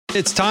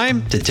It's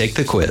time to take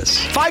the quiz.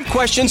 5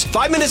 questions,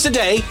 5 minutes a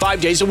day,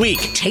 5 days a week.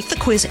 Take the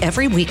quiz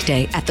every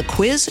weekday at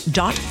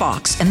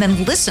thequiz.fox and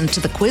then listen to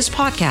the quiz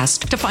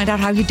podcast to find out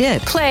how you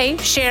did. Play,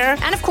 share,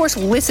 and of course,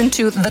 listen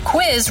to The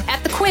Quiz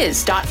at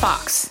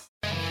thequiz.fox.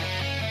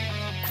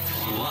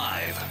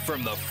 Live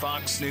from the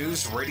Fox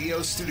News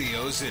radio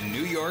studios in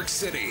New York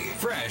City,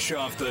 fresh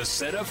off the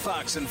set of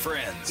Fox and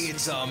Friends,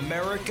 it's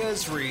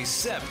America's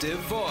receptive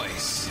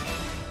voice,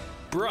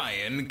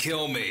 Brian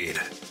Kilmeade.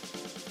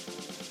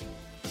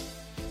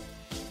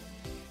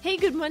 Hey,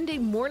 good Monday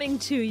morning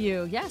to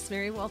you. Yes,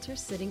 Mary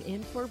Walters sitting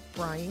in for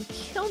Brian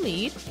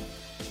Kilmeade.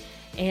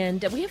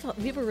 And we have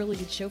a really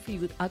good show for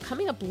you.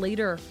 Coming up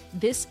later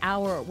this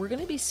hour, we're going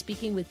to be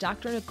speaking with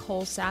Dr.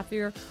 Nicole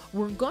Saphier.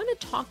 We're going to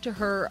talk to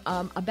her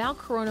about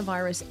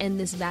coronavirus and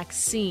this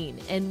vaccine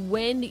and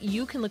when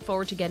you can look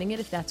forward to getting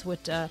it, if that's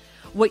what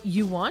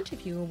you want,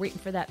 if you were waiting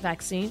for that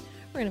vaccine.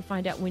 We're going to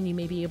find out when you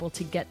may be able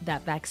to get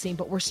that vaccine.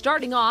 But we're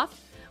starting off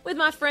with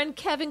my friend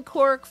Kevin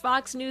Corke,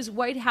 Fox News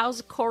White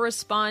House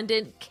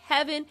correspondent.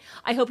 Kevin,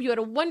 I hope you had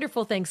a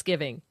wonderful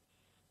Thanksgiving.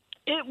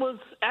 It was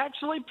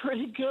actually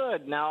pretty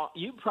good. Now,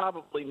 you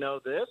probably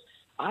know this.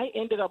 I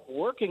ended up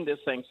working this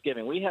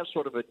Thanksgiving. We have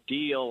sort of a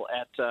deal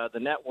at the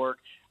network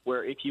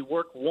where if you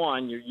work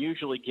one, you're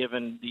usually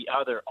given the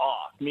other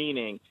off,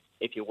 meaning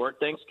if you work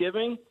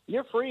Thanksgiving,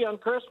 you're free on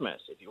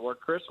Christmas. If you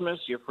work Christmas,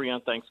 you're free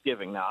on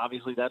Thanksgiving. Now,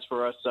 obviously, that's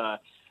for us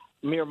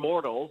mere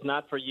mortals,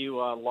 not for you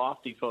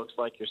lofty folks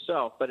like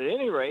yourself. But at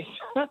any rate,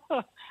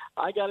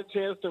 I got a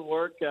chance to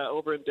work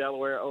over in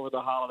Delaware over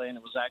the holiday, and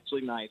it was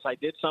actually nice. I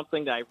did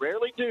something that I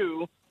rarely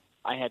do.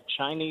 I had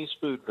Chinese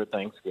food for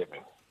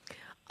Thanksgiving.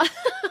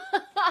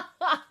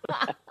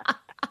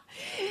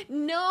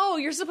 No,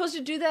 you're supposed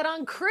to do that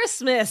on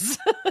Christmas.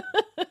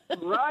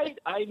 Right,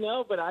 I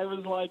know, but I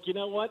was like, you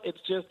know what? It's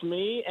just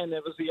me, and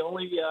it was the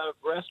only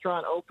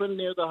restaurant open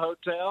near the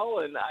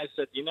hotel, and I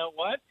said, you know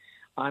what?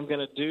 I'm going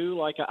to do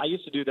like I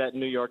used to do that in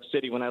New York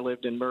City when I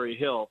lived in Murray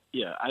Hill.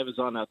 Yeah, I was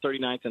on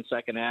 39th and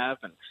 2nd Ave,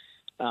 and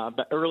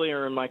but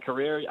earlier in my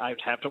career,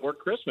 I'd have to work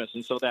Christmas,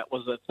 and so that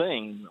was a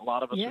thing. A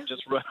lot of us would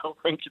just run over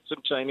and get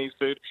some Chinese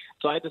food,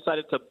 so I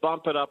decided to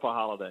bump it up a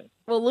holiday.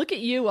 Well, look at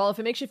you. Well, if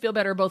it makes you feel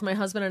better, both my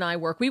husband and I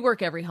work. We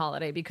work every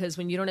holiday because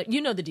when you don't have,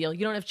 you know the deal.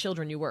 You don't have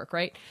children, you work,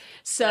 right?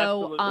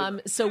 So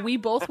so we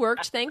both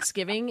worked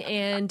Thanksgiving,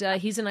 and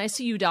he's an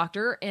ICU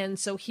doctor, and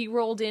so he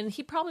rolled in.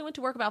 He probably went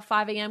to work about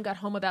 5 a.m., got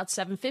home about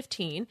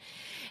 7:15,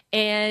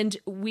 and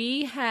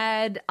we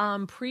had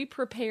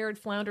pre-prepared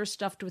flounder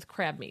stuffed with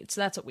crab meat. So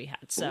that's what we had.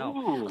 So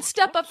Ooh,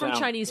 step up from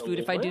Chinese food,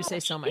 if I do say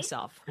so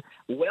myself.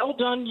 Well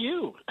done,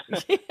 you.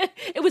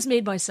 It was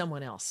made by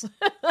someone else.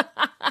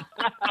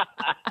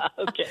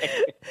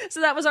 Okay.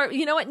 So that was our,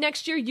 you know what,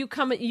 next year you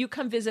come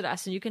visit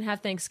us and you can have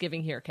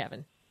Thanksgiving here,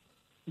 Kevin.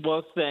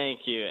 Well,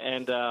 thank you.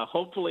 And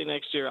hopefully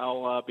next year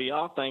I'll be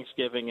off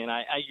Thanksgiving, and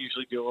I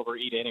usually go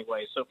overeat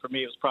anyway. So for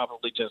me, it was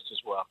probably just as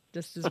well.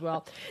 Just as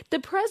well. The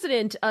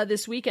president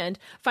this weekend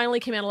finally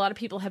came out. A lot of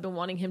people have been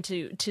wanting him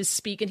to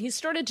speak, and he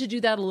started to do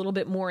that a little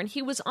bit more. And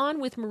he was on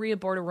with Maria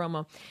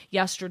Bartiromo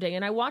yesterday,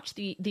 and I watched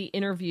the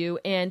interview,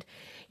 and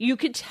you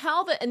could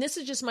tell that, and this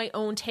is just my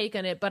own take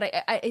on it, but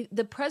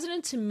the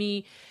president to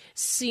me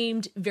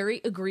seemed very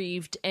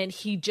aggrieved, and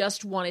he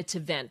just wanted to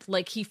vent.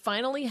 Like he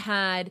finally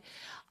had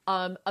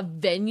a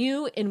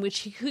venue in which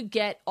he could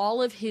get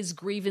all of his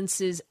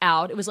grievances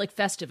out. It was like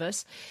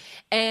Festivus.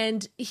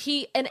 And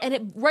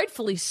it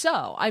rightfully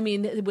so. I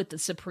mean, with the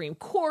Supreme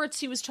Courts,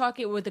 he was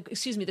talking with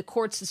the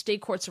courts, the state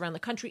courts around the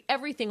country,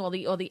 everything, all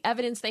the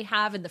evidence they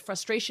have and the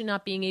frustration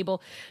not being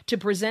able to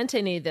present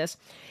any of this.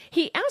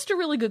 He asked a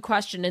really good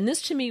question. And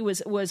this to me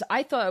was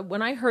I thought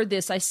when I heard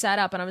this, I sat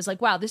up and I was like,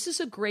 wow, this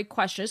is a great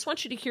question. I just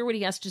want you to hear what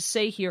he has to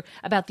say here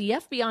about the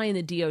FBI and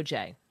the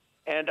DOJ.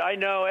 And I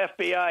know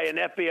FBI, and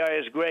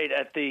FBI is great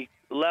at the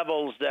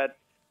levels that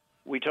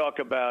we talk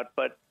about,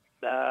 but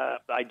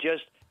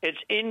it's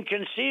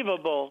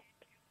inconceivable.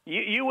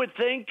 You would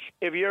think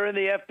if you're in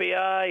the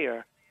FBI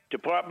or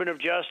Department of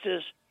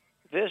Justice,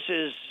 this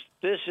is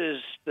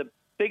the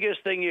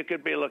biggest thing you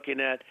could be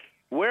looking at.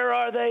 Where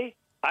are they?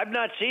 I've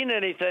not seen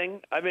anything.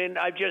 I mean,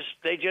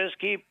 they just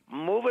keep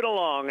moving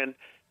along, and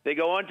they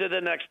go on to the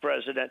next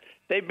president.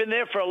 They've been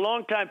there for a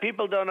long time.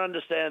 People don't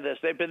understand this.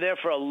 They've been there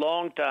for a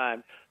long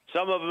time.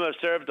 Some of them have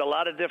served a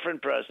lot of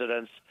different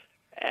presidents,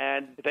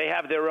 and they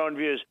have their own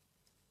views.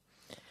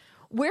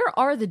 Where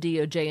are the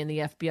DOJ and the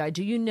FBI?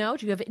 Do you know?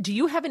 Do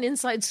you have an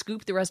inside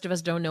scoop the rest of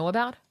us don't know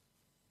about?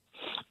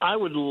 I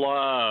would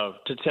love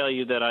to tell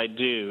you that I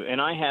do, and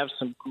I have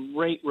some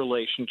great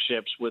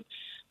relationships with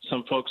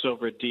some folks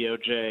over at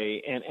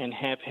DOJ and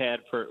have had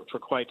for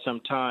quite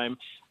some time.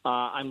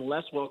 I'm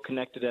less well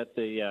connected at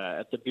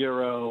the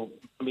Bureau,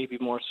 maybe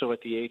more so at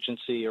the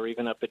agency or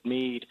even up at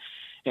Meade.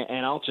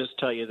 And I'll just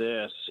tell you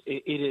this,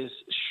 it is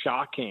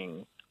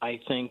shocking, I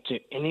think, to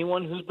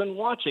anyone who's been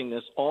watching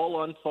this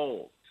all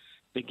unfold,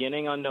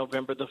 beginning on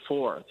November the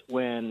 4th,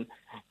 when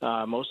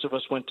most of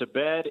us went to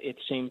bed. It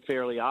seemed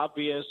fairly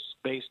obvious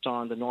based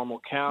on the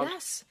normal count.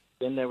 Yes.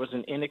 Then there was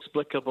an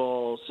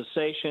inexplicable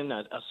cessation,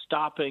 a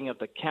stopping of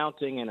the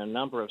counting in a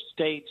number of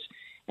states.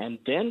 And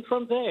then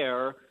from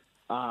there,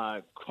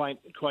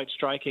 quite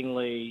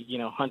strikingly,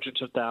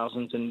 hundreds of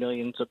thousands and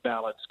millions of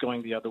ballots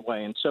going the other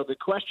way. And so the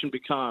question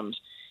becomes,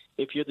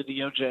 if you're the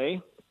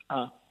DOJ,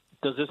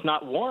 does this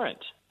not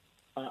warrant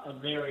a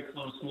very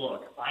close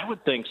look? I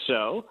would think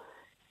so.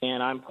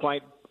 And I'm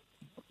quite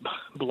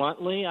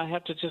bluntly, I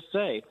have to just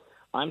say,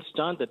 I'm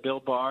stunned that Bill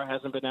Barr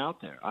hasn't been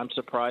out there. I'm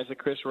surprised that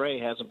Chris Wray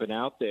hasn't been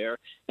out there,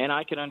 and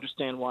I can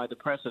understand why the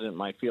president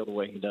might feel the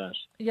way he does.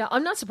 Yeah,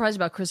 I'm not surprised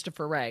about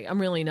Christopher Wray. I'm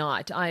really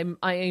not. I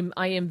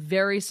am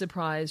very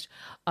surprised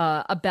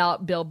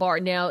about Bill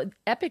Barr. Now,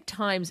 Epoch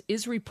Times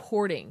is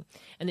reporting,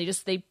 and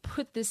they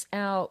put this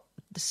out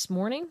this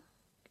morning,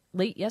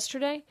 late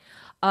yesterday.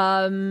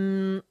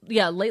 They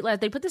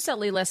put this out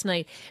late last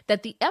night,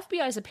 that the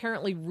FBI has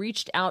apparently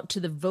reached out to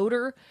the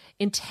Voter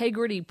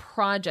Integrity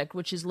Project,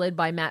 which is led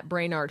by Matt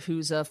Braynard,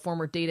 who's a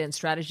former data and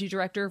strategy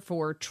director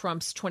for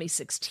Trump's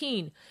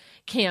 2016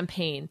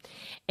 campaign.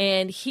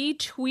 And he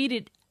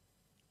tweeted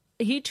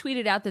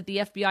out that the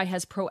FBI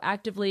has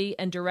proactively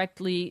and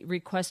directly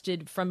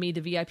requested from me the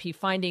VIP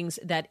findings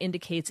that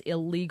indicates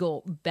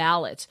illegal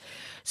ballots.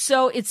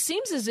 So it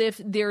seems as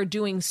if they're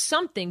doing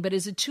something, but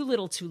is it too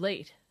little too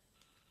late?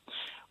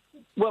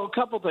 Well, a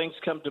couple things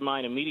come to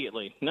mind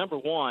immediately. Number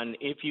one,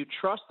 if you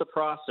trust the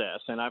process,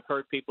 and I've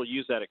heard people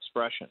use that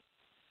expression,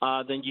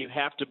 then you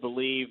have to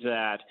believe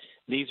that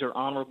these are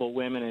honorable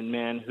women and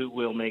men who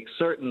will make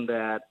certain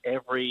that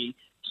every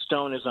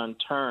stone is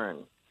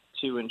unturned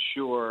to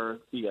ensure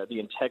the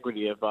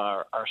integrity of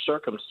our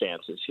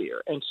circumstances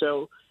here. And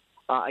so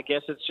I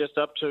guess it's just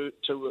up to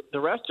the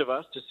rest of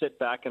us to sit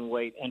back and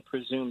wait and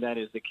presume that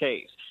is the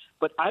case.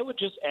 But I would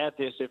just add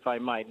this, if I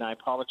might, and I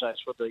apologize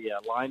for the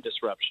line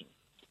disruption.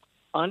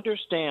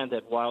 Understand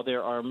that while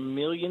there are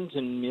millions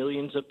and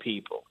millions of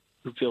people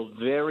who feel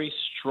very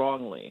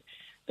strongly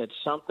that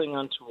something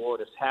untoward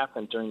has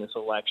happened during this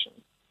election,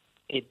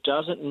 it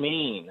doesn't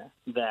mean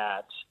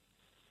that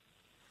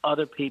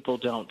other people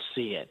don't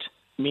see it.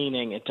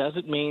 Meaning, it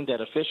doesn't mean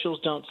that officials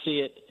don't see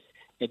it.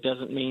 It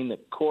doesn't mean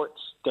that courts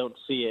don't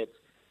see it.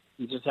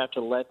 You just have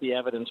to let the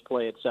evidence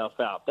play itself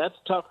out. That's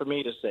tough for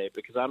me to say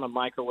because I'm a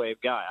microwave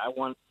guy. I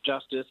want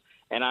justice,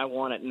 and I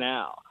want it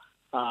now.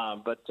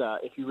 But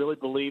if you really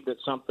believe that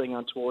something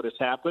untoward has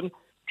happened,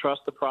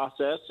 trust the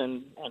process.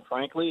 And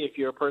frankly, if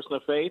you're a person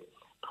of faith,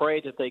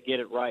 pray that they get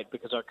it right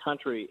because our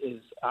country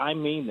is, I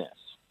mean this,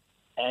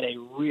 at a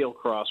real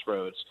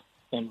crossroads.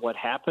 And what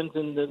happens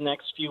in the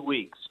next few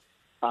weeks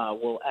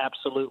will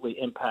absolutely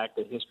impact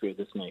the history of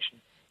this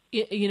nation.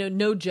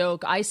 No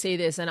joke. I say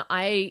this, and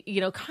I,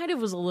 kind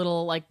of was a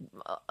little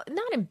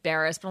not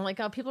embarrassed, but I'm like,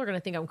 oh, people are going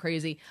to think I'm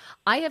crazy.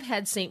 I have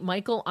had St.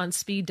 Michael on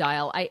speed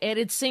dial. I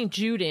added St.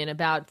 Jude in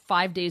about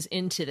 5 days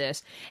into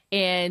this,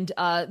 and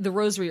the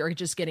rosary are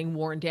just getting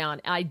worn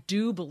down. I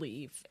do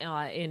believe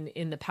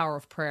in the power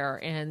of prayer,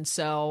 and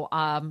so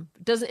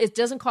it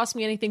doesn't cost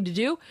me anything to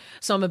do,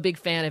 so I'm a big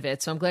fan of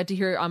it. So I'm glad to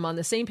hear I'm on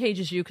the same page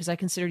as you because I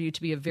consider you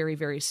to be a very,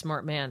 very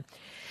smart man.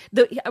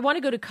 I want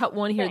to go to cut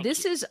one here.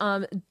 This is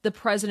the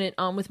president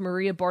with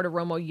Maria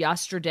Bartiromo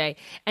yesterday,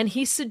 and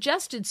he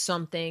suggested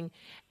something,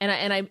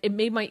 and it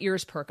made my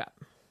ears perk up.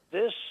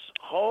 This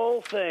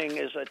whole thing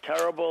is a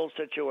terrible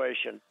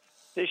situation.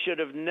 This should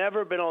have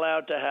never been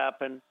allowed to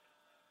happen,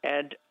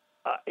 and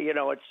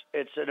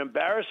it's an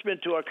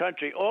embarrassment to our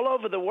country. All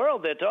over the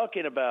world, they're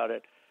talking about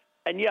it.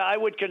 And, yeah, I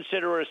would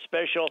consider her a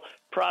special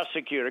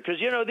prosecutor because,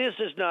 this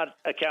is not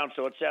a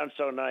counsel. It sounds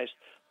so nice.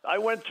 I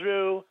went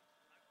through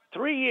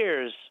 3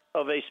 years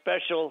of a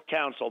special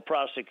counsel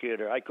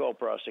prosecutor. I call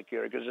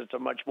prosecutor because it's a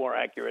much more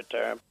accurate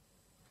term.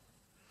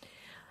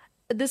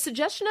 The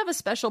suggestion of a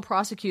special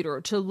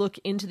prosecutor to look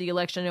into the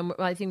election, and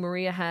I think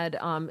Maria had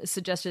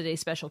suggested a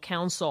special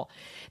counsel.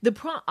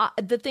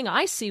 The thing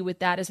I see with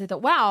that is I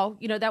thought, wow,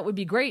 that would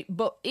be great.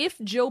 But if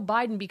Joe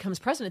Biden becomes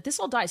president, this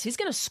all dies. He's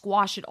going to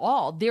squash it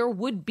all. There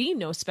would be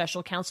no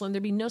special counsel and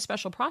there'd be no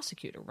special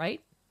prosecutor,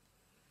 right?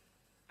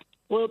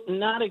 Well,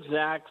 not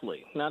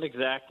exactly. Not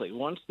exactly.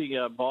 Once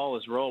the ball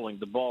is rolling,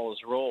 the ball is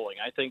rolling.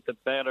 I think the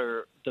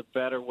better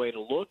way to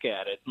look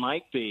at it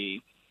might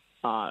be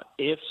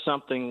if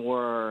something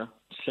were,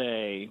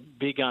 say,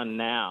 begun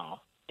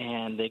now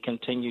and they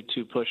continue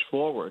to push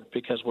forward,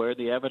 because where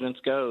the evidence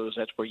goes,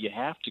 that's where you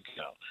have to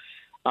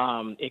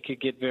go. It could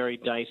get very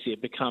dicey.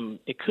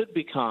 It could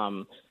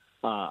become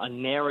a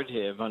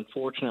narrative,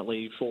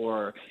 unfortunately,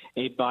 for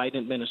a Biden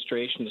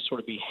administration to sort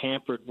of be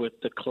hampered with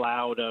the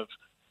cloud of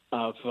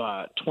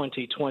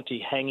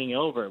 2020 hanging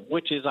over,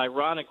 which is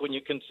ironic when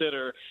you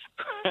consider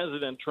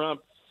President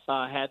Trump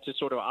had to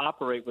sort of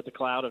operate with the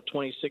cloud of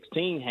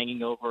 2016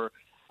 hanging over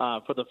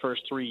for the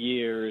first 3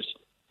 years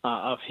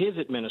of his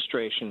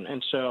administration,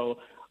 and so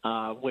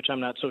which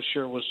I'm not so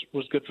sure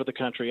was good for the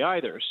country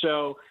either.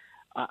 So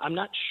I'm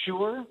not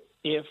sure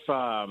if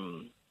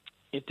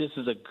this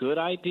is a good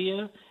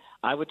idea.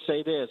 I would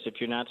say this: if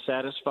you're not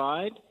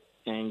satisfied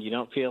and you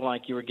don't feel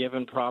like you were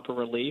given proper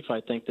relief, I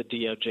think the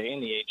DOJ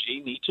and the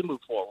AG need to move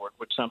forward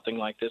with something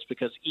like this,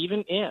 because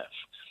even if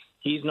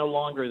He's no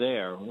longer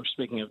there. We're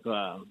speaking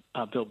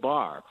of Bill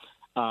Barr.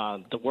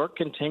 The work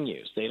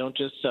continues. They don't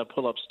just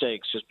pull up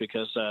stakes just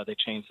because they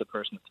change the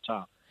person at the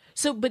top.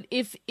 So, but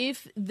if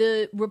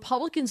the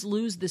Republicans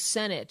lose the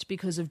Senate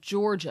because of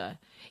Georgia,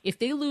 if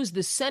they lose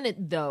the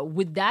Senate, though,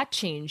 would that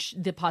change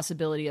the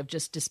possibility of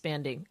just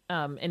disbanding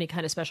any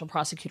kind of special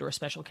prosecutor or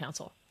special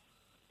counsel?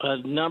 A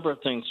number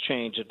of things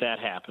change if that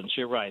happens.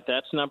 You're right.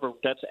 That's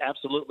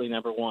absolutely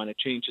number one. It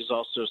changes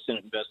also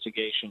Senate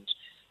investigations,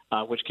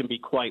 which can be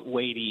quite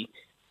weighty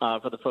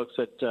for the folks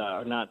that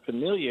are not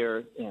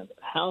familiar. The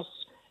House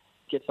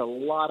gets a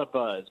lot of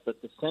buzz, but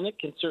the Senate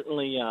can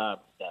certainly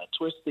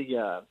twist you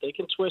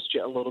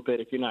a little bit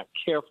if you're not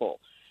careful.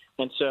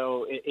 And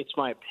so it's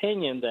my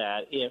opinion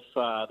that if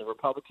the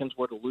Republicans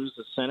were to lose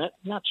the Senate,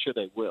 I'm not sure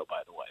they will,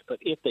 by the way, but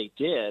if they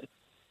did,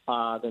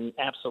 then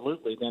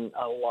absolutely, then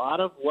a lot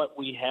of what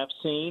we have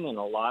seen and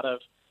a lot of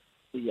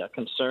the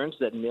concerns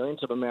that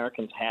millions of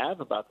Americans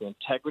have about the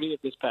integrity of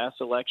this past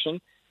election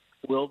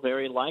will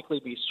very likely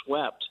be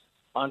swept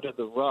under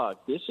the rug.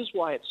 This is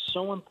why it's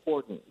so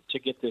important to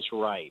get this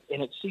right.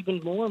 And it's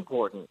even more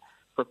important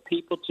for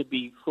people to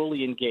be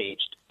fully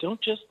engaged.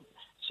 Don't just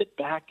sit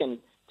back and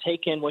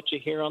take in what you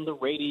hear on the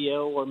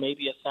radio or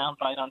maybe a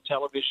soundbite on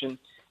television.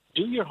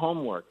 Do your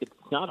homework. It's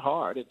not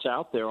hard. It's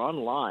out there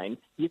online.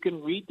 You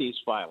can read these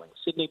filings.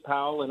 Sidney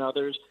Powell and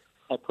others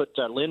have put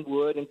Lynn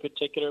Wood in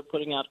particular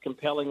putting out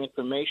compelling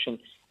information.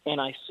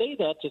 And I say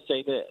that to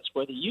say this,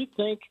 whether you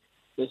think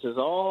this is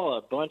all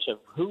a bunch of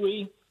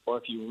hooey or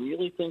if you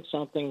really think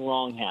something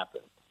wrong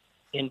happened,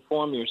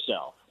 inform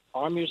yourself.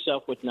 Arm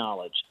yourself with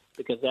knowledge,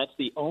 because that's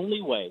the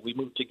only way we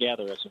move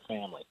together as a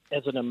family,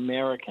 as an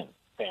American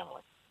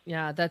family.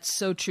 Yeah, that's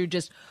so true.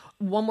 Just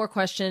one more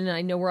question.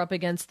 I know we're up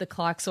against the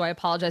clock, so I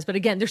apologize. But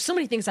again, there's so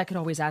many things I could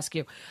always ask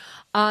you.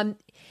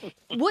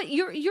 What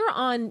you're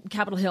on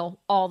Capitol Hill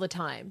all the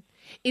time.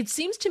 It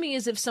seems to me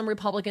as if some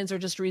Republicans are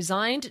just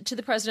resigned to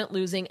the president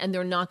losing and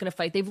they're not going to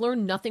fight. They've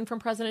learned nothing from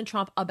President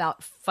Trump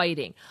about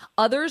fighting.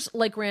 Others,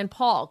 like Rand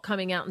Paul,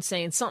 coming out and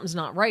saying something's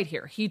not right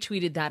here. He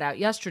tweeted that out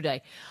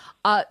yesterday.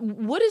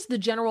 What is the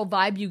general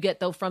vibe you get,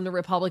 though, from the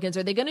Republicans?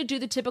 Are they going to do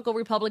the typical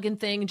Republican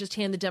thing and just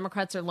hand the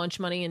Democrats their lunch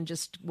money and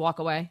just walk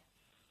away?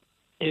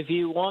 If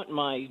you want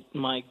my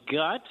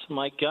gut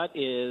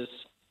is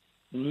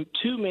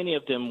too many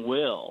of them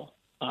will.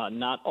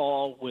 Not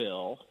all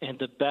will. And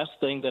the best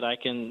thing that I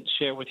can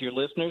share with your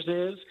listeners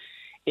is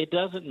it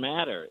doesn't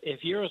matter.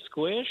 If you're a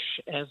squish,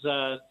 as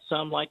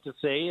some like to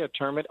say, or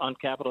term it on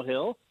Capitol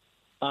Hill,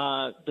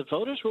 the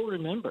voters will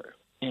remember.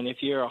 And if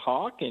you're a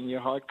hawk and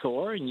you're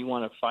hardcore and you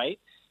want to fight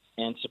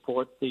and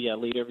support the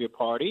leader of your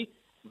party,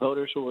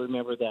 voters will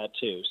remember that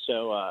too.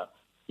 So,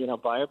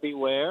 buyer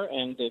beware.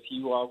 And if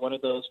you are one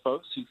of those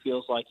folks who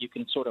feels like you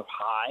can sort of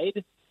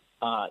hide,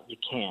 you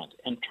can't.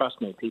 And trust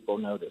me, people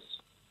notice.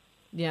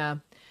 Yeah.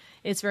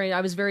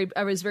 I was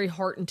very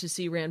heartened to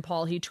see Rand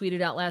Paul. He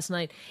tweeted out last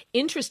night,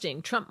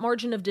 interesting, Trump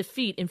margin of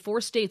defeat in 4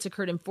 states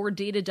occurred in 4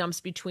 data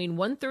dumps between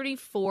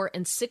 1:34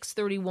 and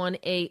 6:31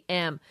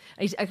 a.m.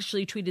 He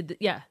actually tweeted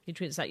he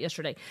tweeted this out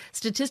yesterday.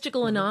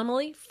 Statistical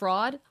anomaly,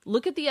 fraud,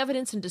 look at the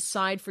evidence and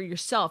decide for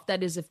yourself.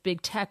 That is, if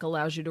big tech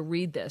allows you to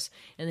read this.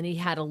 And then he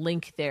had a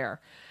link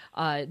there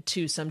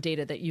to some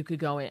data that you could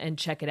go and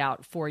check it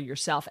out for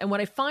yourself. And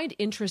what I find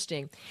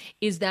interesting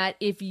is that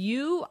if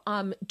you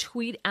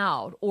tweet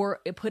out or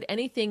put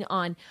anything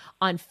on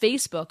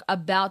Facebook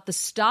about the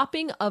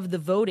stopping of the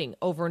voting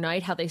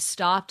overnight, how they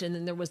stopped and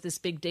then there was this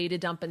big data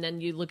dump and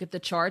then you look at the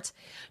charts,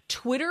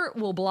 Twitter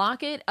will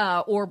block it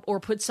or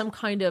put some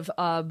kind of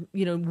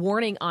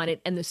warning on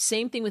it. And the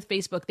same thing with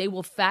Facebook. They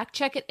will fact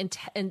check it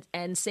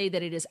and say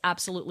that it is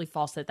absolutely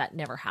false, that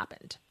never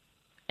happened.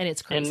 And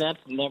it's crazy. And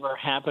that's never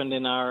happened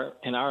in our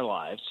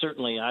lives.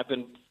 Certainly, I've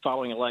been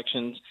following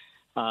elections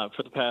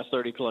for the past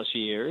 30-plus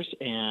years,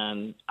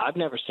 and I've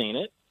never seen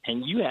it,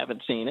 and you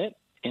haven't seen it,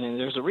 and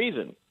there's a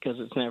reason, because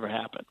it's never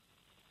happened.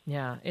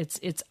 Yeah,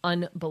 it's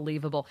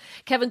unbelievable.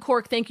 Kevin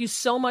Corke, thank you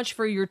so much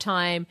for your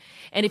time.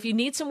 And if you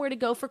need somewhere to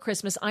go for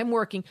Christmas, I'm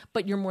working,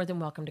 but you're more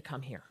than welcome to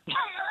come here.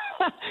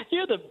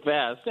 You're the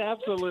best.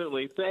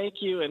 Absolutely. Thank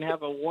you, and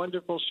have a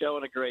wonderful show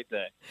and a great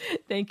day.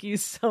 Thank you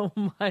so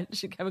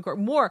much, Kevin Corke.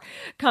 More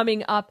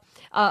coming up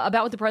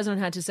about what the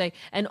president had to say,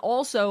 and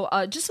also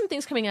just some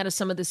things coming out of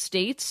some of the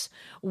states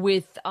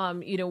with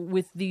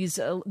these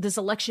this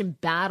election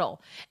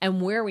battle and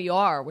where we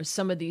are with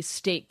some of these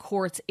state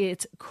courts.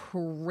 It's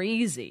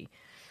crazy.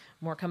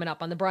 More coming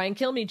up on the Brian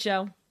Kilmeade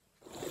Show.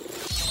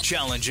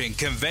 Challenging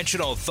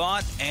conventional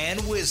thought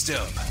and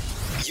wisdom.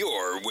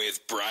 You're with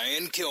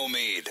Brian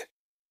Kilmeade.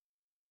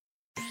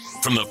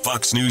 From the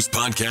Fox News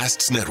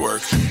Podcasts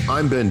Network.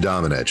 I'm Ben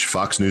Domenech,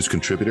 Fox News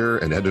contributor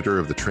and editor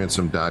of the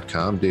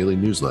Transom.com daily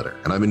newsletter,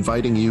 and I'm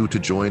inviting you to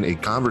join a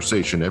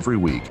conversation every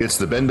week. It's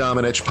the Ben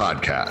Domenech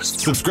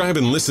Podcast. Subscribe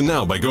and listen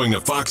now by going to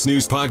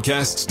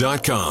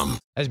foxnewspodcasts.com.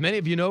 As many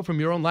of you know from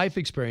your own life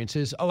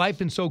experiences, a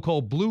life in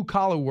so-called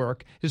blue-collar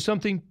work is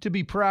something to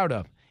be proud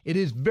of. It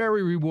is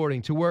very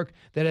rewarding to work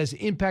that has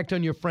impact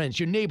on your friends,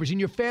 your neighbors, and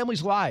your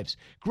family's lives.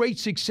 Great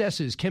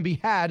successes can be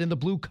had in the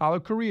blue-collar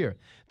career.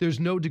 There's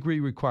no degree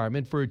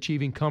requirement for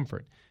achieving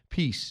comfort,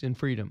 peace, and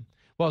freedom.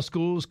 While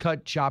schools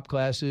cut shop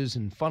classes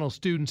and funnel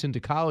students into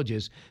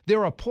colleges,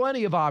 there are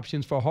plenty of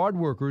options for hard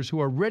workers who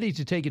are ready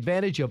to take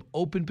advantage of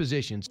open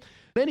positions.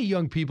 Many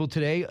young people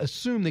today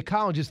assume that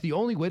college is the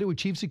only way to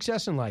achieve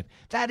success in life.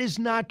 That is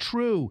not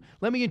true.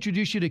 Let me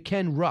introduce you to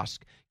Ken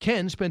Rusk.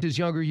 Ken spent his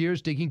younger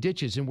years digging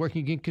ditches and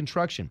working in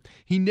construction.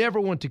 He never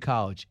went to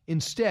college.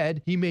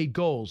 Instead, he made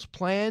goals,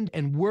 planned,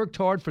 and worked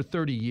hard for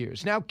 30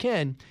 years. Now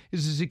Ken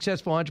is a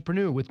successful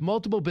entrepreneur with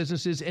multiple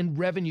businesses and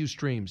revenue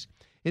streams.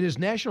 In his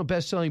national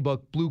best-selling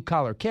book, Blue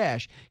Collar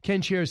Cash,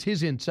 Ken shares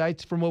his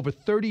insights from over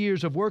 30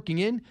 years of working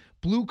in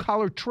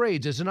blue-collar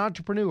trades as an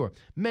entrepreneur,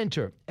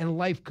 mentor, and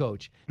life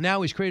coach.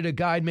 Now he's created a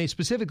guide made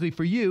specifically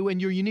for you and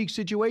your unique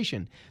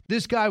situation.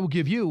 This guide will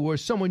give you or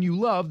someone you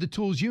love the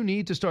tools you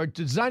need to start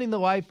designing the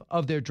life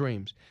of their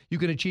dreams. You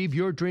can achieve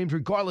your dreams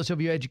regardless of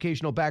your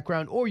educational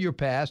background or your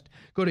past.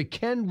 Go to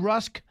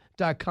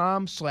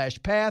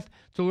kenrusk.com/path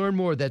to learn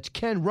more. That's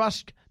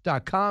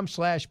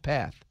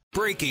kenrusk.com/path.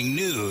 Breaking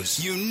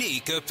news,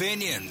 unique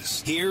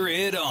opinions. Hear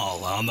it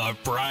all on the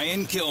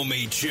Brian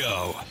Kilmeade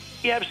Show.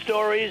 We have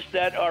stories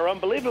that are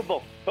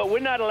unbelievable, but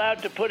we're not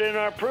allowed to put in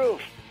our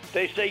proof.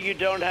 They say you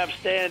don't have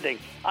standing.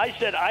 I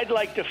said I'd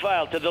like to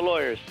file to the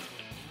lawyers.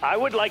 I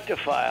would like to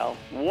file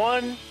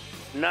one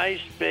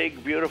nice,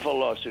 big, beautiful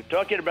lawsuit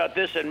talking about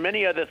this and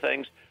many other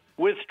things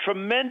with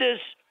tremendous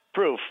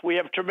proof. We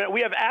have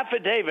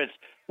affidavits.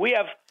 We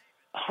have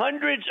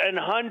hundreds and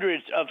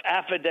hundreds of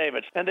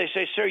affidavits. And they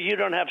say, sir, you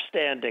don't have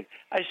standing.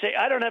 I say,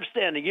 I don't have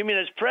standing. You mean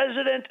as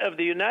president of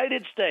the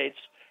United States,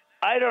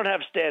 I don't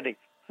have standing.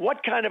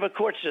 What kind of a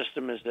court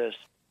system is this?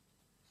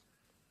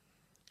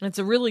 It's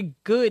a really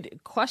good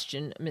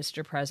question,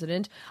 Mr.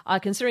 President,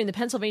 considering the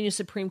Pennsylvania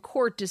Supreme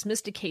Court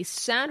dismissed a case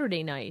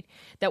Saturday night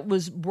that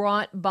was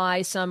brought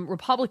by some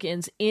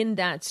Republicans in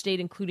that state,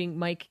 including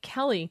Mike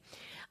Kelly.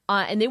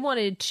 And they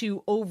wanted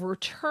to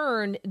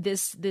overturn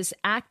this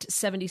Act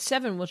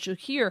 77, which you'll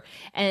hear.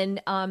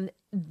 And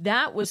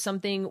that was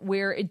something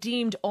where it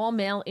deemed all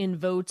mail-in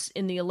votes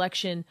in the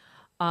election.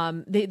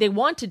 They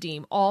want to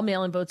deem all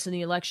mail-in votes in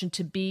the election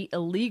to be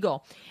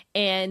illegal.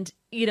 And,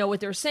 you know, what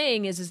they're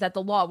saying is that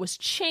the law was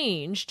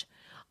changed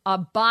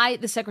by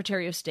the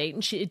Secretary of State,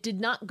 and it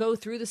did not go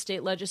through the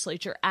state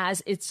legislature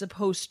as it's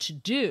supposed to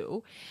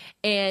do.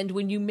 And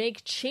when you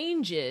make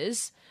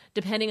changes,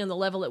 depending on the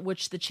level at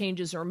which the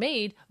changes are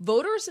made,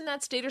 voters in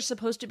that state are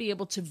supposed to be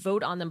able to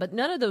vote on them. But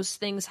none of those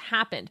things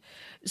happened.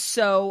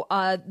 So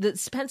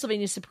the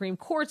Pennsylvania Supreme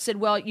Court said,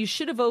 well, you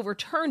should have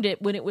overturned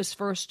it when it was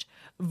first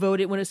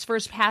voted, when it was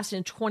first passed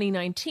in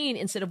 2019,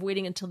 instead of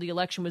waiting until the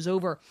election was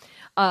over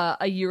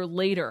a year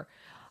later.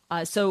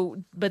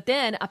 But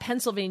then a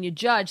Pennsylvania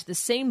judge, the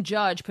same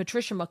judge,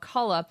 Patricia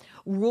McCullough,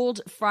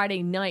 ruled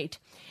Friday night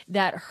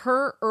that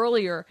her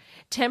earlier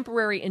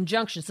temporary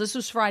injunctions, this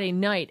was Friday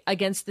night,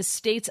 against the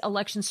state's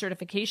election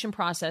certification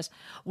process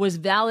was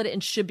valid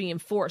and should be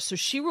enforced. So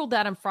she ruled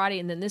that on Friday,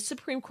 and then this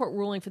Supreme Court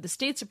ruling for the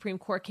state Supreme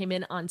Court came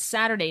in on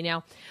Saturday.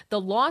 Now, the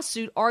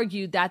lawsuit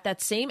argued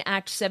that same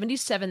Act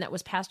 77 that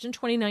was passed in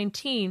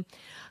 2019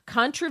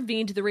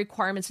 contravened the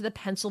requirements of the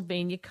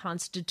Pennsylvania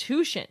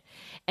Constitution.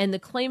 And the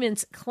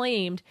claimants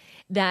claimed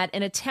that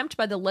an attempt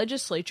by the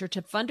legislature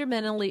to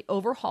fundamentally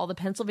overhaul the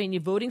Pennsylvania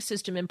voting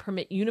system and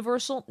permit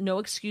universal,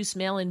 no-excuse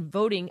mail-in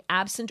voting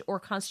absent or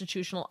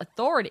constitutional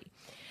authority.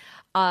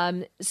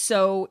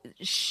 So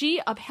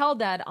she upheld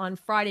that on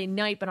Friday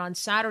night, but on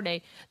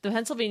Saturday, the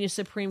Pennsylvania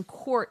Supreme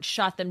Court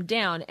shot them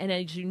down. And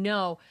as you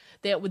know,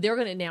 they're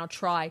going to now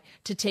try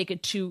to take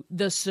it to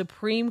the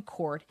Supreme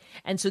Court.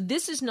 And so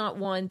this is not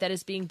one that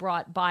is being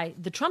brought by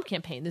the Trump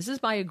campaign. This is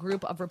by a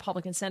group of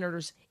Republican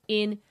senators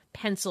in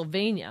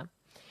Pennsylvania.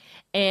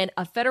 And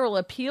a federal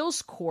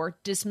appeals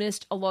court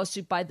dismissed a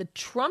lawsuit by the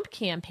Trump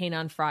campaign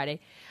on Friday.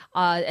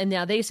 And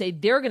now they say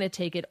they're going to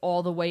take it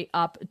all the way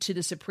up to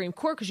the Supreme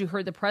Court, because you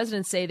heard the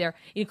president say there,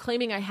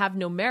 claiming I have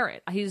no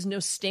merit. He has no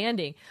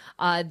standing.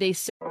 They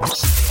say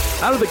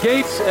out of the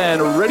gates and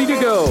ready to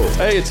go.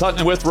 Hey, it's Hutton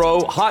and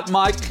Withrow. Hot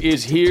Mike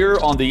is here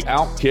on the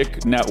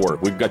Outkick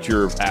Network. We've got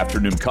your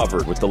afternoon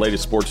covered with the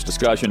latest sports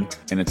discussion,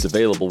 and it's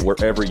available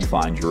wherever you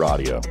find your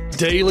audio.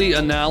 Daily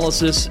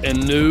analysis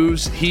and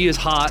news. He is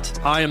hot.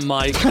 I am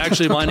Mike.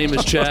 Actually, my name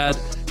is Chad.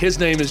 His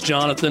name is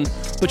Jonathan,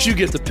 but you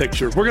get the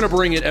picture. We're going to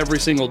bring it every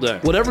single day.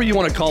 Whatever you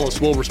want to call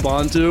us, we'll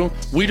respond to.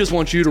 We just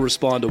want you to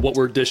respond to what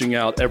we're dishing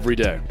out every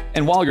day.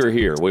 And while you're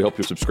here, we hope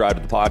you subscribe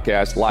to the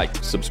podcast, like,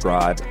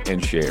 subscribe,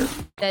 and share.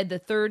 The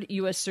Third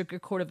U.S.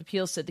 Circuit Court of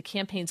Appeals said the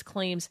campaign's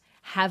claims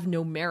have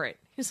no merit.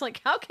 He's like,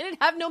 how can it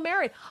have no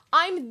merit?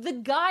 I'm the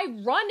guy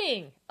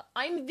running.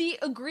 I'm the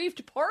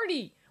aggrieved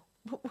party.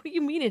 What do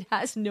you mean it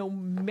has no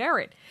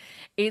merit?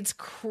 It's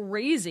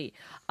crazy.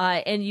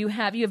 And you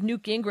have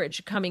Newt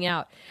Gingrich coming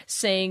out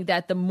saying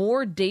that the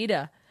more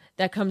data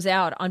that comes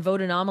out on vote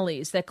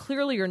anomalies that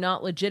clearly are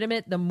not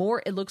legitimate, the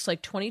more it looks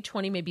like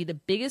 2020 may be the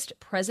biggest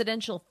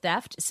presidential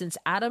theft since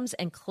Adams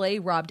and Clay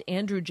robbed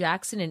Andrew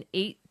Jackson in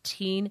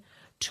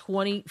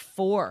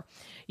 1824.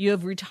 You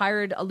have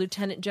retired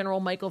Lieutenant General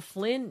Michael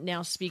Flynn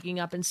now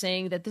speaking up and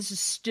saying that this is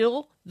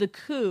still the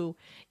coup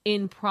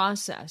in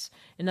process.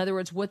 In other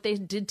words, what they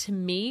did to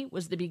me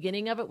was the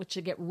beginning of it, which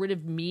to get rid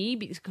of me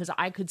because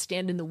I could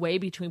stand in the way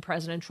between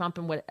President Trump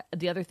and what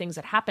the other things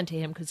that happened to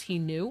him because he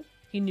knew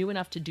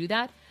enough to do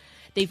that.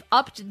 They've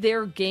upped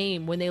their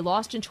game. When they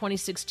lost in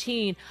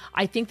 2016,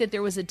 I think that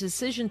there was a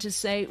decision to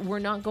say, we're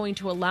not going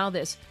to allow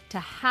this to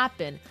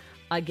happen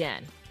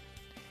again.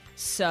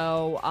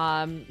 So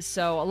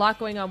a lot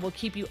going on. We'll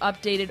keep you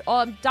updated.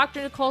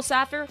 Dr. Nicole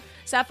Saphier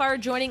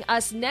joining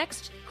us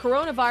next.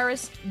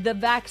 Coronavirus, the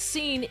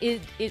vaccine,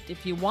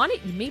 if you want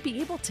it, you may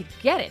be able to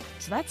get it.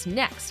 So that's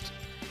next,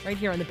 right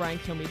here on The Brian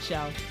Kilmeade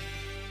Show.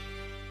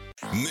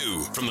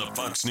 New from the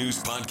Fox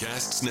News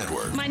Podcasts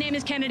Network. My name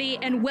is Kennedy,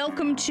 and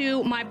welcome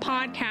to my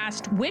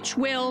podcast, which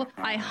will,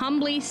 I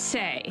humbly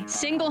say,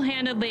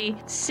 single-handedly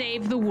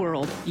save the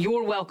world.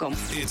 You're welcome.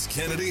 It's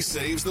Kennedy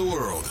Saves the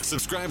World.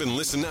 Subscribe and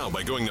listen now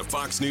by going to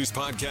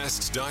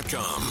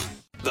foxnewspodcasts.com.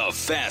 The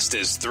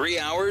fastest 3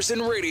 hours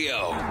in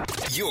radio.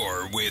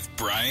 You're with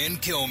Brian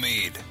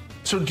Kilmeade.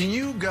 So do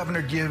you,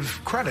 Governor,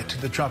 give credit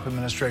to the Trump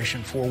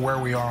administration for where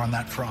we are on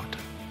that front?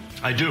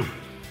 I do.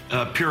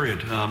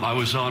 Period. I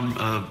was on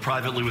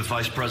privately with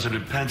Vice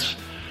President Pence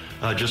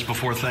just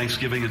before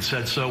Thanksgiving and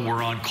said so.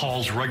 We're on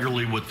calls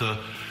regularly with the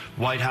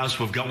White House.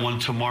 We've got one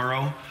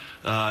tomorrow.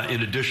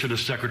 In addition to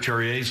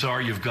Secretary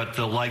Azar, you've got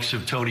the likes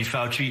of Tony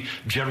Fauci,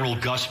 General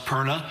Gus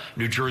Perna,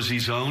 New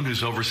Jersey's own,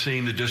 who's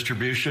overseeing the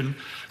distribution,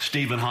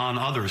 Stephen Hahn,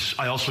 others.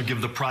 I also give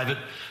the private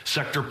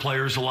sector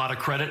players a lot of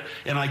credit,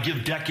 and I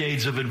give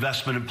decades of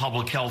investment in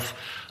public health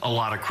a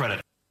lot of credit.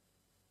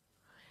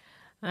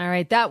 All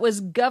right, that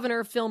was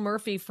Governor Phil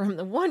Murphy from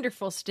the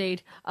wonderful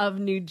state of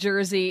New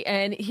Jersey,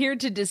 and here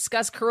to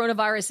discuss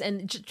coronavirus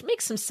and just make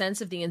some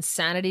sense of the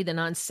insanity, the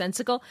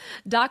nonsensical,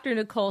 Dr.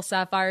 Nicole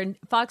Saphier,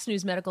 Fox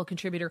News medical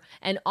contributor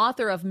and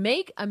author of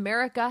Make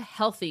America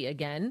Healthy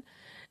Again.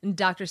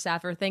 Dr.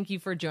 Saphier, thank you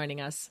for joining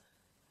us.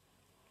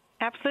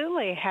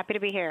 Absolutely. Happy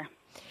to be here.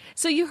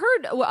 So you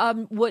heard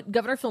what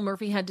Governor Phil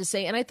Murphy had to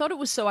say, and I thought it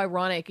was so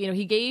ironic. You know,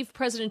 he gave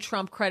President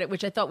Trump credit,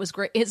 which I thought was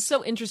great. It's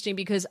so interesting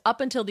because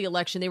up until the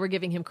election, they were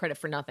giving him credit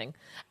for nothing,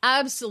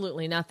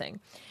 absolutely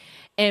nothing.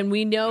 And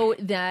we know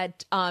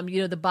that,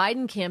 the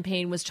Biden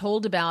campaign was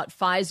told about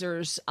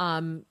Pfizer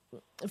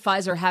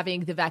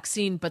having the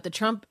vaccine, but the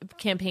Trump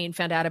campaign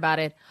found out about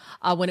it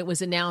when it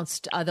was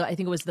announced. I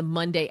think it was the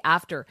Monday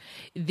after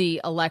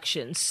the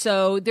election.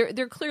 So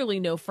they're clearly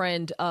no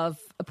friend of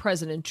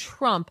President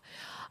Trump.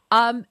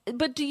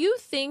 But do you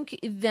think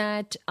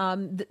that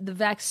the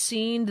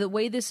vaccine, the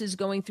way this is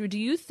going through, do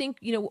you think,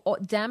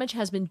 damage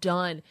has been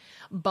done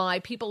by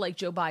people like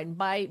Joe Biden,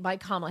 by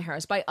Kamala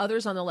Harris, by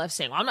others on the left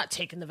saying, well, I'm not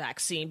taking the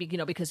vaccine,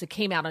 because it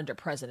came out under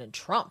President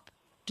Trump?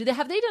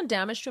 Have they done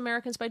damage to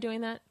Americans by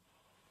doing that?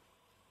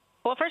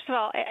 Well, first of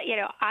all,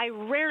 I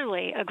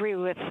rarely agree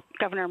with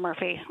Governor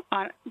Murphy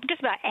on just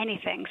about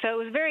anything. So it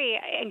was very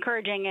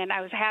encouraging, and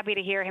I was happy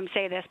to hear him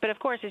say this. But, of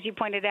course, as you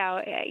pointed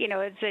out,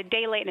 it's a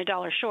day late and a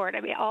dollar short.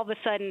 I mean, all of a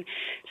sudden,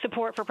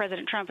 support for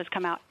President Trump has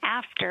come out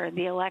after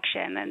the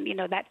election. And,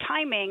 that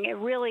timing, it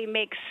really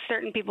makes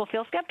certain people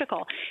feel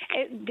skeptical.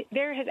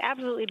 There has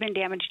absolutely been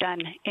damage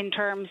done in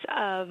terms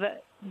of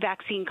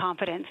vaccine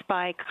confidence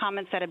by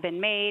comments that have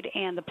been made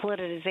and the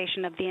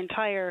politicization of the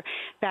entire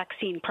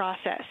vaccine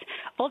process.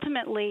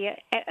 Ultimately,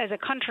 as a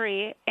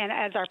country and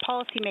as our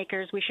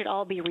policymakers, we should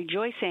all be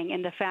rejoicing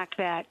in the fact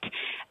that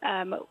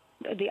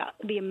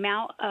the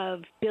amount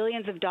of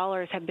billions of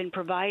dollars have been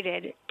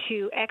provided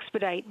to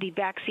expedite the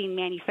vaccine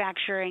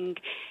manufacturing,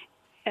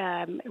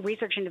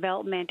 research and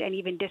development, and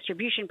even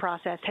distribution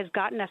process has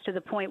gotten us to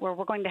the point where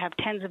we're going to have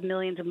tens of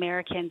millions of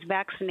Americans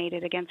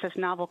vaccinated against this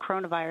novel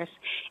coronavirus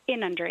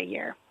in under a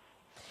year.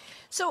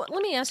 So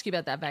let me ask you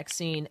about that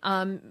vaccine.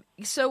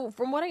 So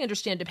from what I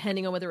understand,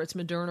 depending on whether it's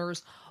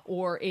Moderna's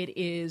or it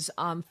is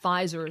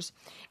Pfizer's,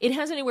 it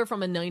has anywhere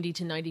from a 90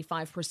 to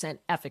 95%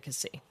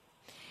 efficacy.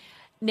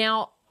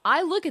 Now,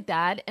 I look at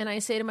that and I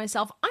say to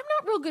myself, I'm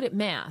not real good at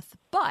math,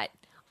 but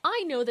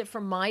I know that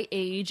from my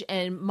age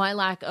and my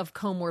lack of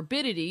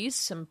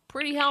comorbidities, I'm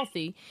pretty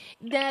healthy,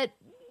 that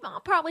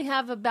I'll probably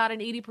have about an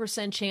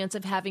 80% chance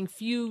of having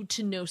few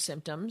to no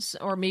symptoms,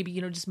 or maybe,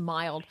 just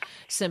mild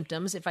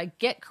symptoms if I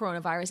get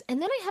coronavirus.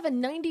 And then I have a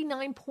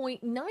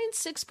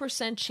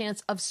 99.96%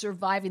 chance of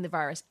surviving the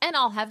virus, and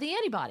I'll have the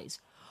antibodies.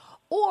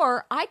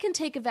 Or I can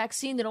take a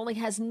vaccine that only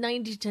has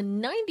 90 to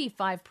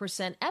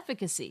 95%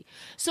 efficacy.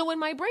 So in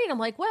my brain, I'm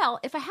like, well,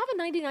 if I have a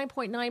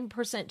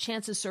 99.9%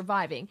 chance of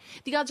surviving,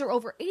 the odds are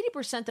over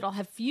 80% that I'll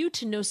have few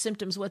to no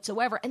symptoms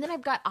whatsoever. And then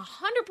I've got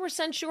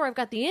 100% sure I've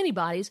got the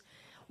antibodies.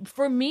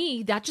 For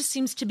me, that just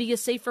seems to be a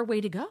safer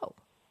way to go.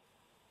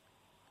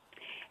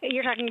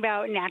 You're talking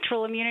about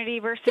natural immunity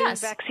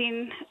versus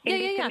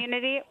vaccine-induced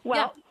immunity?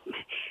 Well,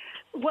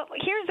 Well,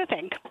 here's the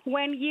thing.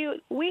 When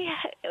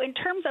in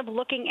terms of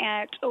looking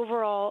at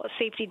overall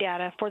safety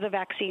data for the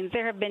vaccines,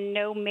 there have been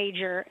no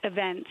major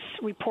events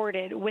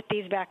reported with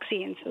these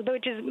vaccines,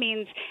 which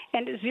means,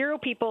 and 0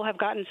 people have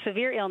gotten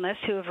severe illness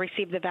who have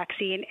received the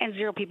vaccine, and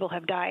 0 people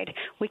have died.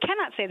 We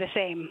cannot say the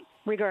same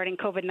regarding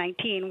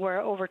COVID-19,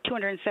 where over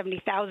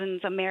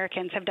 270,000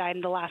 Americans have died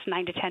in the last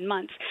 9 to 10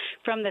 months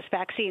from this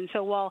vaccine.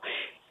 So while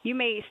you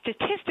may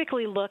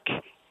statistically look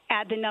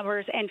at the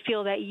numbers and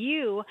feel that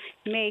you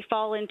may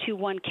fall into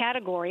one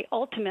category,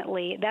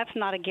 ultimately, that's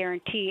not a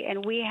guarantee.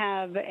 And we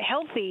have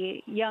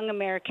healthy young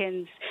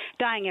Americans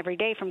dying every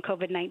day from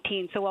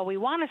COVID-19. So while we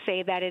want to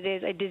say that it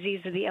is a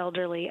disease of the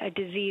elderly, a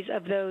disease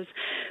of those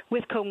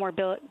with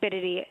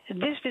comorbidity,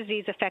 this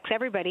disease affects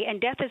everybody. And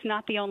death is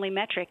not the only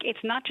metric.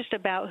 It's not just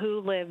about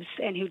who lives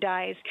and who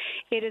dies.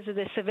 It is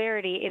the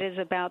severity. It is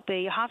about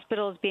the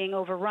hospitals being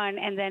overrun.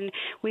 And then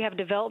we have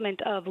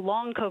development of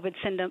long COVID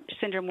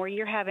syndrome where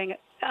you're having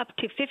up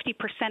to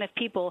 50% of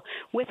people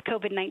with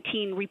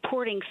COVID-19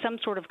 reporting some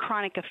sort of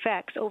chronic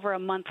effects over a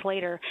month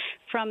later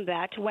from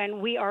that. When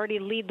we already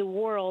lead the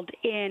world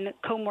in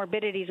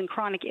comorbidities and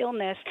chronic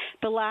illness,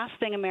 the last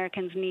thing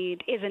Americans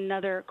need is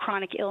another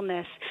chronic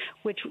illness,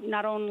 which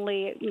not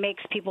only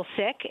makes people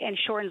sick and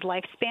shortens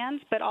lifespans,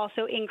 but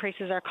also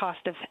increases our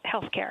cost of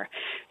health care.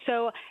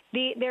 So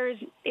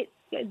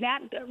that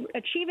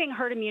achieving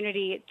herd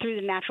immunity through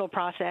the natural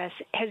process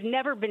has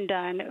never been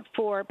done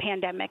for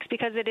pandemics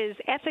because it is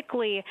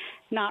ethically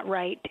not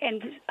right,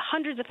 and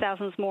hundreds of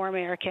thousands more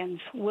Americans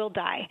will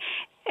die.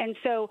 And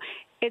so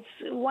it's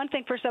one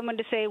thing for someone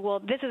to say, well,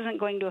 this isn't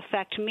going to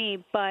affect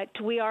me, but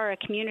we are a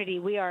community,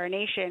 we are a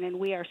nation, and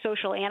we are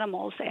social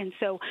animals, and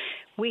so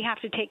we have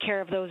to take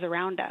care of those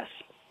around us.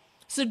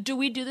 So do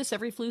we do this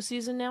every flu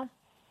season now?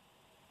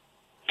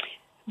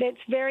 It's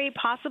very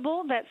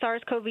possible that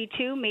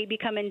SARS-CoV-2 may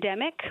become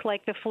endemic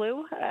like the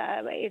flu.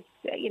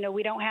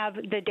 We don't have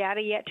the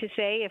data yet to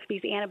say if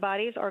these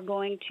antibodies are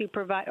going to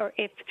provide, or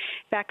if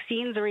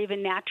vaccines or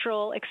even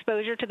natural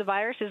exposure to the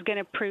virus is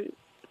going to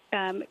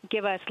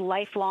give us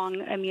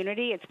lifelong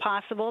immunity. It's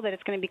possible that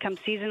it's going to become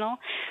seasonal.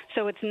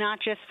 So it's not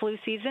just flu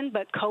season,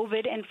 but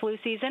COVID and flu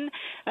season.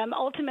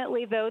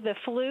 Ultimately, though, the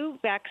flu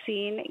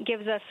vaccine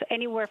gives us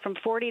anywhere from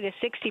 40 to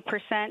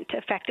 60%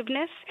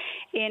 effectiveness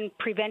in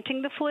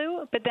preventing the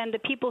flu. But then the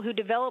people who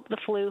developed the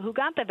flu, who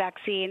got the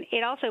vaccine,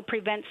 it also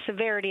prevents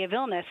severity of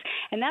illness.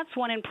 And that's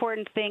one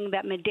important thing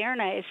that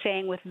Moderna is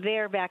saying with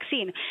their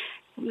vaccine.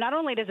 Not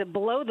only does it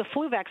blow the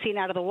flu vaccine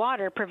out of the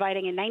water,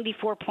 providing a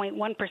 94.1%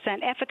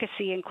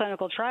 efficacy in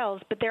clinical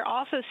trials, but they're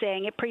also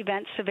saying it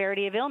prevents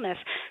severity of illness.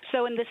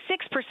 So in the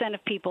 6%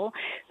 of people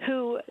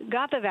who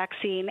got the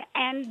vaccine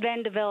and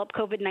then developed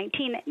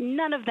COVID-19,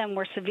 none of them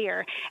were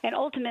severe. And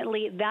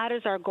ultimately, that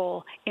is our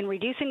goal in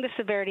reducing the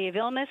severity of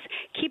illness,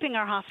 keeping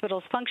our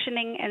hospitals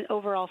functioning, and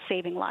overall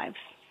saving lives.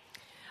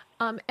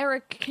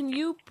 Eric, can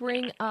you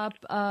bring up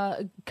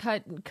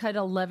cut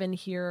 11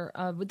 here?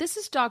 This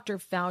is Dr.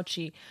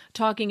 Fauci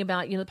talking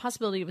about the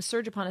possibility of a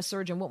surge upon a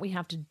surge and what we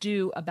have to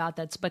do about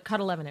that. But cut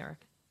 11,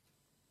 Eric.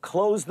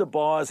 Close the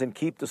bars and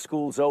keep the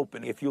schools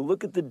open. If you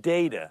look at the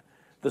data,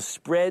 the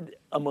spread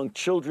among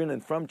children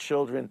and from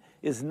children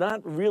is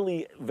not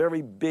really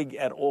very big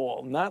at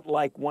all, not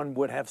like one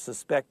would have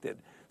suspected.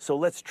 So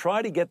let's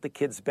try to get the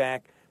kids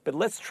back, but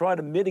let's try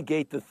to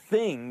mitigate the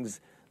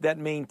things that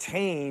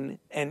maintain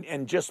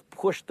and just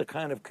push the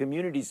kind of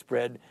community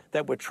spread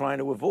that we're trying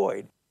to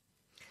avoid.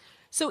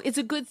 So it's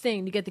a good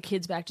thing to get the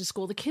kids back to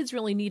school. The kids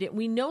really need it.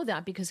 We know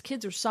that because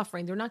kids are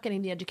suffering. They're not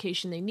getting the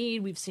education they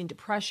need. We've seen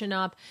depression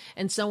up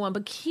and so on.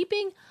 But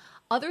keeping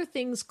other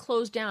things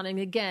closed down. And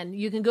again,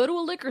 you can go to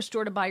a liquor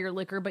store to buy your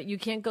liquor, but you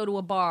can't go to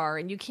a bar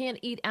and you can't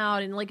eat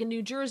out. And like in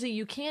New Jersey,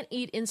 you can't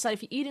eat inside.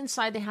 If you eat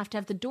inside, they have to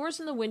have the doors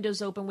and the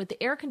windows open with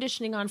the air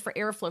conditioning on for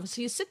airflow.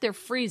 So you sit there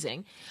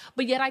freezing,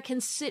 but yet I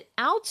can sit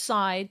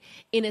outside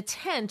in a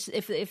tent.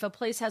 If a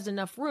place has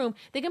enough room,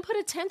 they can put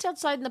a tent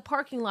outside in the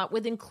parking lot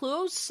with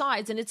enclosed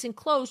sides, and it's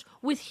enclosed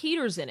with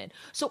heaters in it.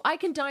 So I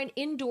can dine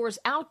indoors,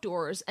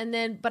 outdoors,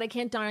 but I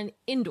can't dine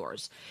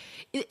indoors.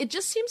 It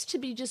just seems to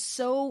be just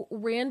so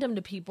random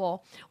to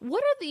people.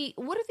 What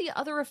are the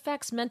other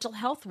effects mental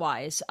health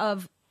wise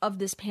of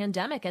this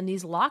pandemic and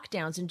these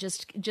lockdowns and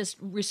just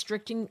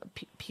restricting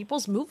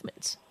people's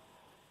movements?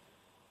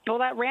 Well,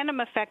 that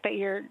random effect that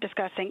you're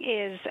discussing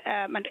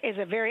is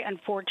a very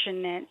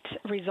unfortunate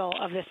result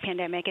of this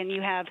pandemic. And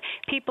you have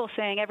people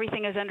saying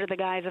everything is under the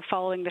guise of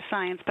following the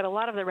science, but a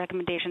lot of the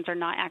recommendations are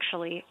not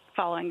actually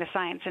following the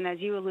science. And as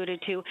you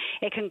alluded to,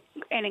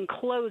 an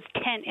enclosed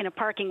tent in a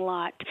parking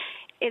lot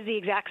is the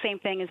exact same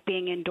thing as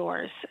being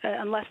indoors.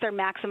 Unless they're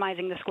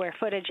maximizing the square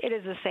footage, it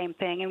is the same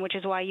thing, and which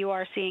is why you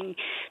are seeing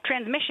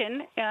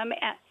transmission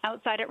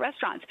outside at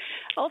restaurants.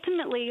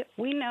 Ultimately,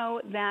 we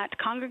know that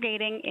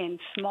congregating in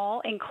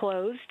small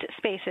enclosed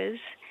spaces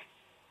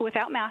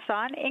without masks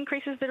on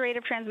increases the rate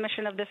of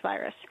transmission of this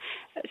virus.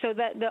 So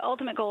the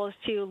ultimate goal is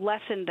to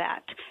lessen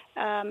that.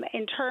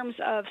 in terms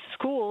of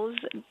schools,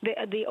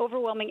 the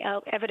overwhelming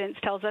evidence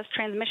tells us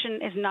transmission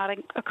is not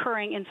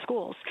occurring in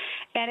schools.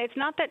 And it's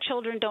not that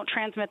children don't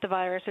transmit the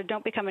virus or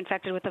don't become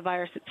infected with the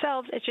virus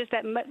itself. It's just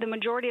that the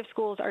majority of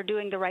schools are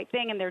doing the right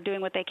thing, and they're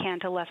doing what they can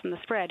to lessen the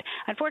spread.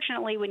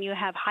 Unfortunately, when you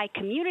have high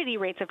community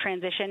rates of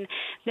transition,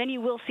 then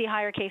you will see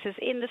higher cases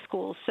in the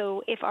schools.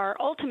 So if our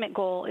ultimate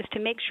goal is to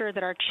make sure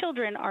that our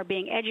children are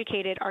being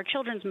educated, our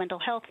children's mental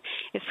health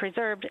is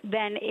preserved,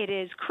 then it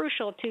is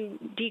crucial to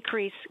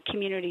decrease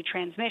community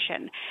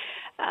transmission.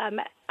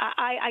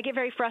 I get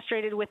very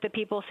frustrated with the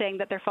people saying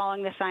that they're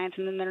following the science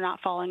and then they're not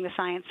following the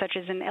science, such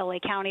as in LA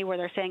County, where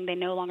they're saying they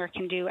no longer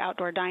can do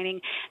outdoor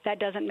dining. That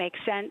doesn't make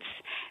sense.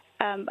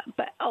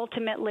 But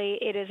ultimately,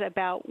 it is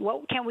about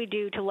what can we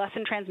do to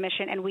lessen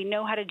transmission, and we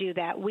know how to do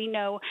that. We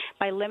know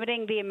by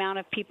limiting the amount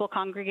of people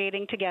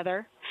congregating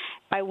together,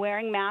 by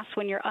wearing masks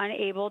when you're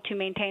unable to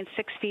maintain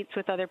 6 feet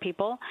with other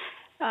people.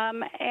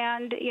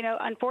 And, you know,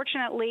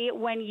 unfortunately,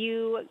 when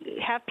you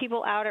have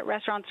people out at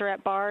restaurants or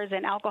at bars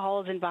and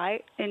alcohol is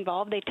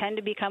involved, they tend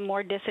to become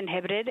more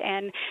disinhibited,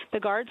 and the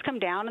guards come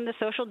down and the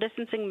social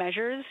distancing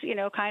measures, you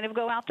know, kind of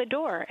go out the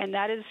door. And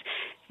that is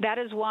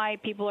why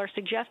people are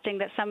suggesting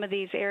that some of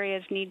these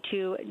areas need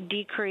to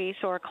decrease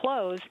or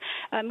close.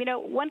 You know,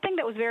 one thing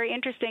that was very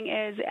interesting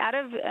is out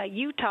of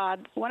Utah,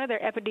 one of their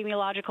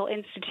epidemiological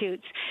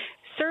institutes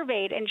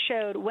surveyed and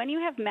showed when you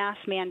have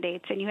mask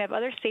mandates and you have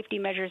other safety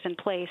measures in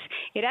place,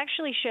 it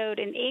actually showed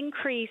an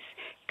increase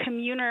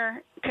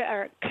consumer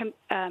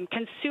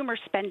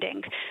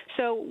spending.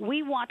 So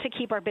we want to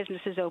keep our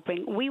businesses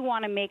open. We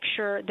want to make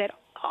sure that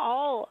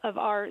all of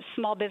our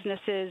small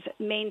businesses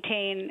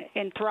maintain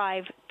and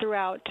thrive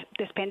throughout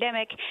this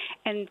pandemic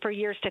and for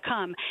years to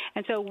come.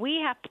 And so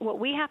what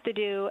we have to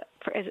do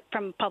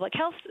from public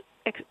health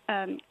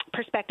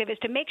perspective is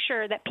to make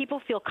sure that people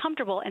feel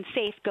comfortable and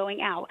safe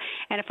going out.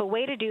 And if a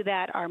way to do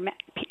that are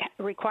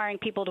requiring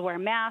people to wear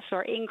masks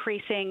or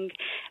increasing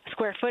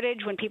square footage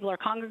when people are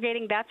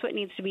congregating, that's what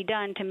needs to be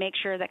done to make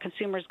sure that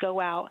consumers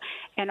go out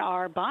and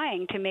are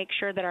buying to make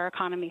sure that our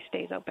economy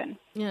stays open.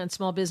 Yeah, and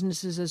small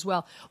businesses as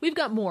well. We've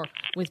got more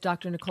with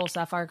Dr. Nicole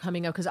Saphier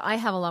coming up because I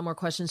have a lot more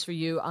questions for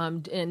you.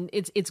 And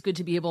it's good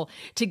to be able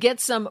to get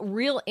some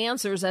real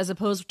answers as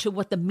opposed to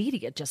what the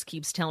media just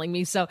keeps telling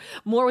me. So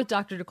more with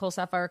Dr. Nicole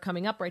Saphier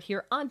coming up right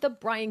here on The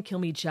Brian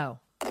Kilmeade Show.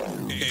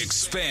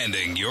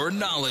 Expanding your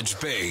knowledge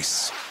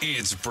base.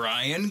 It's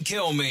Brian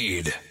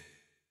Kilmeade.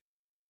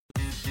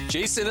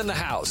 Jason in the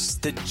House,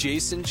 the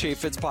Jason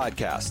Chaffetz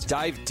podcast.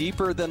 Dive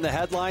deeper than the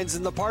headlines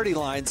and the party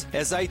lines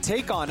as I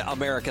take on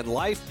American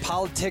life,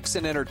 politics,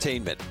 and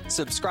entertainment.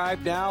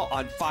 Subscribe now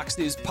on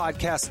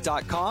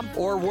foxnewspodcast.com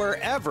or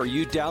wherever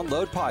you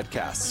download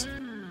podcasts.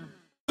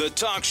 The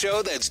talk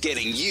show that's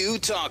getting you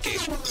talking.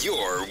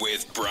 You're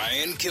with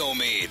Brian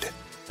Kilmeade.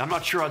 I'm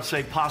not sure I'd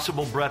say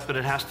possible, Brett, but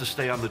it has to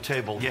stay on the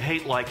table. You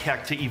hate like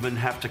heck to even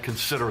have to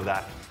consider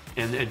that.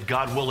 And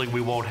God willing,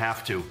 we won't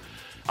have to.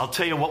 I'll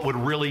tell you what would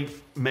really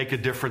make a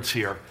difference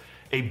here.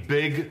 A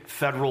big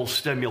federal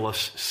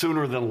stimulus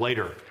sooner than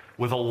later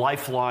with a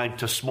lifeline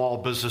to small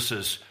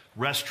businesses,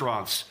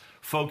 restaurants,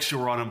 folks who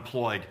are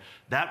unemployed.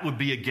 That would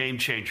be a game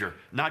changer,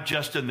 not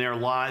just in their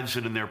lives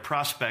and in their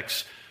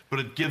prospects, but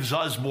it gives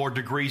us more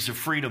degrees of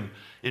freedom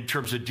in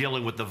terms of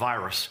dealing with the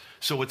virus.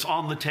 So it's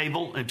on the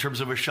table in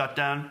terms of a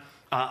shutdown.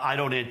 I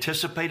don't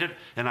anticipate it,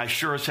 and I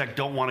sure as heck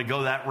don't want to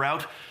go that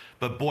route.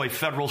 But boy,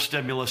 federal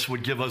stimulus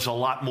would give us a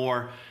lot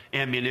more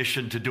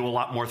ammunition to do a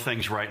lot more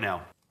things right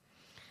now.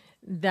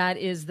 That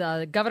is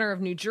the governor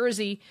of New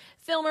Jersey,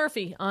 Phil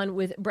Murphy, on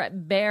with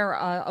Bret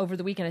Baier over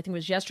the weekend. I think it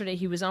was yesterday.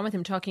 He was on with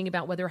him talking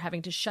about whether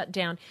having to shut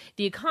down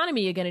the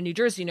economy again in New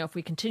Jersey, you know, if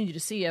we continue to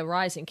see a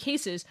rise in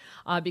cases,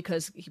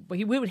 because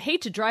we would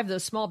hate to drive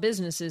those small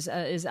businesses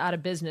is out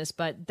of business,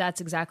 but that's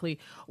exactly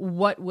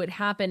what would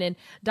happen. And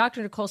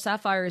Dr. Nicole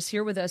Saphier is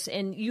here with us,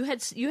 and you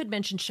had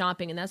mentioned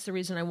shopping, and that's the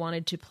reason I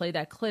wanted to play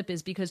that clip,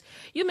 is because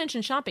you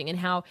mentioned shopping and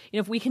how, you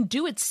know, if we can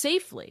do it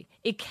safely,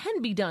 it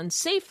can be done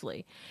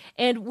safely,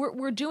 and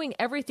we're doing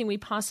everything we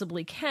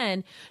possibly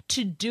can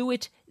to do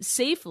it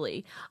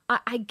safely.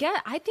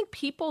 I think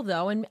people,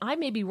 though, and I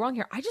may be wrong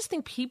here, I just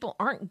think people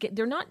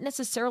they're not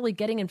necessarily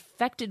getting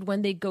infected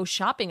when they go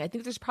shopping. I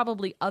think there's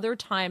probably other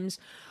times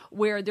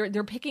where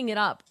they're picking it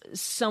up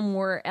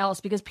somewhere else,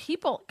 because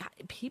people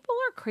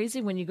are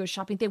crazy when you go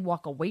shopping. They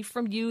walk away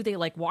from you. They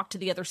like walk to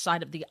the other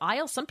side of the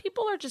aisle. Some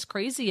people are just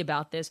crazy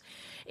about this.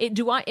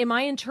 Am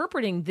I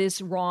interpreting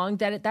this wrong,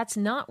 that that's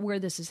not where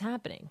this is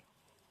happening?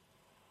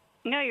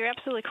 No, you're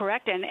absolutely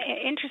correct. And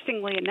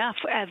interestingly enough,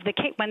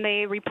 when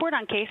they report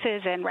on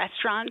cases in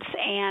restaurants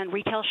and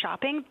retail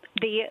shopping,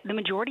 the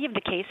majority of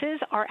the cases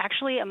are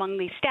actually among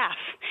the staff.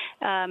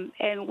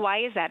 And why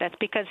is that? It's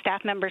because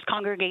staff members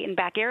congregate in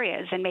back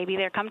areas, and maybe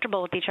they're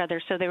comfortable with each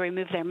other, so they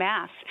remove their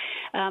masks.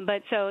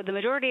 But so the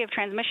majority of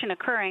transmission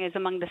occurring is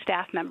among the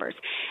staff members.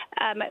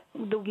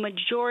 The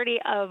majority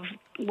of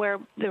where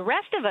the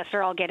rest of us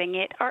are all getting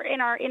it are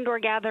in our indoor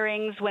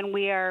gatherings, when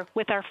we are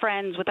with our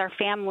friends, with our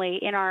family,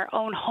 in our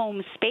own home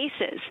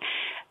spaces.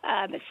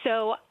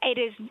 So it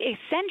is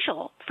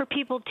essential for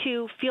people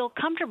to feel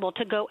comfortable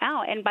to go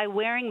out, and by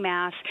wearing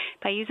masks,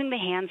 by using the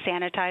hand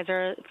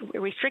sanitizer,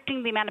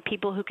 restricting the amount of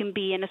people who can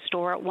be in a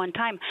store at one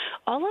time,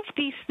 all of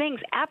these things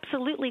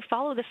absolutely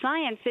follow the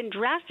science and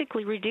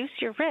drastically reduce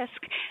your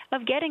risk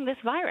of getting this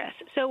virus.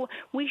 So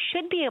we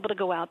should be able to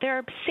go out. There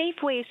are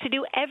safe ways to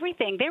do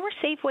everything. There were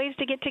safe ways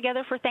to get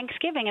together for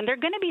Thanksgiving, and there are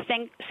going to be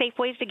safe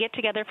ways to get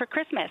together for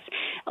Christmas.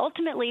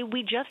 Ultimately,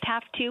 we just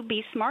have to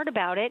be smart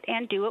about it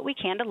and do what we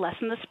can to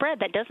lessen the spread.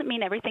 That doesn't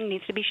mean everything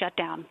needs to be shut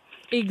down.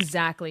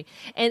 Exactly.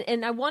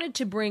 And I wanted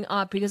to bring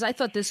up, because I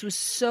thought this was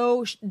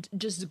so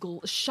just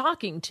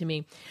shocking to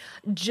me,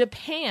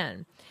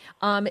 Japan.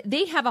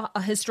 They have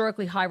a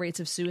historically high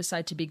rates of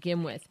suicide to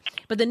begin with,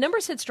 but the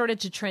numbers had started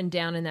to trend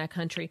down in that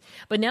country.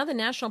 But now the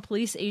National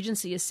Police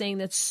Agency is saying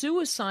that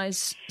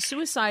suicides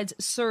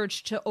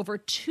surged to over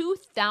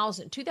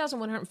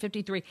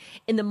 2,153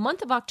 in the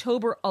month of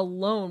October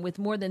alone, with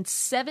more than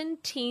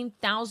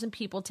 17,000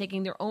 people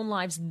taking their own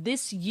lives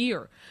this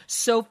year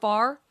so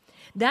far.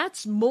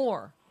 That's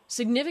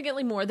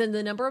significantly more than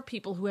the number of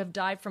people who have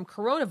died from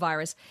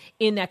coronavirus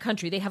in that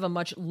country. They have a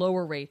much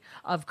lower rate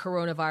of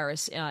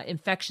coronavirus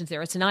infections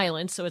there. It's an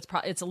island, so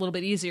it's a little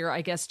bit easier,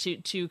 I guess,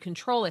 to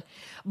control it.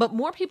 But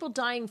more people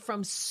dying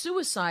from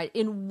suicide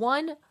in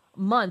 1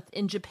 month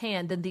in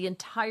Japan than the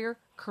entire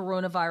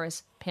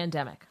coronavirus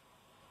pandemic.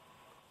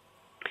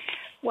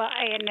 Well,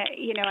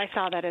 I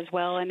saw that as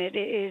well, and it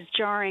is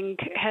jarring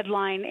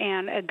headline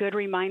and a good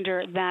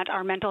reminder that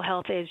our mental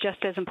health is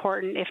just as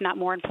important, if not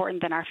more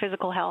important, than our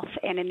physical health.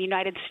 And in the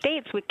United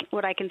States,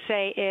 what I can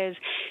say is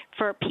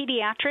for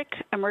pediatric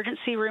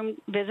emergency room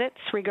visits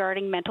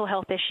regarding mental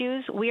health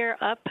issues, we are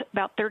up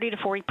about 30 to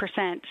 40%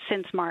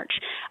 since March.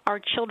 Our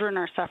children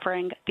are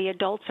suffering. The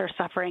adults are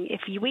suffering.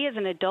 If we as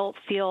an adult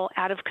feel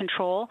out of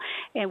control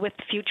and with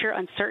future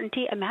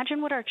uncertainty,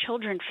 imagine what our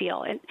children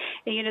feel. And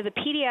the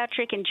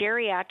pediatric and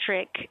geriatric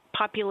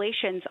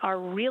populations are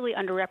really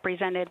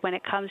underrepresented when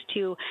it comes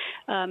to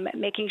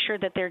making sure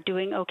that they're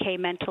doing okay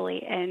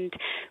mentally. And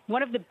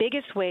one of the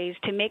biggest ways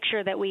to make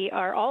sure that we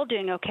are all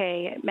doing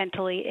okay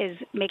mentally is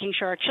making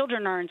sure our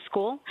children are in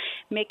school,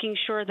 making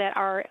sure that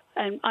our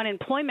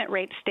unemployment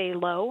rates stay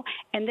low.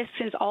 And this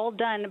is all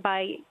done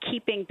by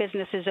keeping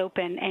businesses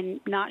open and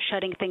not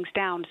shutting things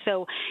down.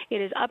 So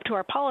it is up to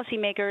our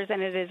policymakers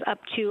and it is up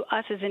to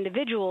us as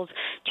individuals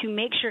to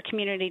make sure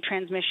community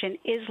transmission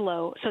is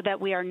low so that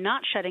we are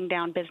not shutting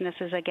down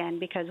businesses again,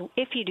 because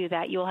if you do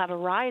that, you'll have a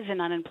rise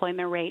in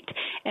unemployment rate,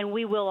 and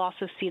we will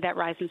also see that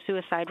rise in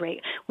suicide rate.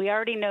 We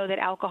already know that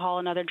alcohol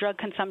and other drug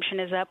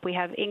consumption is up. We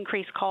have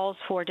increased calls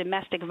for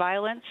domestic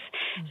violence.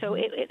 Mm-hmm. So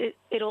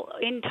it'll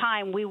in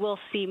time, we will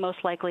see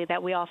most likely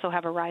that we also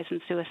have a rise in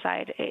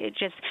suicide.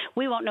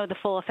 We won't know the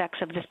full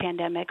effects of this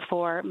pandemic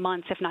for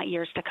months, if not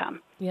years to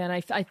come. Yeah, and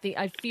I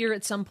fear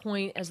at some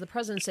point, as the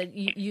president said,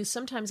 you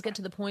sometimes get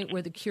to the point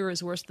where the cure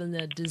is worse than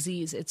the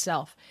disease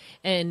itself,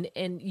 and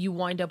you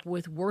wind up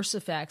with worse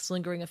effects,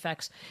 lingering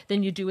effects,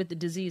 than you do with the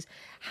disease.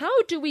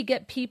 How do we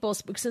get people,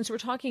 since we're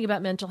talking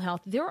about mental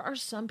health, there are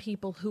some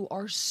people who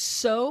are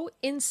so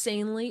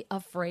insanely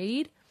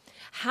afraid.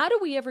 How do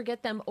we ever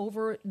get them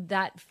over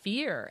that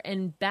fear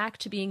and back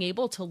to being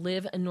able to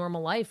live a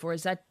normal life, or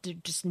is that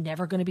just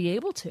never going to be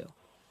able to?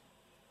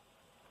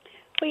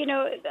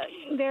 Well,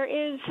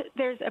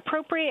 there's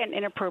appropriate and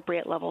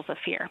inappropriate levels of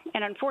fear.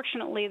 And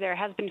unfortunately, there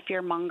has been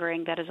fear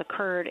mongering that has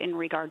occurred in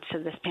regards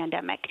to this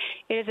pandemic.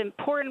 It is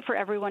important for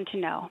everyone to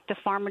know the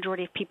far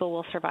majority of people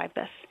will survive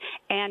this.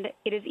 And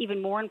it is even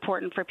more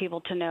important for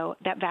people to know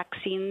that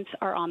vaccines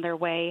are on their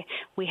way.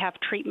 We have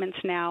treatments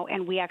now,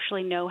 and we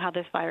actually know how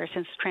this virus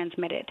is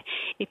transmitted.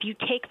 If you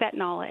take that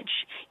knowledge,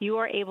 you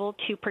are able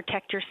to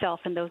protect yourself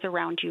and those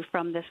around you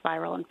from this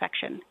viral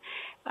infection.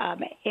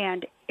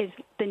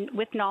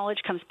 With knowledge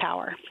comes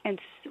power. And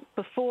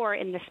before,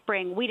 in the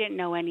spring, we didn't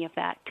know any of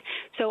that.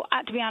 So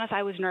to be honest,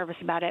 I was nervous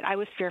about it. I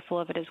was fearful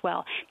of it as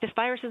well. This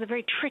virus is a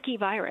very tricky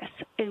virus,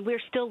 and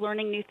we're still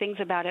learning new things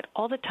about it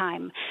all the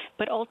time.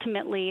 But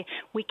ultimately,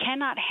 we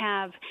cannot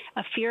have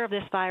a fear of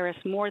this virus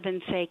more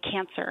than, say,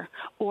 cancer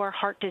or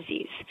heart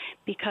disease,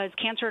 because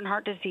cancer and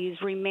heart disease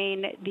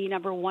remain the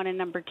number 1 and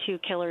number 2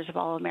 killers of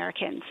all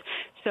Americans.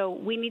 So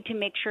we need to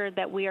make sure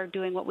that we are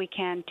doing what we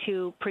can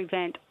to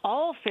prevent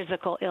all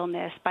physical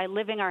illness by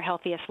living our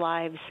healthiest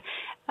lives.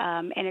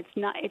 And it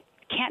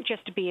can't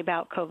just be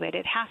about COVID.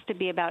 It has to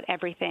be about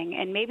everything.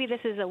 And maybe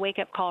this is a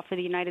wake-up call for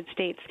the United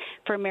States,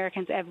 for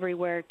Americans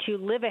everywhere, to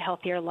live a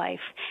healthier life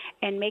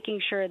and making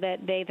sure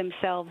that they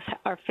themselves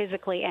are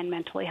physically and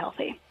mentally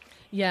healthy.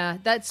 Yeah,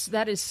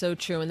 that is so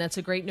true, and that's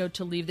a great note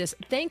to leave this.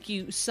 Thank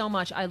you so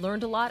much. I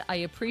learned a lot. I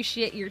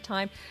appreciate your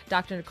time,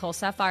 Dr. Nicole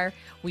Saphier.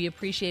 We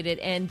appreciate it,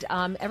 and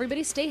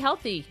everybody stay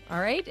healthy, all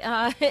right?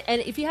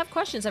 And if you have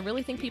questions, I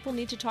really think people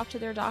need to talk to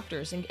their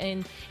doctors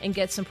and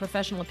get some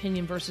professional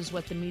opinion versus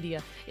what the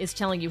media is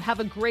telling you.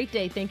 Have a great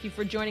day. Thank you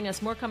for joining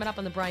us. More coming up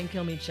on The Brian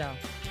Kilmeade Show.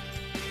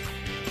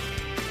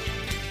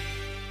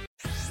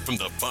 from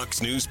the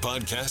Fox News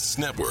Podcasts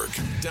Network.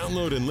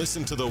 Download and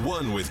listen to The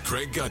One with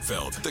Craig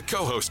Gutfeld, the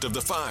co-host of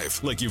The Five,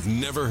 like you've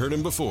never heard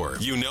him before.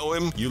 You know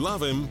him, you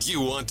love him,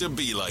 you want to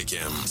be like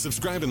him.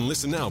 Subscribe and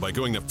listen now by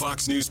going to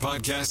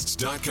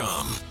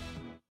foxnewspodcasts.com.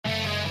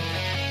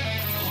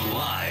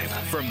 Live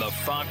from the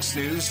Fox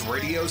News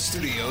radio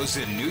studios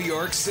in New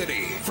York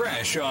City,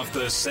 fresh off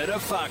the set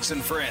of Fox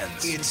and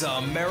Friends, it's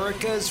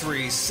America's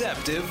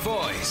receptive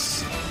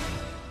voice,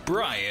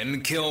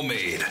 Brian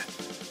Kilmeade.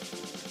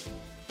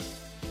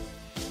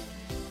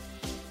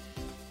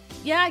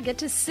 Yeah, I get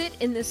to sit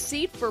in the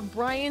seat for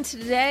Brian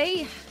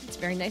today. It's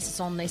very nice. It's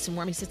all nice and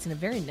warm. He sits in a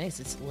very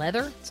nice, it's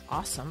leather. It's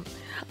awesome.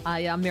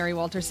 I'm Mary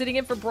Walter, sitting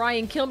in for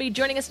Brian Kilmeade.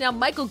 Joining us now,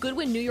 Michael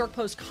Goodwin, New York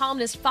Post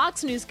columnist,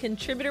 Fox News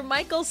contributor.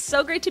 Michael,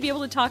 so great to be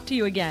able to talk to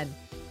you again.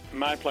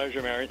 My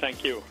pleasure, Mary.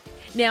 Thank you.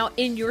 Now,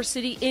 in your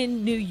city,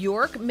 in New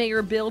York,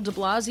 Mayor Bill de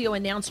Blasio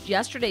announced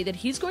yesterday that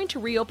he's going to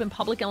reopen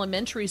public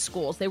elementary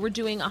schools. They were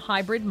doing a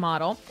hybrid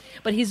model,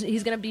 but he's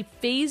going to be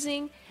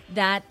phasing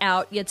that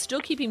out, yet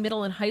still keeping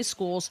middle and high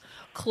schools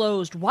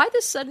closed. Why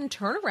this sudden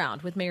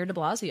turnaround with Mayor de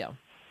Blasio?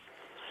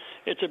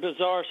 It's a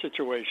bizarre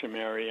situation,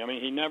 Mary. I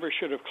mean, he never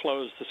should have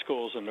closed the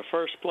schools in the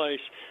first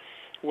place.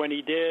 When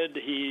he did,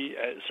 he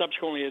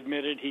subsequently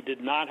admitted he did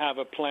not have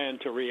a plan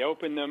to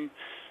reopen them.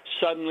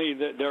 Suddenly,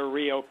 they're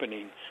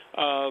reopening.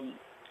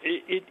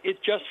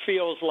 It just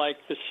feels like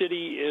the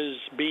city is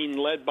being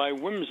led by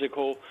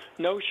whimsical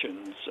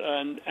notions.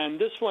 And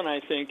this one, I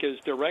think, is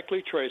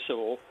directly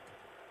traceable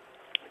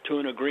to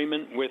an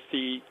agreement with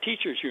the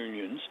teachers'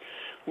 unions,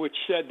 which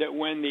said that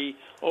when the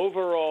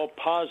overall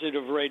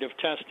positive rate of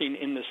testing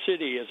in the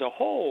city as a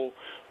whole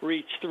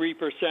reached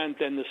 3%,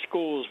 then the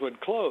schools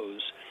would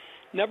close.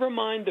 Never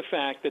mind the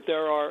fact that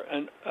there are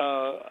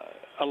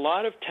a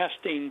lot of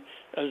testing,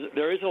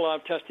 there is a lot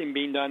of testing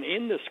being done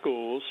in the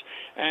schools,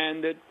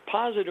 and the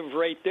positive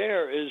rate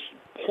there is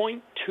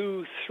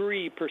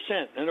 0.23%.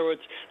 In other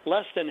words,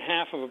 less than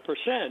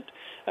 0.5%,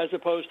 as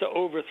opposed to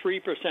over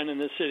 3% in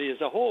the city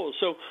as a whole.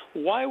 So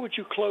why would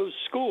you close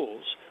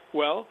schools?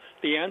 Well,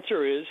 the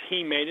answer is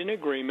he made an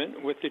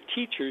agreement with the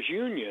teachers'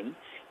 union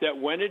that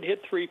when it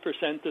hit 3%,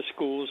 the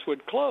schools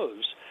would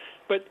close.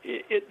 But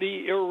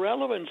the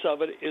irrelevance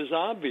of it is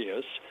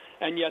obvious,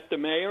 and yet the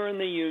mayor and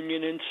the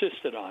union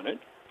insisted on it.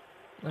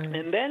 Right.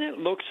 And then it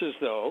looks as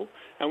though,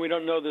 and we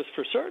don't know this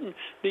for certain,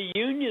 the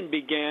union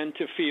began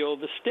to feel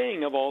the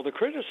sting of all the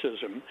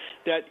criticism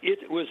that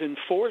it was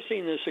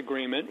enforcing this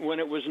agreement when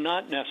it was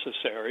not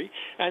necessary,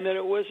 and that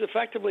it was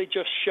effectively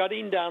just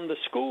shutting down the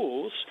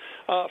schools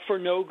for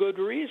no good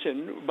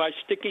reason by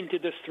sticking to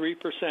this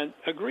 3%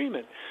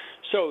 agreement.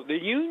 So the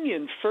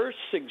union first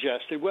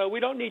suggested, well, we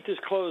don't need to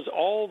close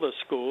all the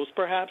schools,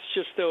 perhaps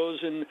just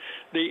those in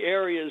the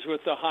areas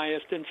with the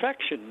highest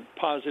infection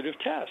positive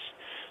tests.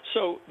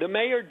 So the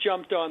mayor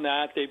jumped on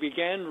that. They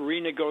began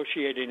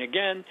renegotiating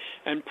again,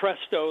 and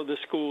presto, the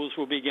schools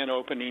will begin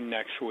opening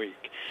next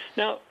week.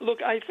 Now,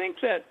 look, I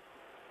think that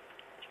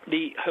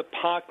the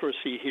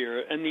hypocrisy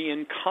here and the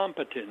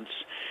incompetence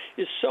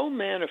is so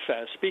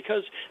manifest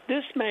because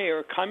this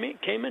mayor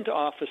came into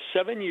office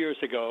 7 years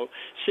ago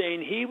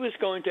saying he was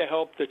going to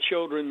help the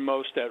children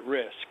most at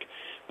risk.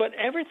 But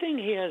everything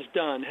he has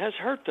done has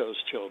hurt those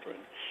children.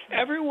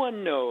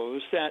 Everyone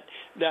knows that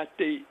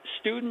the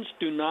students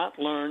do not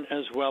learn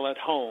as well at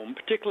home,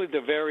 particularly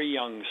the very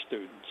young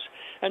students.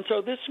 And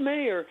so this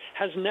mayor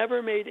has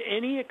never made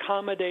any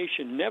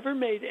accommodation, never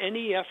made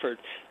any effort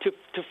to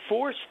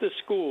force the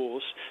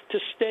schools to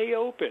stay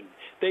open.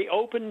 They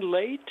opened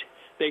late,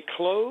 they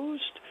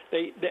closed,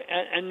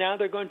 and now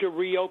they're going to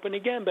reopen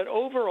again. But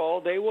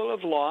overall, they will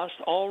have lost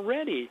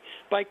already.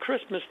 By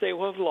Christmas, they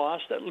will have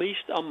lost at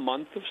least a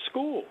month of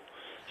school.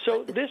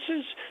 So this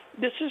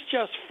is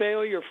just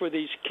failure for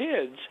these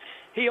kids.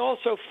 He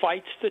also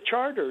fights the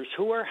charters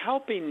who are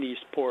helping these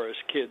poorest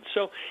kids.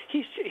 So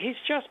he's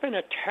just been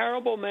a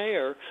terrible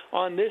mayor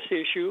on this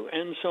issue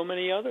and so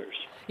many others.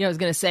 Yeah, I was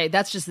going to say,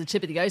 that's just the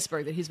tip of the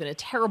iceberg that he's been a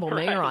terrible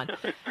mayor on.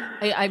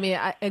 I mean,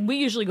 we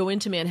usually go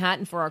into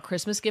Manhattan for our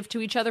Christmas gift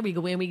to each other. We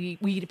go in, we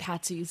eat at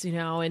Patsy's,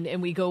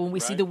 and we go and we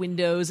see the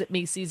windows at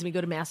Macy's, and we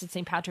go to Mass at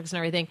St. Patrick's and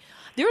everything.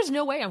 There is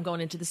no way I'm going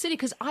into the city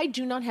because I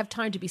do not have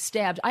time to be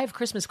stabbed. I have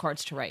Christmas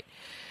cards to write.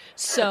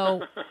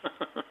 So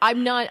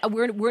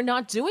we're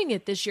not doing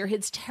it this year.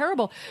 It's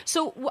terrible.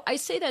 So I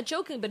say that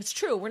joking, but it's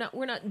true.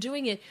 We're not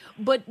doing it.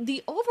 But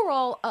the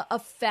overall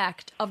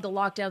effect of the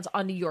lockdowns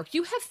on New York,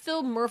 you have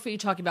Phil Murphy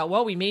talking about,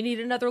 well, we may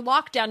need another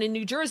lockdown in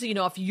New Jersey.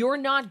 If you're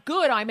not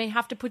good, I may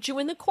have to put you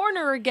in the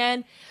corner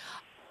again.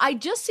 I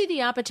just see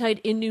the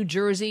appetite in New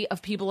Jersey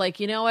of people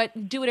like, you know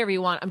what, do whatever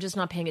you want. I'm just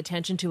not paying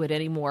attention to it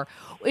anymore.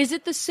 Is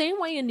it the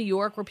same way in New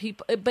York where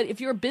people, but if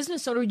you're a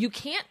business owner, you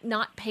can't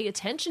not pay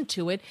attention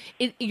to it.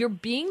 You're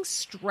being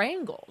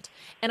strangled.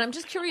 And I'm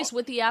just curious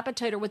what the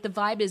appetite or what the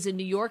vibe is in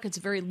New York. It's a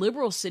very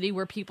liberal city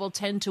where people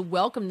tend to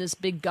welcome this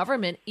big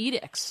government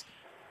edicts.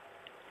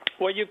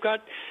 Well, you've got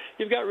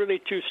you've got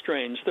really two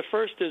strains. The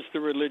first is the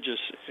religious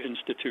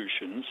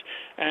institutions,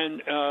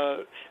 and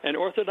an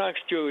Orthodox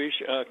Jewish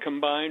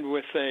combined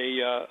with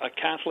a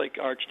Catholic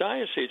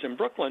archdiocese in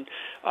Brooklyn.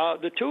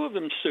 The two of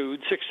them sued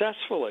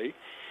successfully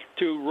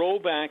to roll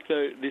back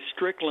the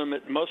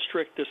most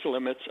strictest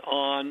limits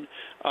on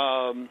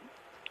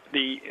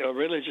the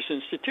religious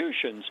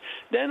institutions.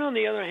 Then, on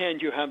the other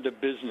hand, you have the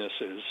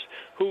businesses,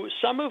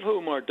 some of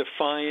whom are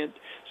defiant,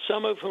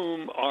 some of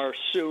whom are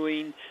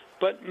suing,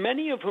 but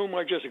many of whom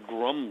are just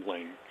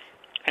grumbling.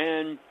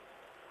 And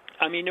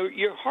I mean,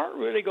 your heart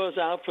really goes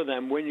out for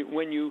them when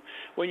you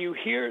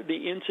hear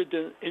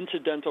the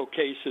incidental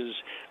cases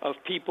of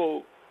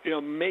people,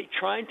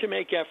 trying to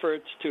make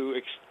efforts to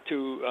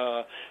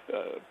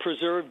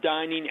preserve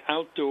dining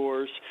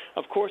outdoors.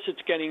 Of course,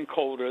 it's getting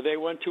colder. They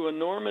went to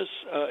enormous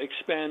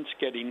expense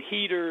getting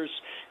heaters,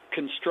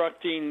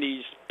 constructing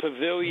these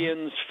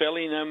pavilions,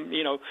 filling them,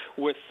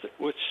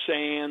 with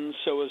sand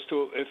so as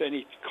to, if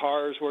any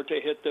cars were to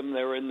hit them,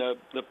 they're in the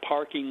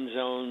parking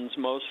zones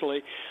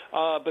mostly,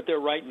 but they're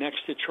right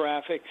next to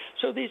traffic.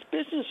 So these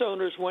business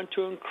owners went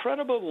to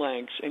incredible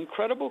lengths,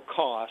 incredible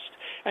cost,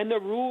 and the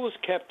rules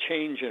kept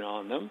changing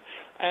on them.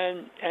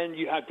 And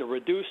you had to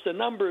reduce the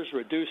numbers,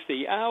 reduce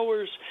the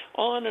hours,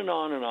 on and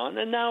on and on.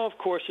 And now, of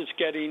course, it's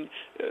getting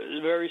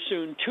very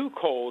soon too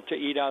cold to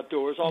eat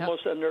outdoors,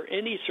 almost under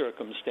any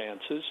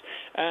circumstances.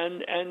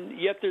 And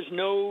yet there's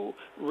no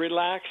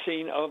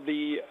relaxing of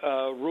the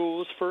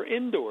rules for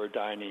indoor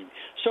dining.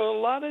 So a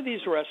lot of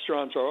these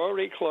restaurants are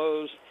already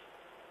closed.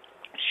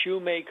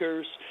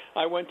 Shoemakers.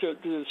 I went to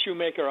the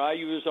shoemaker I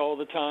use all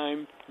the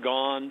time,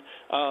 gone.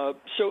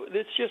 So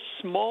it's just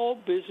small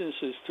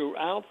businesses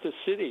throughout the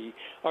city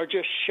are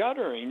just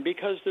shuttering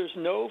because there's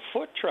no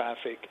foot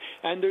traffic,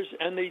 and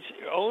these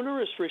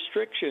onerous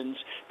restrictions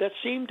that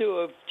seem to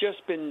have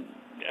just been,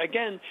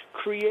 again,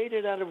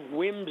 created out of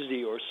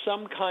whimsy or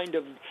some kind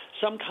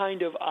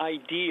of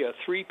idea.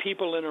 Three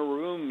people in a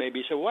room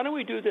maybe say, why don't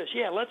we do this?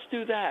 Yeah, let's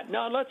do that.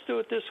 No, let's do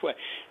it this way.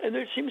 And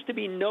there seems to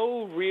be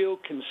no real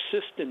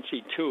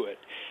consistency to it.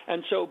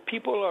 And so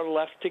people are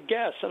left to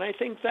guess. And I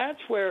think that's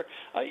where,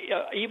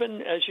 even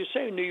as you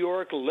say, New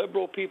York,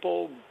 liberal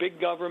people, big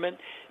government,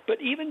 but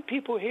even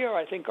people here,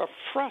 I think, are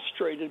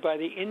frustrated by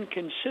the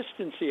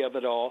inconsistency of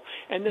it all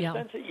and the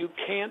sense that you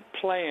can't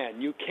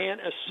plan, you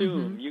can't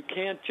assume, you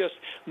can't just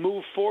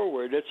move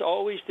forward. It's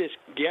always this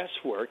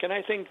guesswork. And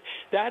I think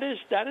that is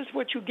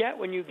what you get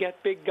when you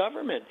get big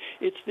government.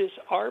 It's this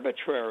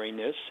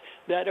arbitrariness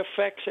that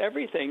affects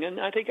everything. And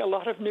I think a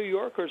lot of New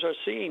Yorkers are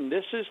seeing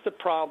this is the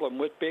problem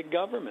with big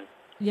government.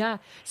 Yeah.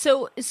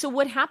 So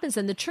what happens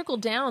then? The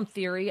trickle-down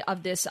theory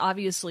of this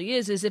obviously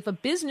is if a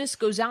business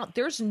goes out,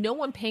 there's no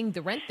one paying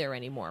the rent there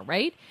anymore,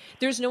 right?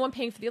 There's no one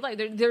paying for the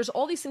electric. There's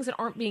all these things that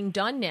aren't being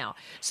done now.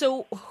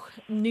 So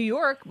New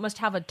York must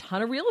have a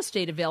ton of real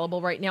estate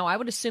available right now. I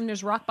would assume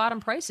there's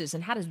rock-bottom prices.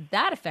 And how does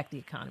that affect the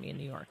economy in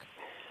New York?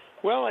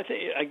 Well, I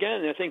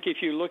think if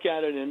you look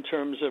at it in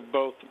terms of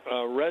both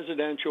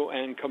residential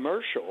and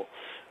commercial,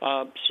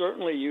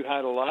 certainly you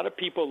had a lot of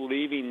people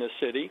leaving the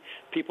city,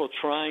 people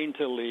trying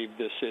to leave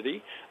the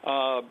city,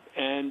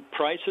 and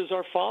prices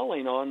are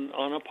falling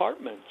on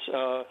apartments.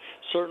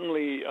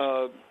 Certainly,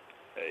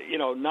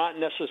 not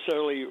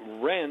necessarily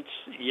rents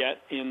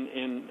yet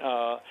in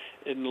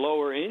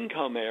lower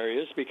income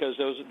areas because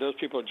those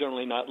people are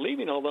generally not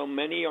leaving, although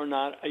many are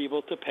not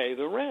able to pay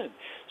the rent.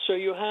 So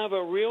you have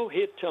a real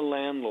hit to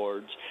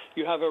landlords.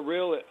 You have a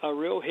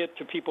real hit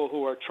to people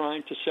who are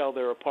trying to sell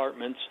their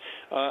apartments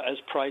as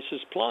prices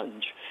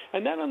plunge.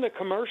 And then on the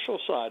commercial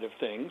side of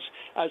things,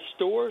 as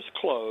stores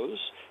close,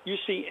 you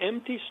see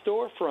empty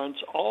storefronts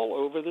all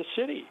over the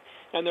city.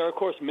 And there are, of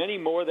course, many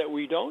more that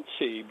we don't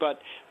see. But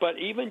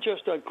even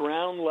just at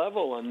ground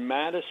level on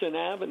Madison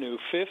Avenue,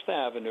 Fifth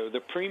Avenue, the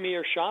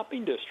premier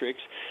shopping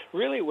districts,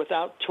 really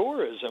without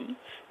tourism,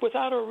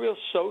 without a real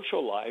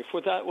social life,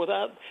 without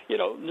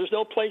there's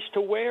no place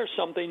to wear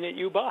something that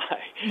you buy.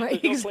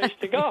 Right, there's no place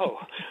to go.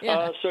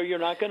 Yeah. So you're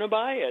not going to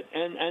buy it.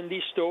 And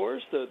these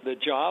stores, the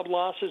job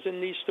losses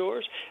in these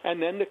stores,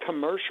 and then the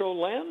commercial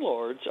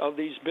landlords of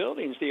these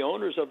buildings, the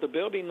owners of the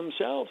building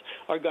themselves,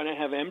 are going to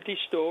have empty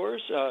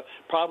stores,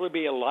 probably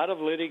be a lot of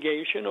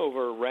litigation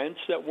over rents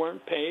that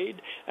weren't paid,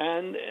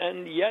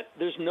 and yet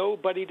there's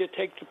nobody to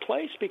take the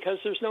place because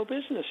there's no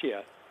business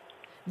yet.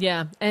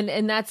 Yeah,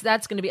 and that's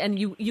going to be, and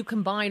you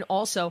combine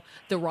also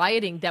the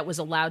rioting that was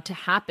allowed to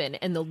happen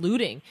and the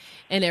looting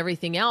and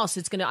everything else.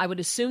 It's going to, I would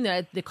assume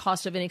that the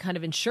cost of any kind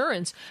of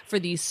insurance for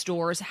these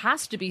stores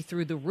has to be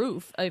through the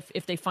roof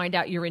if they find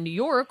out you're in New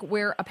York,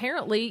 where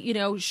apparently,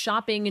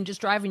 shopping and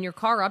just driving your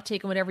car up,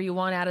 taking whatever you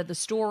want out of the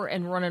store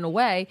and running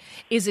away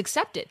is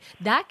accepted.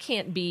 That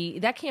can't be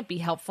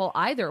helpful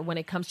either when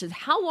it comes to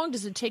how long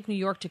does it take New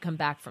York to come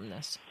back from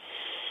this?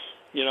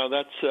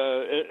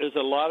 There's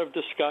a lot of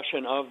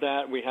discussion of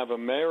that. We have a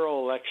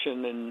mayoral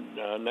election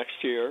in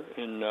next year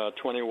in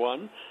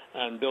 21,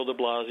 And Bill de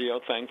Blasio,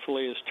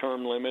 thankfully, is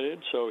term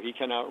limited, so he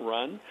can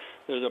outrun.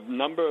 There's a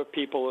number of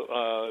people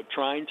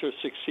trying to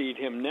succeed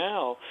him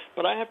now,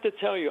 but I have to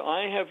tell you,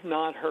 I have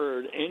not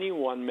heard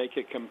anyone make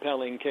a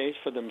compelling case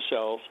for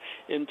themselves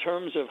in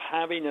terms of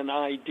having an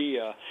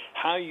idea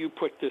how you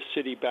put this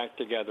city back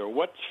together.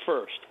 What's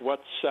first?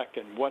 What's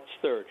second? What's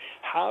third?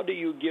 How do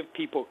you give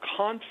people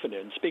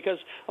confidence? Because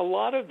a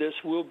lot of this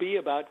will be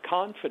about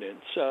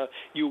confidence.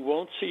 You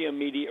won't see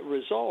immediate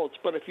results,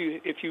 but if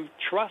you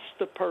trust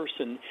the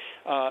person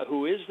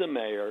who is the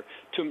mayor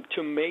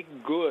to make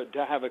good,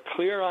 to have a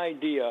clear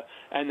idea,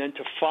 and then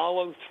to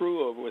follow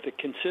through with a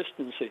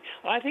consistency.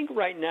 I think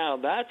right now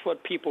that's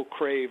what people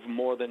crave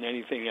more than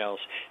anything else,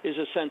 is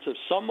a sense of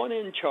someone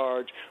in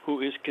charge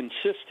who is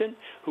consistent,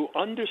 who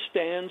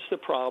understands the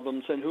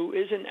problems, and who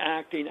isn't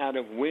acting out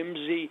of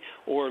whimsy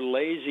or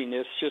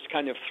laziness, just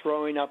kind of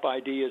throwing up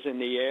ideas in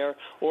the air,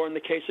 or in the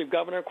case of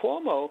Governor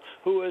Cuomo,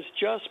 who has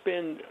just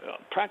been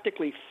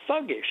practically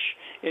thuggish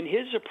in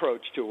his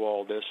approach to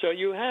all this. So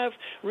you have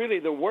really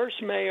the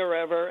worst mayor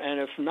ever, and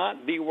if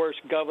not the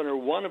worst governor,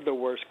 one of the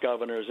worst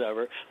governors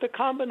ever. The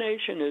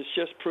combination is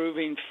just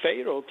proving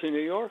fatal to New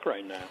York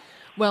right now.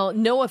 Well,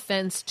 no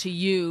offense to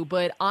you,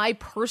 but I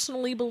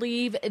personally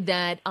believe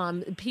that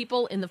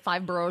people in the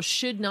 5 boroughs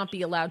should not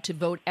be allowed to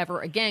vote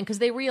ever again because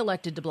they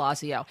reelected de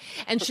Blasio.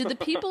 And should the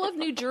people of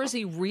New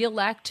Jersey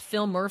reelect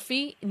Phil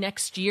Murphy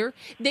next year,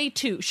 they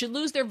too should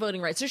lose their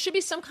voting rights. There should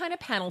be some kind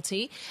of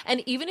penalty.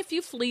 And even if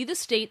you flee the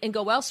state and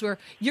go elsewhere,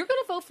 you're going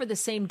to vote for the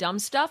same dumb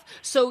stuff.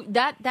 So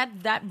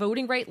that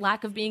voting right,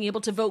 lack of being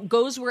able to vote,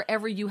 goes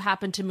wherever you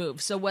happen to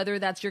move. So whether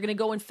that's you're going to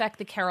go infect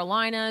the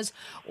Carolinas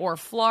or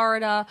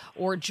Florida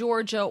or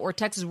Georgia or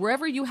Texas,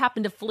 wherever you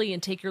happen to flee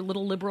and take your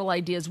little liberal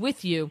ideas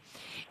with you,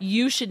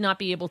 you should not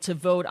be able to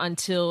vote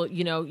until,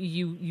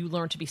 you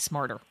learn to be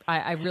smarter.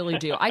 I really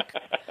do.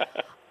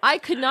 I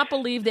could not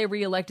believe they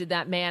reelected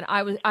that man.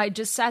 I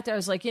just sat there. I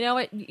was like, you know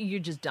what? You're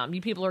just dumb.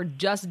 You people are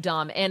just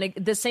dumb. And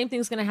the same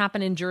thing's going to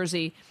happen in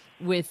Jersey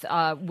with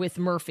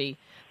Murphy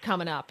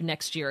coming up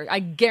next year. I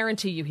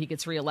guarantee you he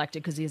gets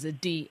reelected because he has a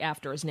D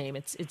after his name.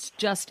 It's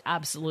just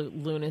absolute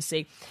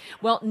lunacy.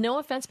 Well, no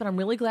offense, but I'm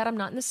really glad I'm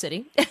not in the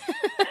city.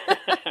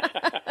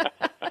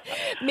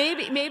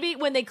 Maybe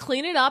when they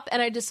clean it up and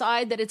I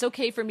decide that it's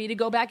okay for me to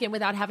go back in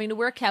without having to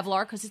wear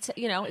Kevlar because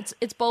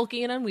it's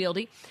bulky and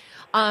unwieldy.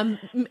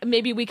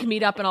 Maybe we can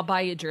meet up and I'll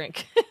buy you a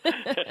drink.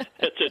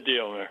 That's a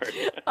deal,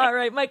 Mary. All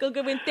right, Michael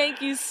Goodwin,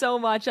 thank you so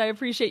much. I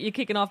appreciate you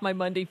kicking off my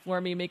Monday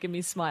for me, making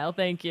me smile.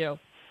 Thank you.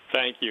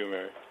 Thank you,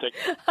 Mary.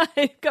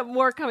 I've got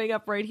more coming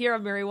up right here.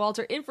 I'm Mary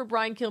Walter, in for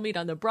Brian Kilmeade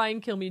on The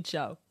Brian Kilmeade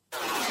Show.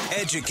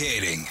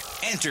 Educating,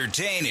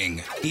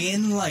 entertaining,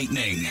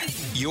 enlightening.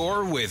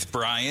 You're with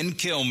Brian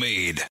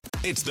Kilmeade.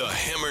 It's the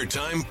Hammer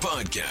Time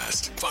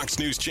Podcast. Fox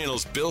News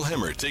Channel's Bill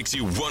Hemmer takes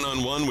you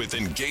one-on-one with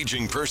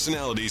engaging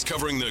personalities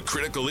covering the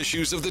critical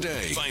issues of the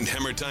day. Find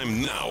Hammer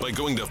Time now by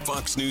going to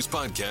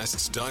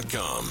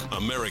foxnewspodcasts.com.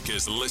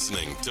 America's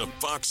listening to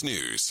Fox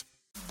News.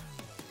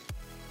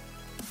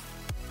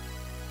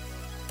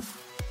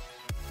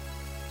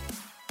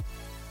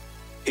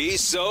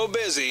 He's so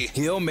busy,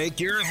 he'll make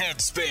your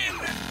head spin.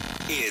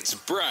 It's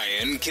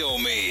Brian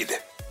Kilmeade.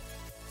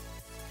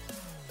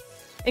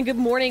 And good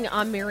morning.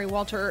 I'm Mary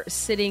Walter,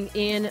 sitting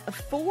in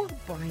for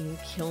Brian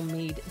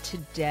Kilmeade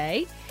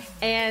today.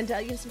 And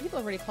some people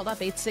have already called up,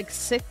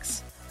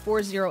 866-408-7669,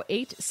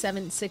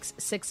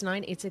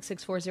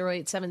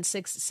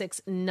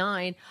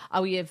 866-408-7669.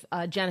 We have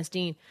Janice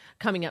Dean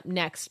coming up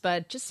next.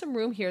 But just some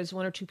room here. There's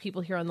one or two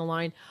people here on the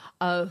line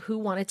who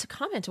wanted to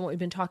comment on what we've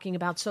been talking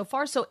about so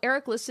far. So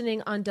Eric,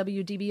 listening on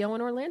WDBO in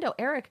Orlando.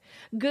 Eric,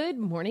 good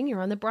morning.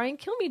 You're on the Brian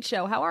Kilmeade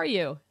Show. How are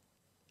you?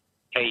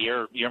 Hey,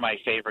 you're my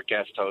favorite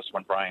guest host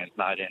when Brian's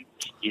not in.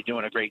 You're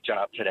doing a great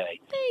job today.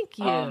 Thank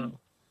you.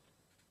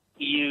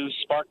 You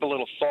sparked a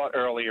little thought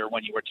earlier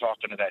when you were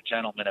talking to that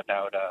gentleman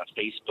about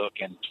Facebook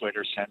and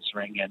Twitter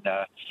censoring. And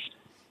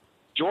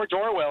George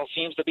Orwell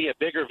seems to be a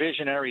bigger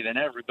visionary than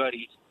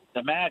everybody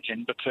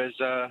imagined because,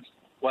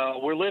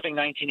 we're living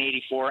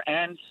 1984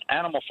 and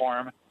Animal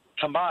Farm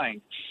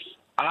combined.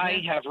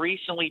 I have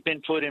recently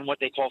been put in what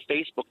they call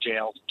Facebook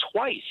jail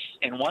twice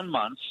in 1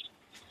 month.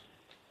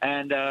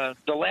 And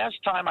the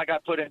last time I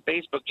got put in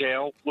Facebook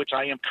jail, which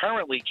I am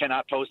currently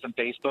cannot post on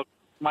Facebook,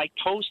 my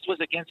post was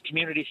against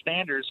community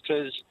standards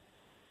because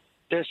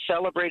they're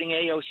celebrating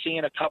AOC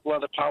and a couple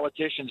other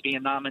politicians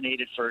being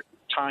nominated for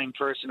Time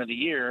Person of the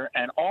Year.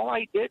 And all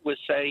I did was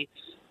say,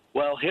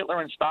 well,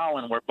 Hitler and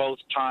Stalin were both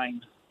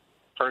Time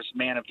Person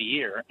Man of the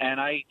Year. And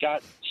I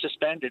got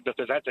suspended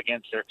because that's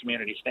against their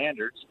community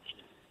standards.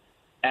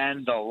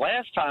 And the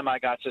last time I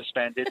got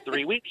suspended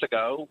 3 weeks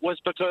ago was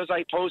because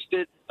I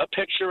posted a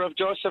picture of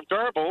Joseph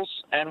Goebbels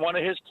and one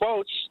of his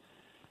quotes,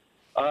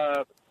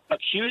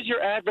 accuse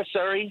your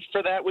adversary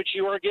for that which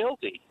you are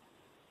guilty.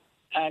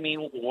 I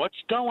mean, what's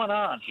going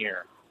on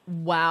here?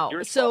 Wow.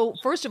 So,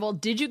 first of all,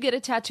 did you get a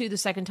tattoo the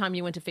second time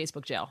you went to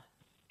Facebook jail?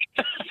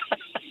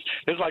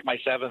 This is like my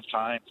 7th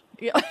time.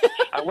 Yeah.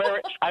 I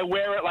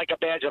wear it like a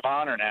badge of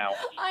honor now.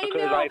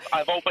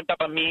 I've opened up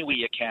a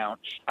MeWe account.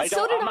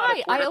 So did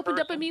I. I opened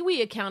up a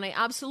MeWe account. I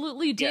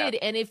absolutely did. Yeah.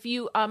 And if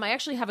you, I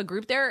actually have a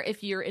group there.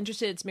 If you're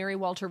interested, it's Mary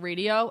Walter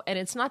Radio, and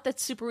it's not that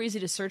super easy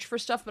to search for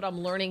stuff. But I'm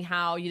learning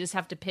how you just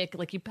have to pick.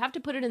 Like you have to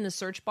put it in the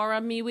search bar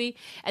on MeWe,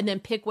 and then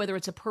pick whether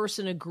it's a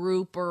person, a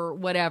group, or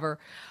whatever.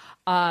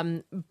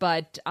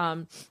 But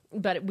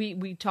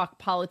we talk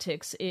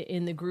politics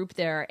in the group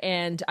there,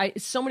 and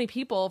so many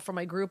people from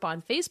my group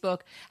on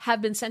Facebook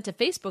have been sent to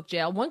Facebook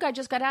jail. One guy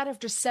just got out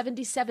after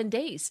 77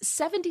 days.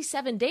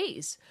 77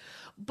 days.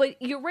 But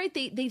you're right,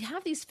 they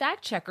have these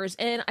fact checkers,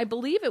 and I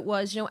believe it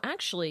was,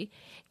 actually,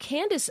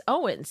 Candace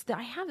Owens.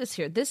 I have this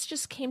here. This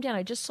just came down.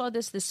 I just saw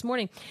this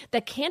morning,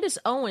 that Candace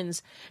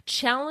Owens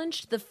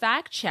challenged the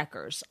fact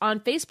checkers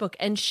on Facebook,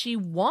 and she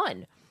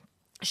won.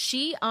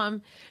 She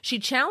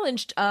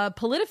challenged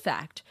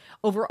PolitiFact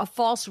over a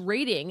false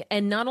rating,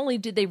 and not only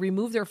did they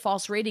remove their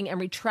false rating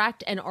and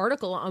retract an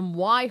article on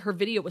why her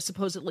video was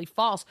supposedly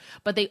false,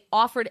 but they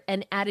offered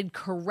an added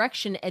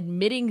correction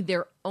admitting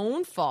their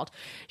own fault.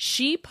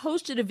 She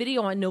posted a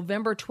video on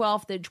November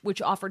 12th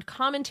which offered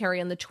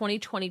commentary on the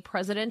 2020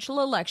 presidential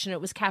election.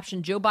 It was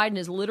captioned, "Joe Biden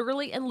is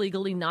literally and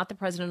legally not the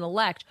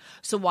president-elect,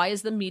 so why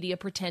is the media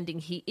pretending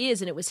he is?"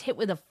 And it was hit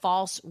with a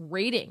false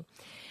rating.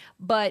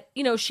 But,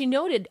 she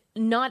noted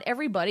not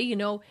everybody,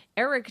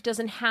 Eric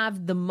doesn't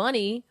have the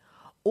money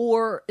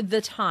or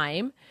the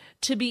time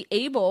to be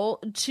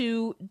able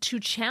to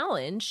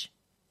challenge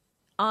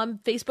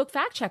Facebook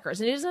fact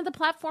checkers. And he doesn't have the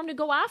platform to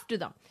go after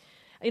them.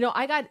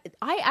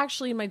 I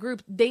actually, in my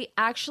group, they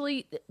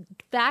actually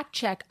fact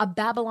check a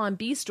Babylon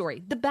Bee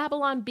story. The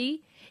Babylon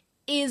Bee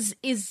is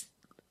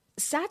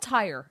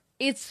satire.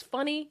 It's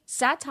funny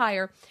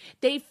satire.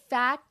 They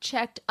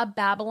fact-checked a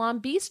Babylon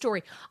Bee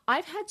story.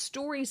 I've had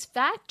stories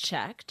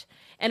fact-checked,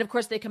 and of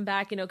course they come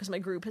back, because my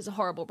group has a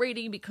horrible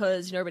rating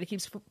because, everybody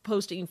keeps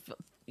posting,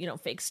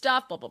 fake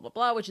stuff, blah, blah, blah,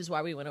 blah, which is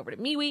why we went over to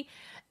MeWe.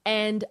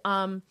 And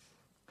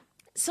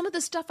some of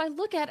the stuff I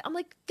look at, I'm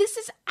like, this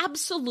is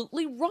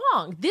absolutely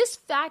wrong. This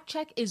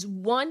fact-check is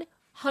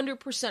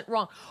 100%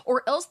 wrong.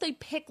 Or else they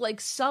pick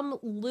like some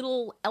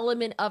little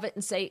element of it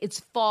and say it's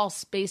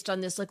false based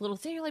on this like little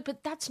thing. You're like,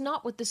 but that's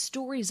not what the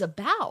story's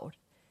about.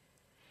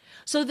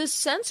 So this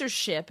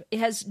censorship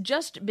has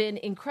just been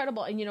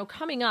incredible. And,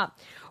 coming up,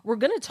 we're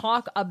going to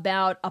talk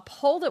about a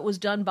poll that was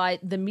done by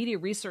the Media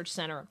Research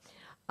Center.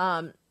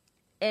 And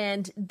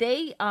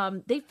they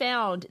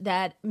found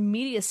that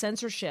media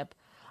censorship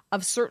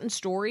of certain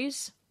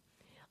stories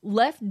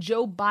left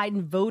Joe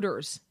Biden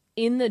voters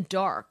in the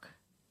dark.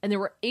 And there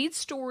were 8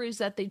 stories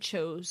that they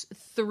chose,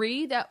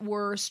 3 that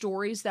were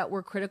stories that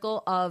were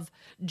critical of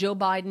Joe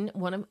Biden,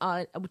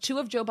 2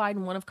 of Joe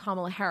Biden, 1 of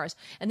Kamala Harris.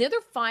 And the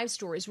other 5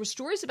 stories were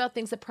stories about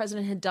things that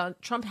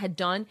Trump had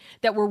done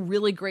that were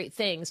really great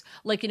things,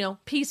 like,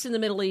 peace in the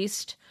Middle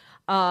East,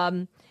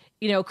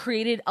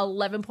 created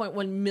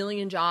 11.1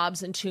 million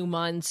jobs in 2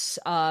 months,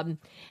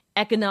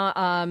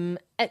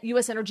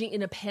 U.S. energy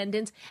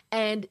independence,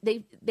 and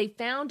they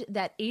found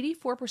that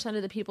 84%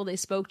 of the people they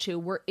spoke to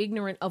were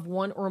ignorant of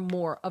one or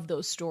more of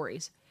those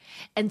stories.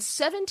 And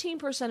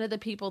 17% of the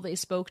people they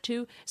spoke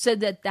to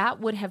said that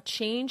would have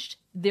changed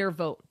their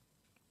vote.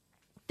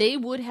 They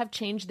would have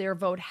changed their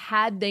vote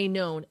had they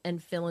known,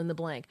 and fill in the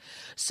blank.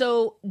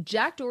 So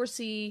Jack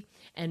Dorsey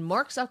and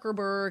Mark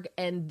Zuckerberg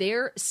and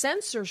their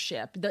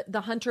censorship,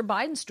 the Hunter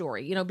Biden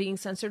story, being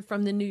censored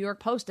from the New York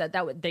Post, that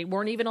they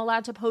weren't even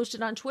allowed to post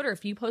it on Twitter.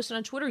 If you posted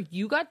on Twitter,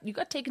 you got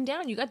taken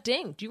down, you got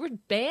dinged, you were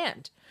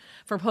banned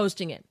for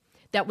posting it.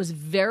 That was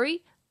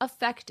very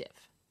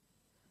effective.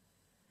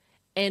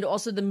 And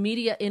also the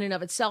media in and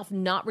of itself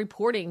not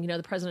reporting,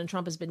 the President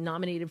Trump has been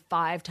nominated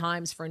 5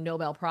 times for a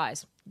Nobel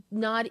Prize.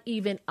 Not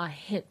even a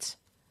hint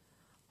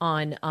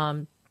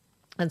on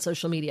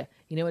social media.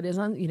 You know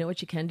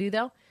what you can do,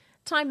 though?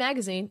 Time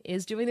Magazine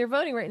is doing their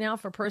voting right now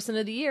for Person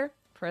of the Year.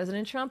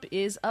 President Trump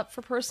is up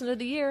for Person of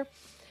the Year.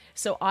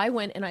 So I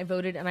went and I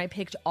voted and I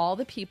picked all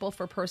the people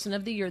for Person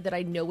of the Year that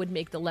I know would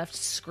make the left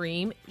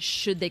scream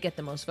should they get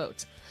the most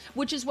votes.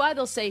 Which is why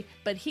they'll say,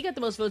 but he got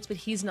the most votes, but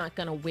he's not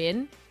going to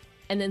win.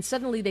 And then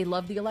suddenly they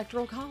love the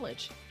Electoral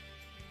College.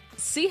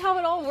 See how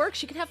it all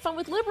works? You can have fun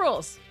with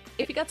liberals.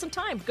 If you got some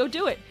time, go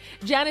do it.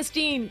 Janice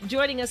Dean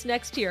joining us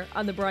next here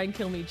on The Brian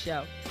Kilmeade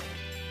Show.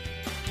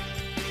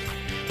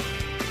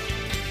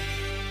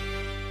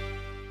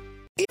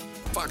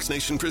 Fox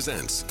Nation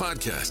presents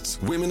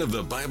podcasts Women of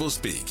the Bible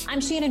Speak. I'm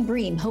Shannon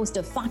Bream, host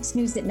of Fox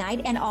News at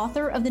Night and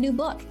author of the new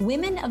book,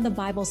 Women of the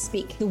Bible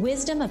Speak, the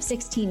wisdom of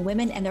 16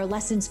 women and their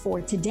lessons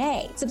for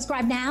today.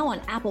 Subscribe now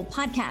on Apple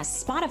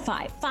Podcasts,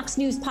 Spotify,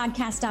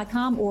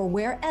 FoxNewsPodcast.com, or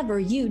wherever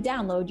you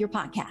download your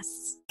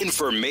podcasts.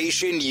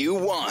 Information you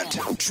want,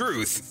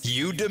 truth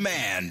you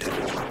demand.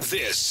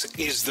 This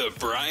is the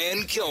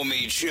Brian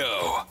Kilmeade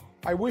Show.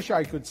 I wish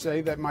I could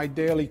say that my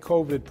daily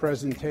COVID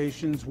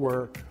presentations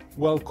were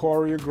well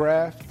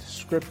choreographed,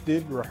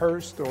 scripted,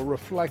 rehearsed, or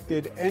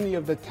reflected any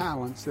of the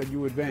talents that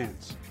you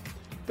advance.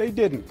 They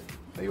didn't.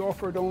 They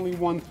offered only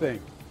one thing: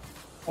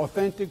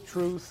 authentic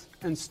truth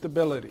and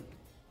stability.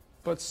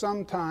 but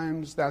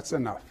sometimes that's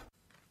enough.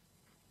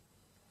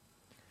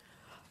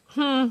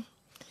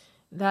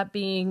 That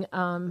being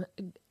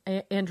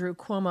Andrew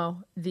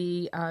Cuomo,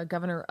 the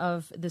governor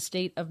of the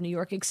state of New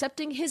York,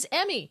 accepting his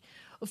Emmy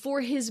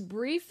for his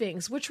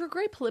briefings, which were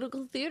great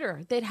political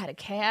theater. They'd had a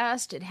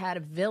cast, it had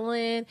a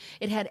villain,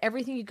 it had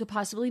everything you could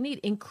possibly need,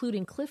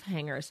 including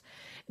cliffhangers.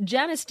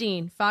 Janice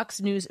Dean, Fox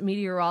News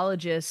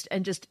meteorologist,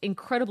 and just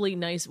incredibly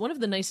nice, one of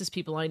the nicest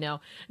people I know,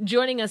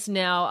 joining us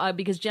now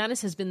because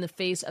Janice has been the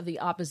face of the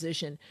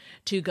opposition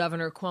to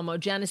Governor Cuomo.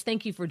 Janice,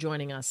 thank you for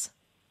joining us.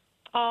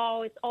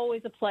 Oh, it's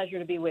always a pleasure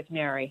to be with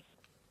Mary.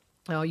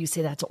 Oh, you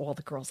say that to all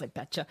the girls, I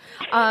betcha.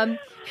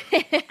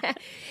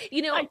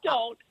 You know, I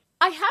don't.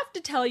 I have to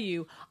tell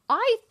you,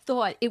 I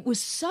thought it was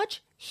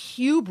such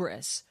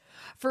hubris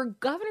for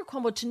Governor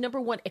Cuomo to,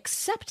 number one,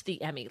 accept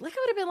the Emmy. Like, I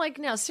would have been like,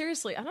 no,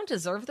 seriously, I don't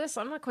deserve this.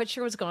 I'm not quite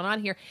sure what's going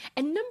on here.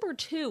 And number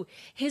two,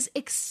 his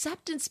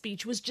acceptance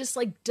speech was just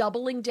like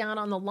doubling down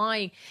on the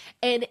lying.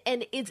 And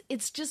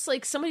it's just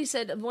like somebody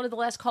said, one of the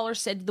last callers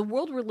said, the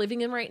world we're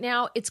living in right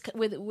now, it's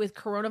with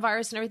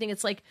coronavirus and everything,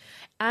 it's like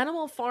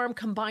Animal Farm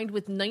combined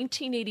with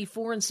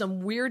 1984 and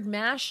some weird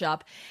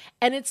mashup.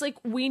 And it's like,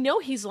 we know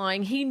he's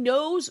lying. He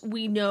knows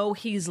we know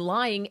he's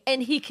lying,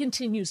 and he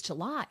continues to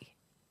lie.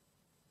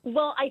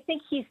 Well, I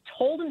think he's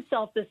told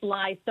himself this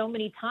lie so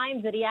many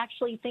times that he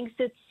actually thinks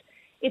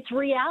it's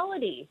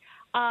reality.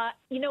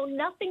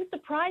 Nothing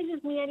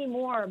surprises me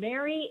anymore,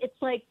 Mary.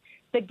 It's like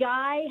the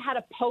guy had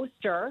a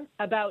poster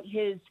about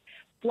his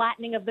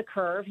flattening of the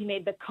curve. He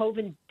made the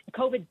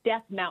COVID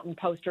death mountain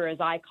poster,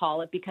 as I call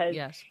it, because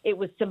it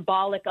was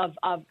symbolic of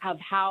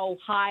how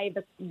high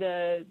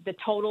the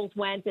totals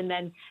went and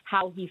then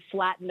how he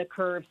flattened the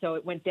curve so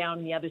it went down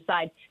on the other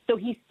side. So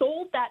he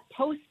sold that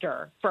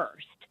poster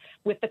first,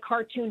 with the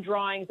cartoon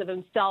drawings of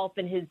himself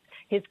and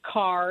his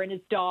car and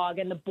his dog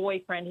and the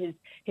boyfriend,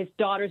 his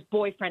daughter's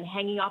boyfriend,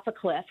 hanging off a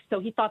cliff.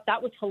 So he thought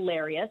that was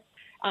hilarious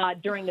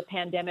during the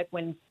pandemic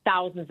when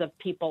thousands of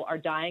people are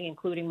dying,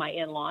 including my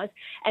in-laws.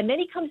 And then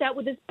he comes out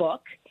with his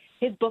book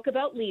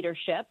about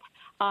leadership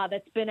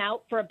that's been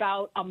out for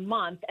about a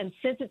month. And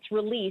since it's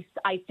released,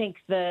 I think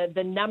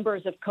the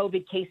numbers of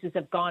COVID cases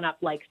have gone up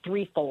like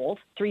three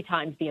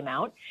times the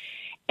amount.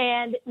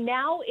 And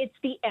now it's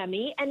the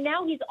Emmy, and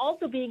now he's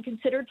also being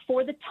considered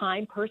for the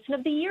Time Person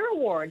of the Year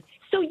award.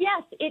 So,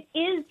 yes, it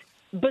is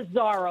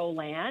bizarro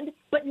land,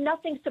 but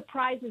nothing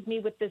surprises me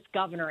with this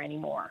governor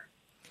anymore.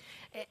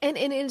 And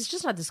it's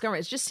just not this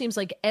government. It just seems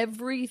like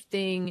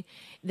everything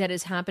that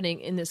is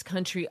happening in this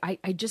country, I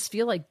just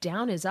feel like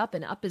down is up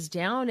and up is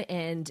down,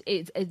 and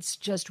it's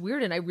just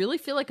weird. And I really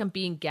feel like I'm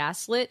being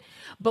gaslit.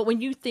 But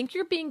when you think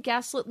you're being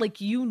gaslit, like,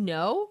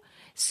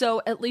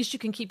 so at least you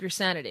can keep your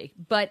sanity.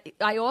 But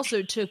I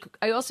also took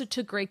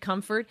great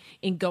comfort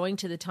in going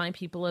to the Time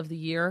People of the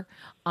Year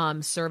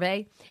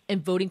survey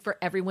and voting for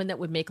everyone that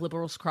would make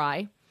liberals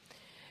cry.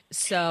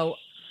 So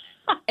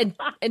and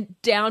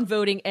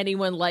downvoting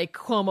anyone like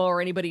Cuomo or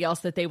anybody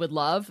else that they would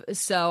love.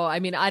 So I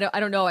mean, I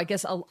don't know. I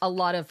guess a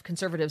lot of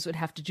conservatives would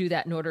have to do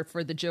that in order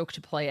for the joke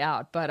to play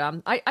out. But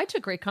I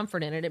took great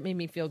comfort in it. It made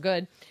me feel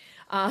good.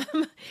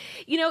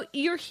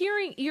 You're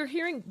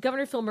hearing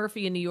Governor Phil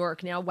Murphy in New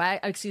York now,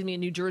 in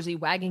New Jersey,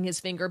 wagging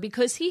his finger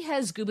because he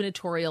has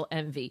gubernatorial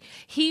envy.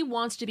 He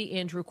wants to be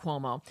Andrew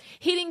Cuomo.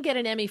 He didn't get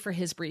an Emmy for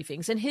his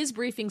briefings, and his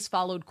briefings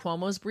followed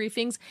Cuomo's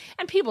briefings,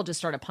 and people just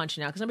started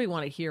punching out because nobody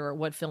wanted to hear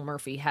what Phil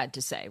Murphy had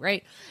to say,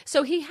 right?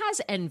 So he has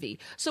envy.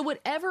 So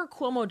whatever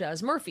Cuomo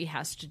does, Murphy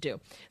has to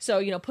do.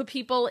 So, put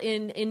people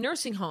in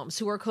nursing homes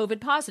who are COVID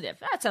positive.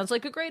 That sounds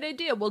like a great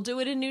idea. We'll do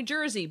it in New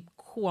Jersey.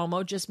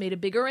 Cuomo just made a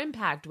bigger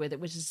impact with it,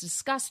 which is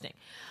disgusting.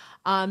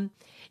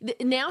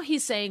 Now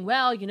he's saying,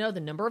 well,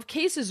 the number of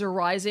cases are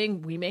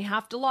rising. We may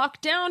have to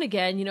lock down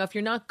again. If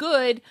you're not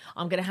good,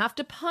 I'm going to have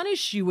to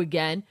punish you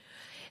again.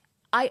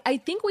 I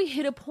think we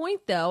hit a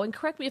point, though, and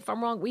correct me if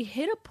I'm wrong, we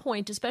hit a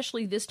point,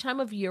 especially this time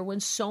of year,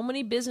 when so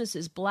many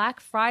businesses, Black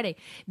Friday,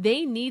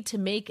 they need to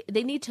make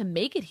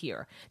it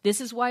here. This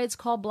is why it's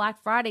called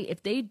Black Friday.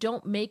 If they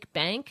don't make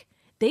bank,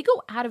 they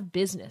go out of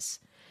business.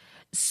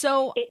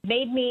 So it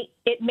made me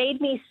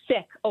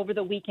sick over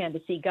the weekend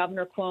to see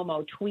Governor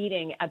Cuomo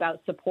tweeting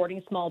about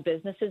supporting small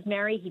businesses,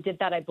 Mary. He did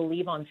that, I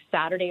believe, on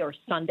Saturday or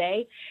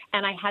Sunday.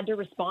 And I had to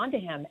respond to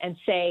him and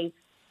say,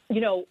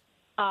 30%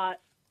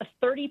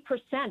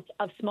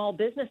 of small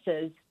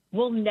businesses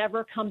will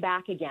never come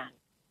back again.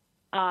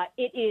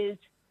 It is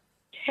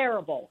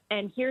terrible.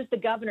 And here's the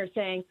governor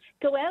saying,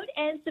 go out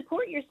and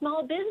support your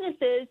small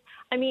businesses.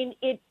 I mean,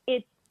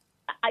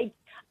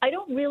 I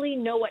don't really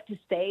know what to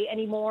say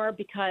anymore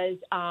because,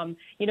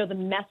 the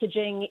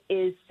messaging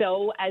is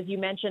so, as you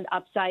mentioned,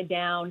 upside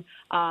down.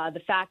 The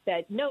fact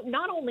that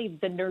not only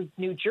the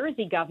New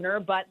Jersey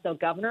governor, but the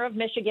governor of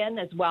Michigan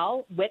as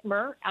well,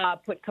 Whitmer,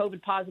 put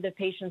COVID positive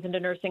patients into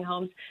nursing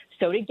homes.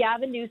 So did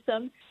Gavin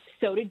Newsom.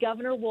 So did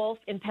Governor Wolf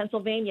in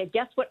Pennsylvania.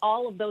 Guess what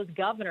all of those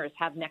governors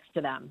have next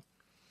to them?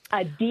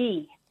 A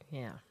D.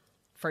 Yeah,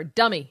 for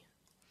dummy.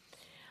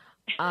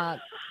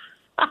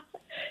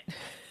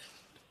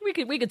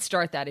 We could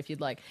start that if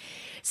you'd like.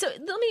 So let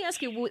me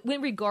ask you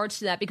in regards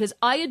to that, because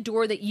I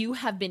adore that you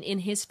have been in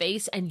his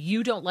face and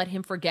you don't let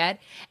him forget.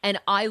 And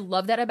I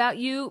love that about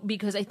you,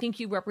 because I think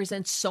you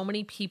represent so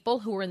many people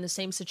who are in the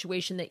same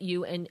situation that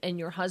you and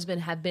your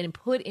husband have been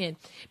put in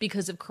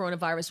because of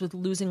coronavirus, with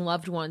losing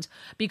loved ones,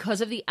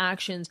 because of the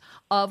actions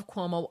of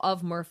Cuomo,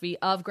 of Murphy,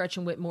 of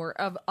Gretchen Whitmer,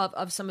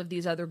 of some of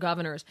these other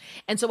governors.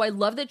 And so I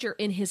love that you're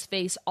in his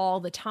face all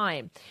the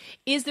time.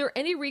 Is there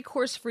any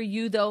recourse for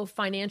you, though,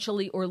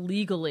 financially or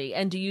legally?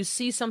 And do you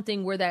see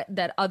something where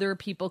that other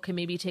people can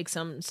maybe take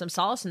some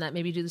solace in that,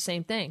 maybe do the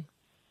same thing?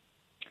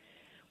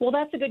 Well,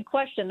 that's a good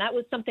question. That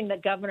was something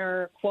that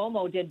Governor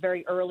Cuomo did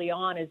very early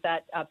on, is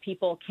that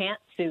people can't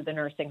sue the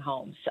nursing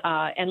homes.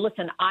 And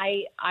listen,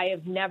 I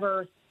have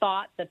never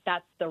thought that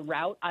that's the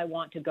route I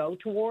want to go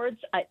towards.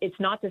 It's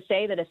not to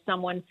say that if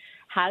someone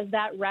has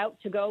that route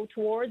to go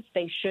towards,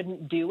 they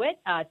shouldn't do it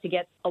to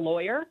get a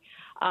lawyer.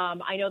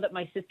 I know that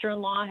my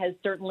sister-in-law has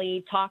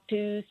certainly talked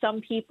to some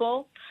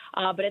people,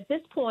 but at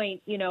this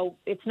point,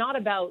 it's not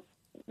about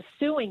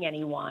suing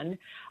anyone.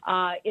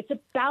 It's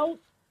about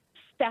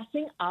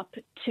fessing up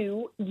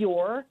to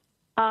your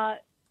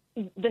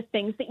the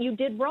things that you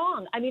did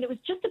wrong. I mean, it was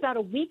just about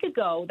a week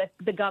ago that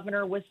the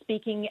governor was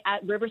speaking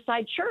at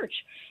Riverside Church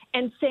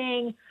and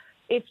saying,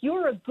 if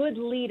you're a good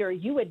leader,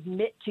 you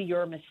admit to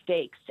your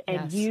mistakes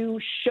and you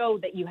show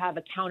that you have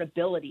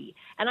accountability.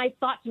 And I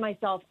thought to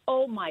myself,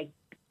 oh my,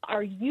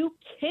 are you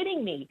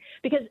kidding me?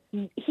 Because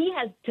he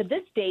has, to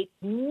this date,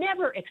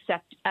 never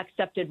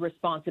accepted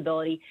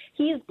responsibility.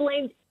 He has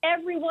blamed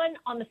everyone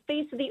on the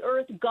face of the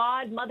earth,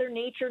 God, Mother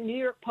Nature, New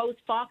York Post,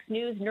 Fox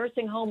News,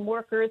 nursing home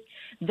workers,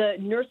 the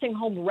nursing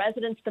home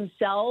residents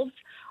themselves,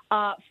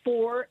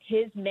 for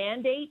his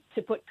mandate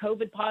to put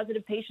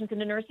COVID-positive patients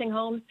into nursing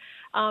homes.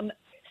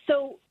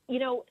 So,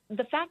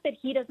 the fact that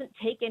he doesn't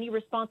take any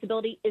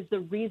responsibility is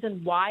the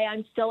reason why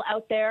I'm still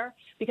out there,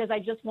 because I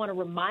just want to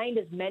remind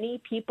as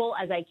many people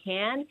as I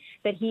can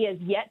that he has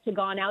yet to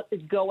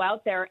go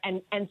out there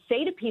and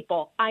say to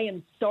people, I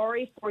am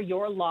sorry for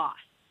your loss.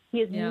 He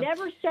has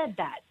never said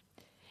that.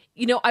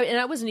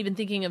 I wasn't even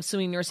thinking of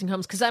suing nursing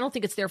homes, because I don't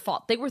think it's their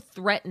fault. They were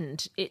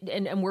threatened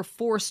and were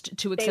forced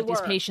to accept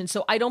these patients.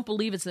 So I don't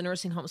believe it's the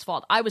nursing home's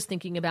fault. I was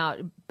thinking about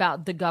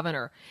the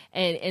governor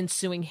and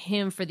suing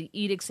him for the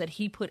edicts that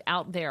he put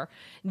out there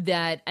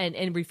that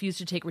and refused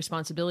to take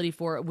responsibility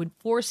for. It would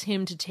force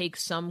him to take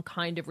some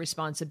kind of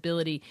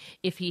responsibility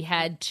if he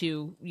had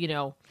to,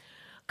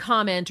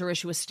 comment or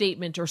issue a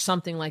statement or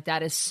something like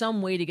that, as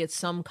some way to get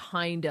some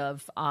kind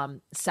of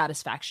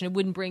satisfaction. It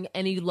wouldn't bring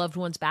any loved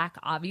ones back,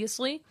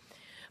 obviously,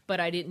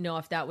 but I didn't know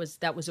if that was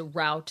a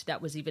route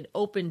that was even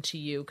open to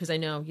you, because I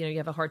know you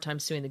have a hard time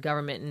suing the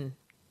government, and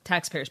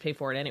taxpayers pay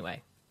for it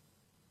anyway.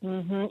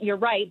 Mm-hmm. You're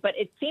right, but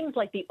it seems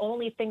like the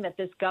only thing that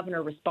this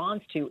governor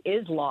responds to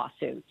is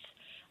lawsuits.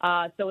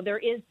 So there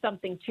is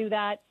something to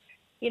that.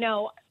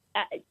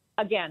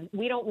 Again,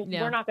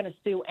 we're not going to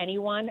sue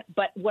anyone,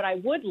 but what I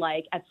would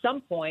like at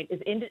some point is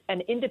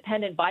an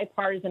independent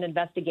bipartisan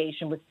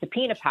investigation with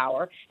subpoena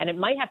power, and it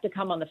might have to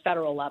come on the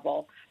federal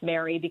level,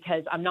 Mary,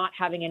 because I'm not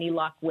having any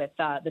luck with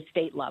the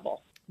state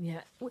level.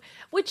 Yeah,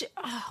 which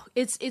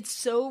it's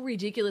so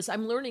ridiculous.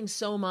 I'm learning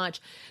so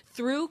much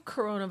through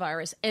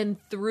coronavirus and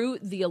through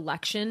the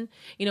election.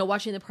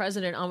 Watching the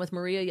president on with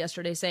Maria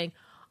yesterday saying,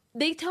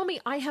 they tell me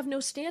I have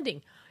no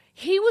standing.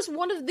 He was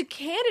one of the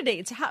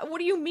candidates. What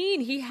do you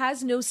mean he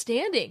has no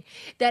standing?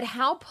 That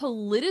how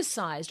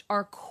politicized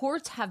our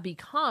courts have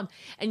become.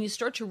 And you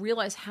start to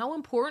realize how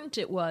important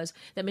it was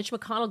that Mitch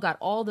McConnell got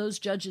all those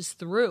judges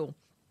through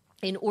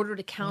in order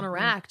to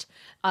counteract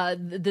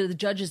the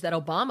judges that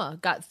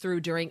Obama got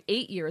through during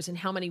 8 years, and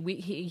how many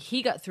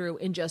he got through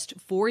in just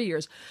 4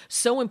 years.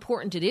 So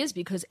important it is,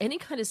 because any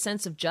kind of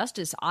sense of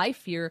justice, I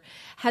fear,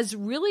 has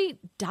really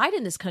died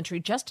in this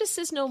country. Justice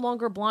is no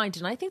longer blind,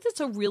 and I think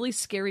that's a really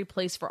scary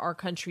place for our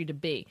country to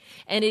be.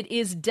 And it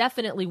is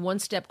definitely one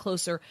step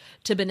closer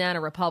to Banana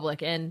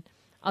Republic. And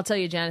I'll tell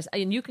you, Janice,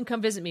 and you can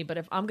come visit me, but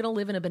if I'm going to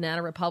live in a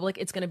banana republic,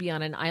 it's going to be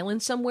on an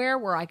island somewhere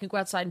where I can go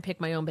outside and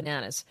pick my own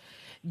bananas.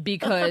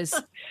 Because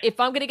if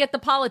I'm going to get the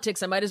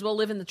politics, I might as well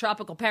live in the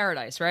tropical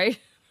paradise, right?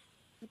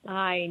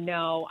 I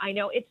know.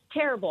 It's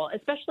terrible,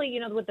 especially,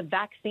 with the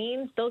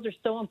vaccines. Those are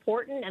so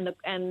important.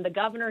 And the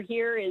governor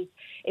here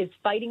is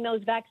fighting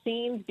those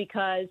vaccines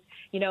because,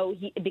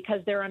 because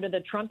they're under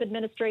the Trump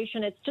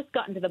administration. It's just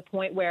gotten to the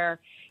point where,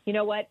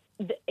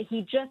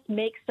 he just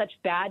makes such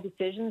bad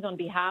decisions on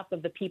behalf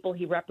of the people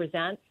he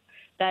represents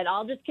that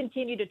I'll just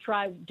continue to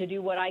try to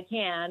do what I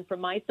can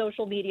from my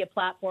social media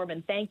platform.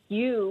 And thank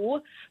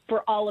you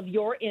for all of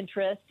your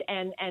interest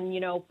and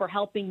for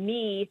helping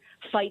me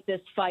fight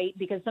this fight,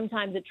 because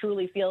sometimes it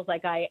truly feels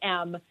like I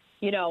am,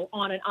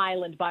 on an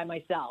island by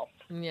myself.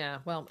 Yeah,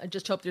 well, I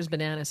just hope there's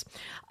bananas.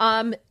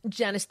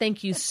 Janice,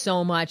 thank you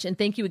so much. And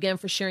thank you again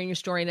for sharing your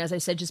story. And as I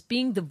said, just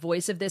being the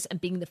voice of this and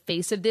being the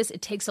face of this,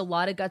 it takes a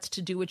lot of guts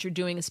to do what you're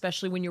doing,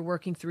 especially when you're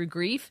working through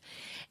grief.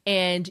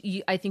 And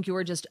I think you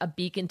are just a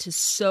beacon to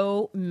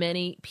so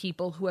many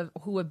people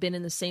who have been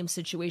in the same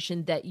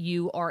situation that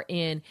you are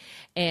in.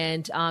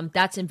 And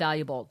that's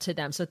invaluable to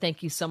them. So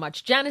thank you so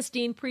much. Janice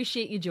Dean,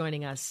 appreciate you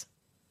joining us.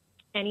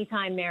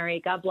 Anytime,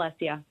 Mary. God bless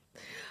you. All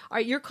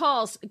right, your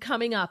calls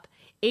coming up.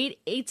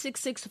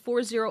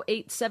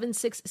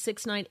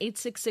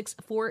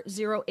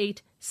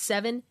 866-408-7669,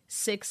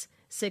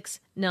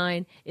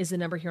 866-408-7669 is the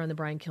number here on the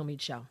Brian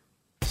Kilmeade Show.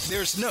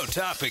 There's no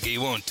topic he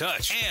won't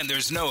touch, and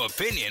there's no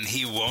opinion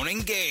he won't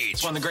engage.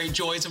 It's one of the great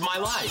joys of my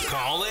life.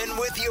 Call in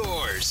with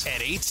yours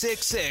at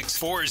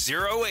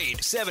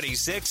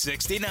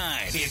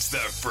 866-408-7669. It's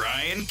the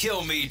Brian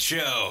Kilmeade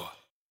Show.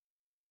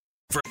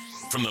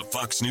 From the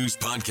Fox News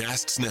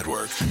Podcasts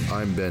Network.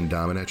 I'm Ben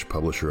Domenech,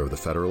 publisher of The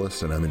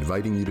Federalist, and I'm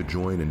inviting you to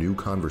join a new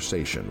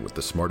conversation with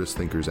the smartest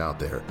thinkers out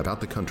there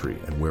about the country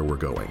and where we're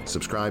going.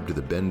 Subscribe to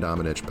the Ben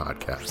Domenech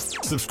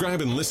Podcast.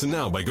 Subscribe and listen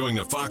now by going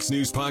to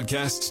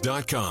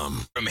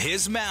foxnewspodcasts.com. From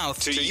his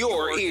mouth to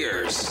your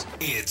ears,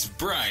 it's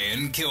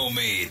Brian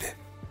Kilmeade.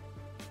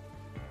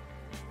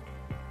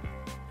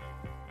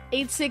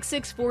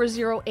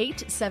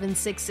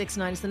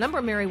 866-408-7669 is the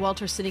number. Mary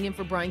Walter sitting in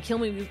for Brian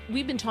Kilmeade.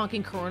 We've been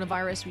talking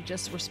coronavirus. We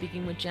just were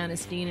speaking with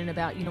Janice Dean and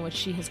about, what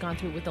she has gone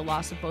through with the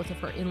loss of both of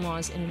her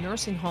in-laws in a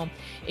nursing home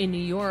in New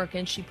York.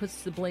 And she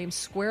puts the blame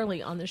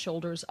squarely on the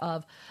shoulders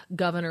of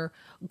Governor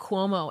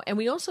Cuomo. And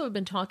we also have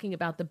been talking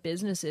about the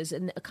businesses.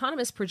 And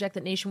economists project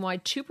that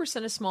nationwide,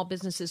 2% of small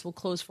businesses will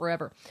close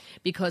forever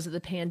because of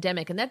the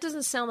pandemic. And that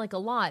doesn't sound like a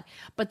lot,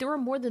 but there are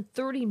more than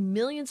 30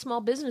 million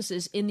small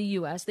businesses in the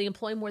U.S. They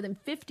employ more than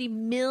 50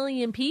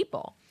 million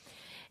people.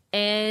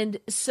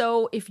 And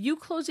so if you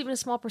close even a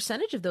small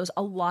percentage of those,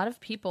 a lot of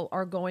people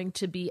are going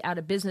to be out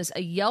of business.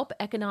 A Yelp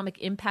economic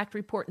impact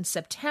report in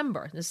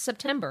September,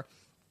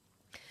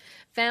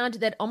 found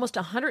that almost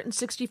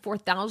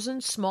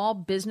 164,000 small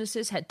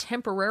businesses had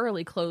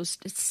temporarily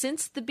closed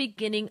since the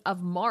beginning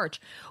of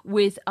March,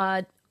 with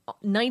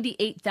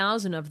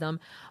 98,000 of them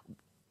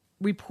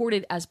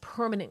reported as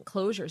permanent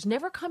closures,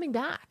 never coming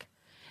back.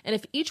 And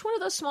if each one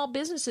of those small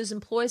businesses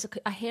employs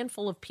a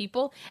handful of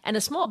people, and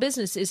a small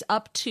business is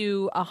up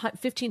to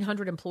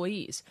 1,500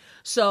 employees.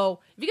 So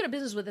if you get a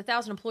business with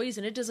 1,000 employees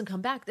and it doesn't come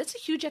back, that's a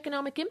huge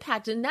economic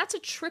impact. And that's a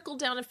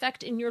trickle-down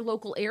effect in your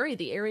local area,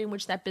 the area in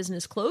which that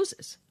business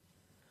closes.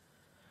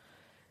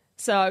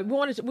 So we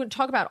want to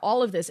talk about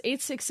all of this.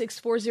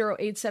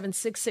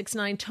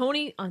 866-408-7669.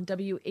 Tony on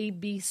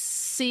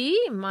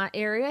WABC, my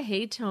area.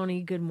 Hey,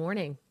 Tony, good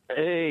morning.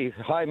 Hey,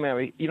 hi,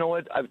 Mary. You know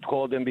what? I've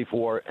called in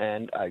before,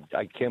 and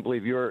I can't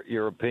believe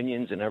your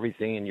opinions and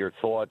everything and your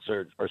thoughts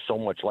are so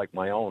much like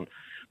my own.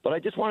 But I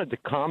just wanted to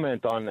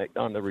comment on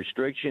the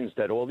restrictions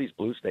that all these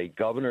blue state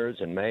governors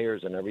and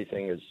mayors and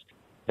everything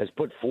has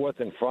put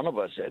forth in front of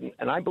us,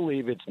 and I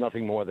believe it's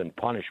nothing more than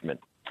punishment.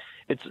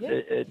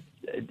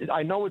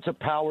 I know it's a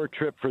power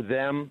trip for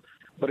them,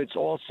 but it's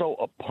also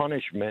a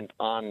punishment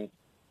on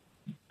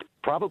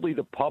probably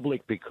the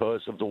public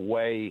because of the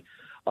way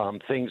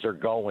things are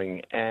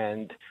going.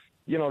 And,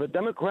 the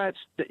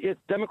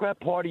Democrat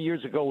Party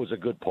years ago was a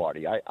good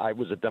party. I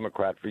was a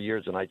Democrat for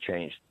years, and I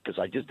changed because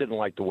I just didn't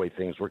like the way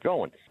things were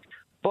going.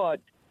 But,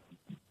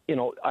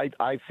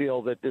 I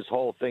feel that this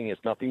whole thing is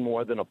nothing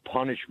more than a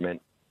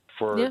punishment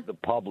for the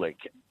public,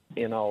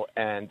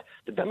 and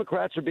the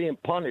Democrats are being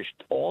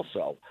punished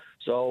also.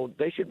 So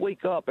they should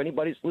wake up.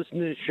 Anybody's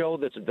listening to this show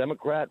that's a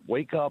Democrat,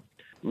 wake up,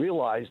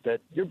 realize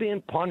that you're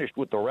being punished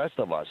with the rest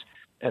of us,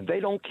 and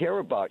they don't care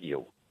about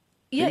you.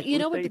 Yeah,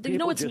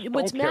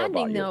 what's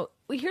maddening, though?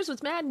 Here's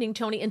what's maddening,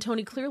 Tony. And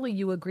Tony, clearly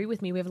you agree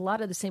with me. We have a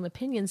lot of the same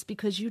opinions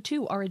because you,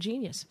 too, are a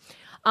genius.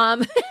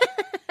 I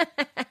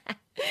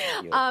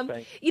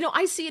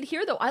see it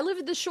here, though. I live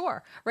at the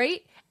shore,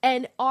 right?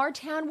 And our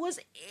town was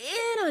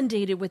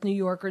inundated with New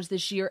Yorkers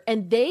this year,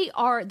 and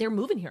they're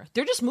moving here.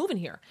 They're just moving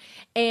here.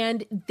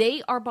 And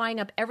they are buying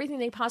up everything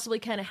they possibly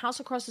can. A house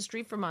across the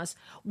street from us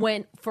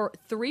went for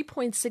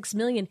 $3.6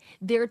 million.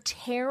 They're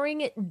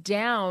tearing it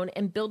down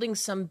and building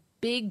some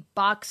big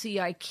boxy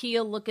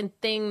IKEA looking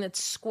thing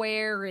that's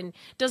square and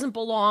doesn't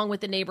belong with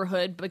the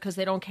neighborhood because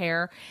they don't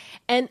care.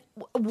 And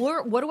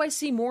what do I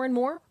see more and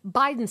more?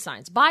 Biden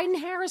signs,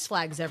 Biden-Harris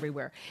flags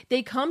everywhere.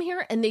 They come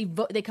here and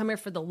they come here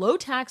for the low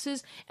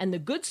taxes and the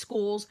good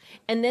schools,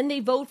 and then they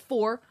vote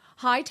for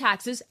high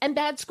taxes and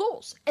bad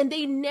schools. And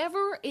it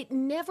never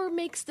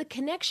makes the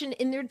connection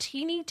in their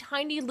teeny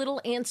tiny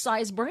little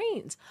ant-sized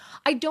brains.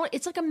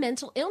 It's like a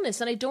mental illness.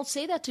 And I don't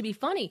say that to be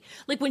funny.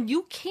 Like when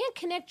you can't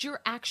connect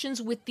your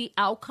actions with the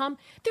outcome,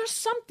 there's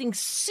something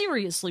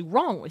seriously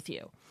wrong with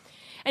you.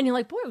 And you're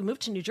like, boy, we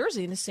moved to New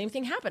Jersey and the same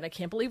thing happened. I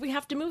can't believe we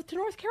have to move to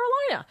North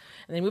Carolina.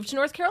 And they moved to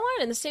North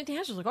Carolina and the same thing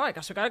happens. Like, oh, I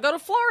guess we got to go to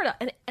Florida.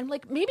 And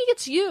like, maybe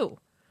it's you.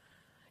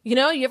 You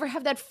ever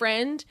have that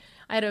friend?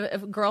 I had a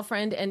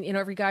girlfriend, and,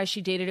 every guy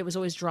she dated, it was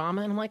always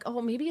drama. And I'm like,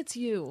 oh, maybe it's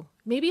you.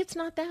 Maybe it's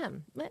not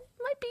them. It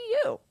might be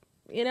you.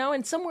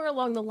 and somewhere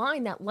along the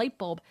line, that light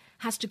bulb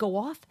has to go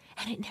off,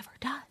 and it never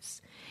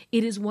does.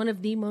 It is one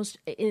of the most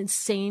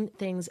insane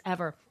things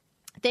ever.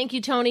 Thank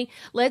you, Tony.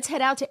 Let's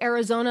head out to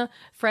Arizona.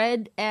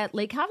 Fred at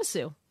Lake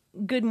Havasu.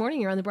 Good morning.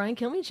 You're on the Brian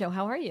Kilmeade Show.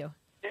 How are you?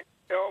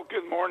 Oh,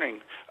 good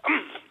morning.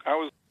 I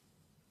was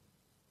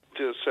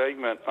to a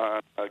segment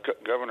on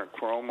Governor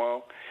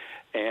Cuomo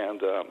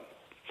and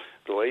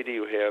the lady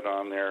you had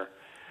on there.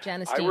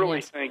 Janice I Dean, really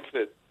yes. think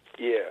that,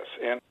 yes.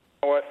 And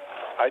you know what?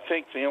 I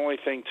think the only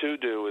thing to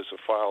do is to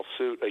file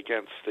suit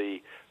against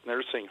the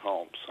nursing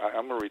homes.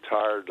 I'm a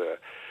retired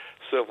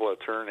civil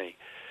attorney.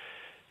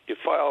 You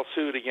file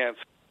suit against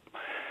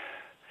them,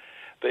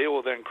 they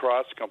will then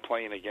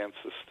cross-complain against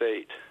the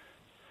state.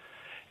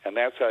 And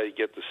that's how you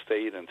get the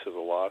state into the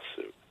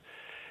lawsuit.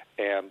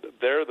 And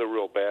they're the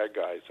real bad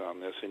guys on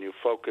this, and you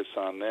focus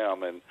on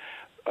them. And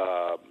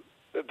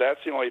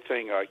that's the only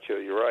thing,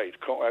 you're right,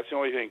 that's the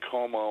only thing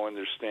Cuomo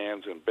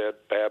understands in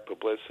bad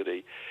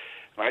publicity.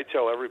 And I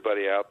tell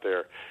everybody out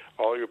there,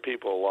 all your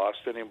people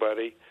lost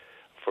anybody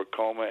for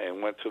coma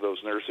and went to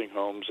those nursing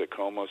homes that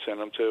Cuomo sent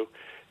them to,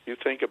 you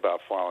think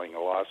about filing a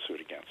lawsuit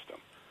against them.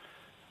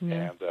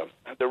 Yeah.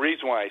 And the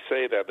reason why I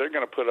say that, they're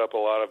going to put up a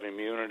lot of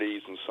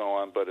immunities and so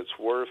on, but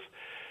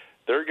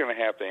they're going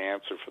to have to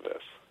answer for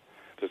this.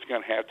 There's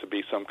going to have to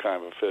be some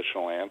kind of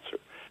official answer.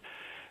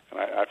 And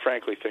I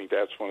frankly think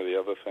that's one of the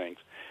other things.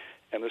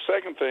 And the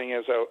second thing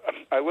is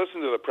I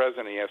listened to the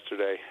president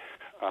yesterday,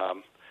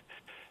 and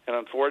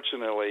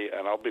unfortunately,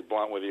 and I'll be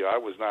blunt with you, I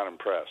was not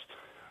impressed.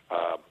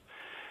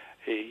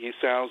 He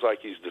sounds like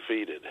he's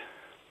defeated.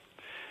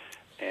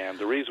 And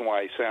the reason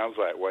why he sounds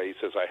that way, he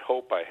says, I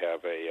hope I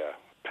have a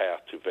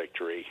path to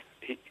victory.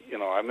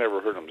 I've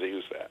never heard him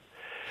use that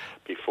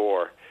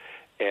before.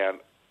 And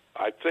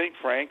I think,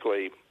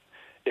 frankly,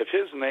 if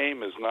his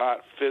name is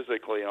not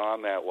physically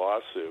on that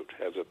lawsuit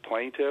as a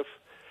plaintiff,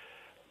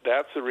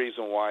 that's the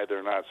reason why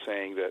they're not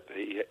saying that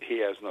he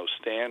has no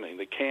standing.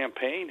 The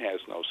campaign has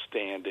no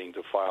standing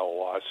to file a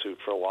lawsuit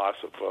for loss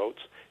of votes.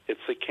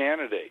 It's the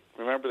candidate.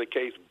 Remember the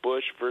case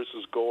Bush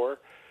versus Gore?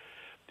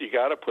 You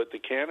got to put the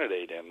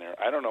candidate in there.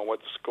 I don't know what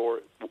the score,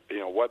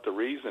 what the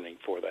reasoning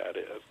for that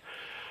is,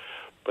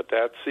 but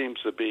that seems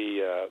to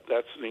be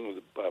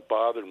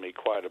bothered me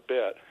quite a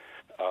bit.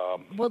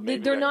 Well,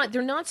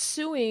 they're not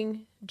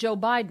suing Joe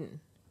Biden.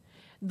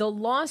 The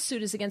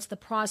lawsuit is against the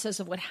process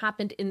of what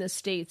happened in the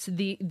states,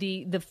 the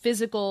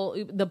physical,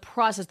 the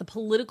process, the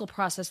political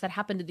process that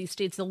happened in these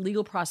states, the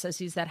legal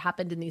processes that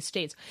happened in these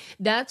states.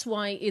 That's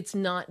why it's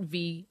not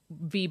v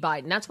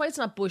Biden. That's why it's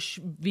not Bush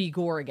v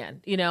Gore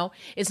again.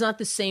 It's not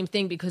the same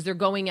thing because they're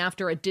going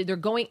after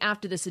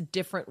this a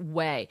different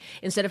way.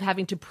 Instead of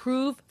having to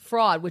prove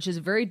fraud, which is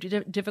a very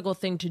difficult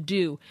thing to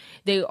do,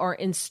 they are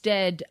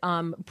instead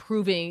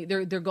proving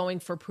they're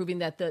going for proving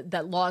that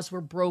that laws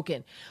were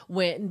broken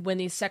when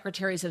these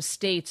secretaries of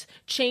states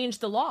change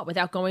the law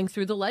without going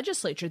through the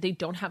legislature. They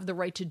don't have the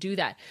right to do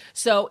that.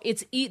 So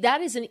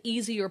that is an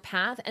easier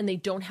path, and they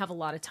don't have a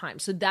lot of time.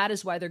 So that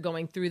is why they're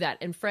going through that.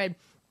 And Fred,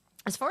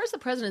 as far as the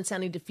president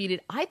sounding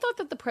defeated, I thought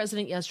that the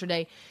president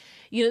yesterday,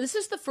 this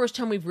is the first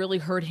time we've really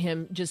heard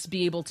him just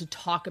be able to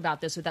talk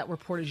about this without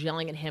reporters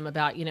yelling at him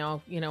about,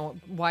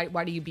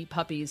 why do you beat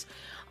puppies?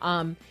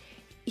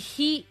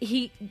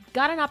 He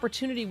got an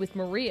opportunity with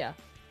Maria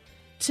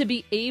to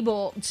be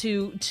able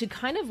to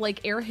kind of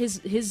like air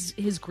his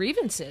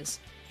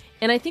grievances.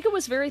 And I think it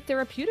was very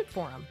therapeutic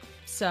for him.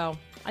 So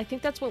I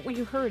think that's what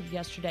we heard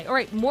yesterday. All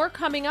right, more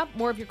coming up,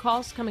 more of your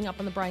calls coming up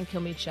on the Brian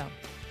Kilmeade Show.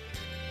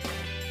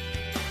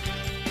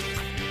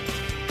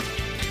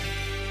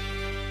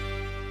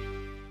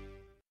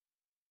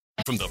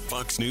 From the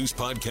Fox News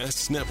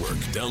Podcasts Network,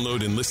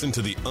 download and listen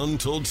to The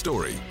Untold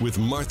Story with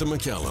Martha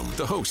McCallum.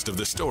 The host of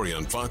The Story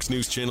on Fox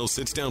News Channel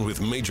sits down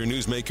with major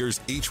newsmakers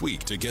each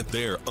week to get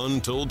their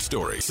untold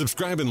story.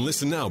 Subscribe and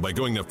listen now by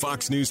going to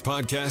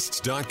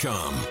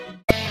foxnewspodcasts.com.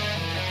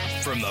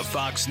 From the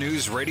Fox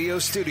News radio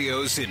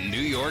studios in New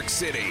York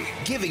City,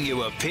 giving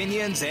you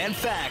opinions and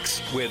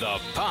facts with a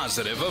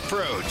positive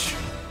approach.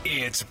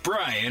 It's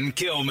Brian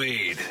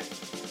Kilmeade.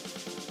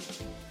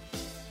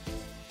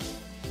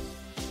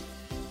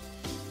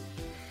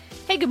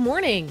 Hey, good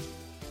morning.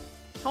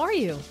 How are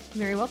you?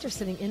 Mary Welter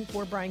sitting in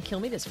for Brian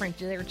Kilmeade, as Frank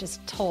there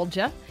just told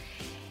you.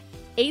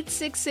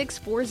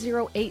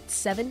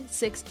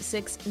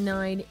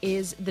 866-408-7669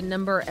 is the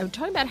number. I'm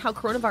talking about how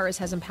coronavirus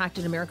has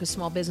impacted America's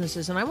small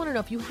businesses, and I want to know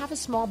if you have a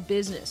small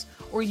business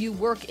or you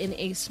work in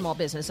a small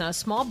business. Now, a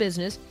small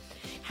business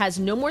has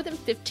no more than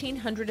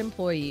 1,500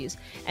 employees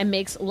and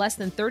makes less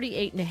than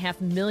 $38.5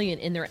 million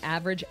in their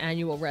average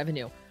annual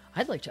revenue.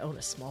 I'd like to own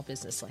a small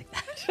business like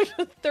that.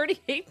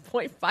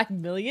 $38.5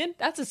 million?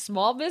 That's a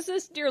small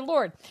business? Dear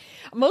Lord.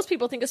 Most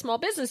people think a small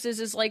business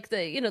is like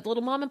the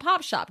little mom and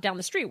pop shop down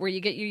the street where you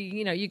get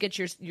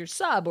your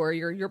sub or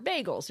your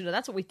bagels.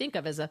 That's what we think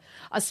of as a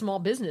small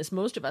business.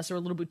 Most of us are a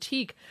little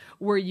boutique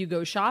where you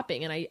go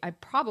shopping. And I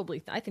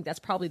think that's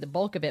probably the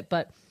bulk of it.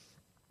 But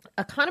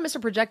Economists are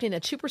projecting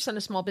that 2%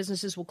 of small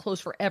businesses will close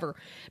forever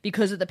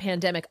because of the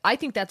pandemic. I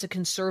think that's a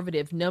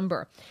conservative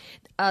number.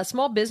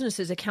 Small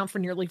businesses account for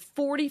nearly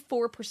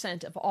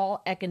 44% of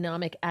all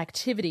economic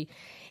activity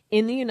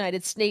in the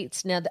United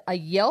States. Now, a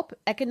Yelp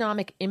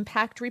economic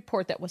impact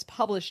report that was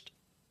published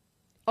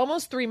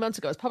almost 3 months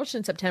ago, it was published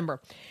in September,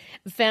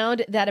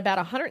 found that about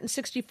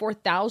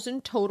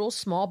 164,000 total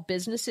small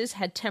businesses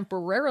had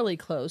temporarily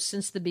closed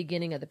since the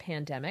beginning of the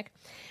pandemic,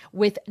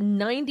 with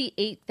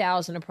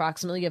 98,000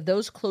 approximately of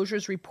those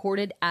closures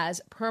reported as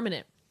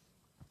permanent.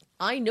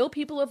 I know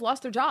people have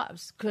lost their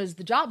jobs because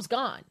the job's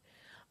gone.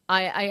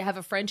 I have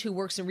a friend who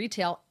works in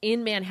retail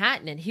in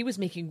Manhattan, and he was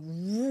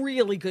making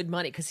really good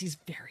money because he's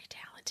very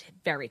talented.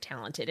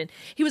 And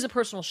he was a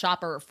personal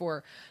shopper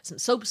for some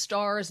soap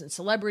stars and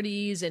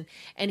celebrities, and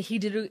he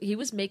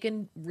was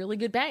making really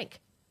good bank.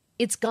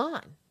 It's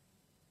gone.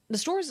 The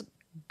store's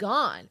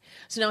gone.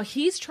 So now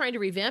he's trying to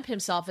revamp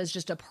himself as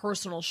just a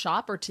personal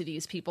shopper to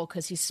these people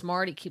because he's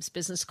smart. He keeps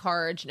business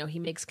cards, he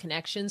makes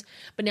connections.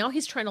 But now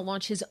he's trying to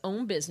launch his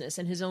own business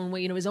and his own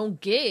way, his own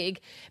gig,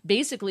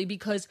 basically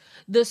because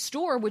the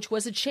store, which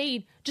was a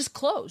chain, just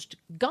closed,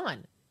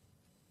 gone.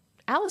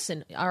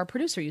 Allison, our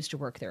producer, used to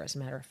work there, as a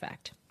matter of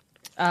fact.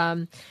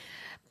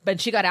 But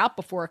she got out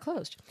before it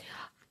closed.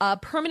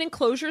 Permanent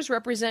closures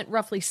represent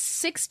roughly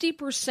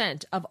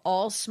 60% of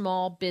all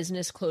small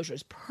business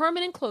closures.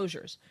 Permanent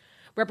closures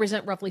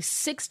represent roughly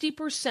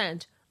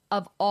 60%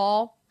 of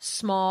all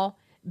small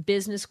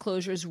business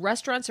closures.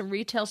 Restaurants and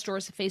retail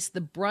stores face the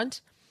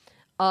brunt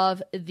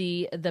of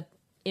the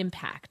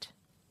impact.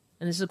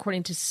 And this is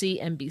according to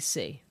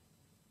CNBC.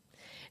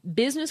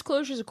 Business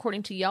closures,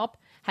 according to Yelp,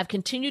 have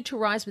continued to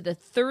rise with a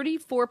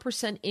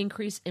 34%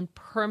 increase in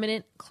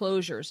permanent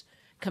closures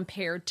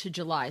compared to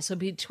July. So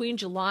between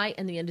July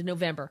and the end of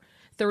November,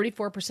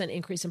 34%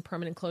 increase in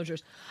permanent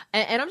closures.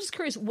 And I'm just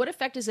curious, what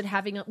effect is it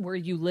having where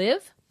you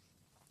live,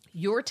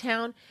 your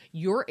town,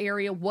 your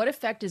area? What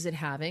effect is it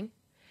having?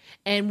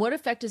 And what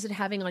effect is it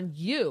having on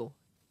you,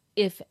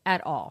 if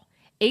at all?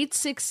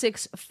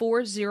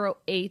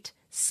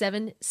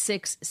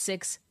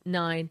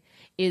 866-408-7669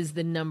 is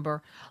the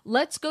number.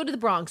 Let's go to the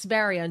Bronx.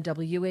 Barry on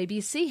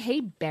WABC. Hey,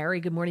 Barry,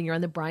 good morning. You're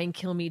on the Brian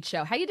Kilmeade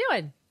Show. How you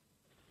doing?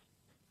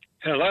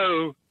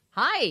 Hello.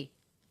 Hi.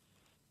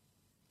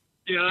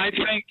 Yeah, I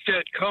think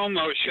that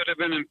Cuomo should have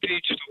been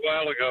impeached a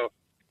while ago.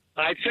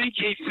 I think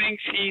he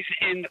thinks he's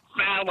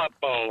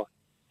infallible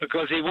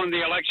because he won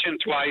the election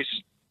twice.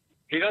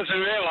 He doesn't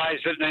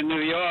realize that in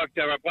New York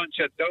there are a bunch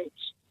of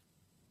dopes.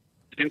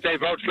 Didn't they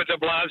vote for de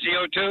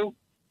Blasio too?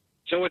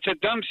 So it's a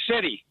dumb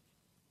city.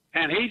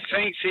 And he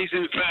thinks he's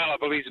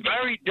infallible. He's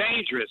very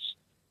dangerous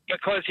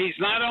because he's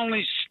not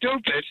only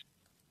stupid,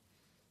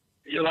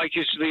 like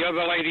the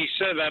other lady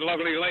said, that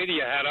lovely lady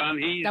you had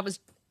on, that was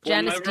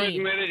Janice will never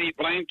Dean. admit it. He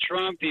blamed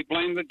Trump. He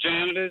blamed the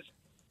janitors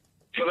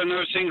for the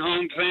nursing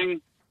home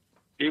thing.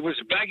 He was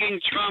begging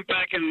Trump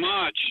back in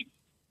March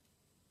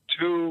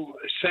to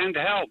send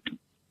help.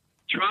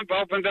 Trump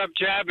opened up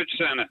Javits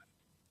Center.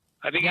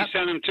 I think he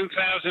sent him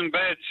 2,000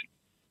 beds.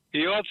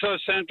 He also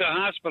sent a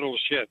hospital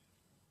ship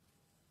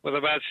with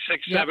about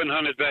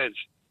 700 beds.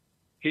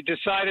 He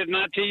decided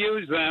not to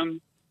use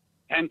them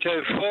and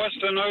to force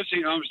the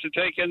nursing homes to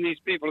take in these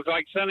people. It's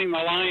like sending the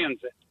Lions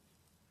in.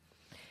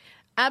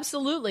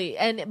 Absolutely.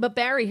 But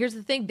Barry, here's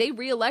the thing. They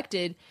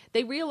reelected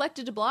de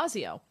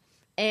Blasio.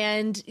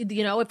 And,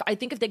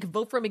 if they could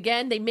vote for him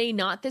again, they may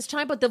not this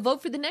time, but they'll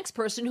vote for the next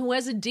person who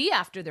has a D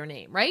after their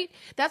name, right?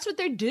 That's what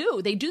they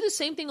do. They do the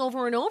same thing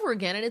over and over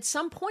again. And at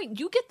some point,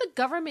 you get the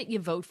government you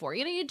vote for.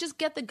 You just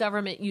get the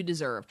government you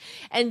deserve.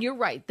 And you're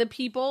right. The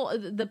people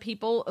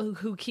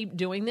who keep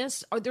doing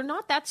this, they're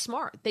not that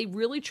smart. They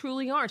really,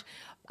 truly aren't.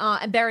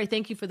 And Barry,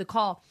 thank you for the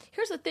call.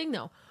 Here's the thing,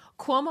 though.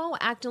 Cuomo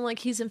acting like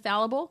he's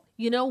infallible,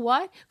 you know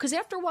what? Because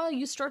after a while,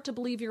 you start to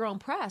believe your own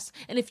press.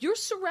 And if you're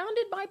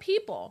surrounded by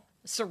people,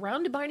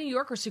 surrounded by New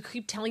Yorkers who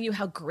keep telling you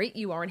how great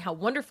you are and how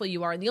wonderful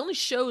you are, and the only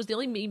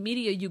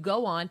media you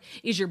go on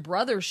is your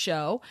brother's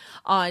show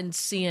on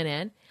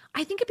CNN,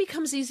 I think it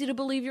becomes easy to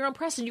believe your own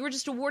press. And you were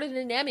just awarded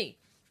an Emmy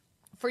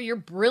for your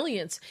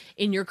brilliance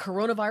in your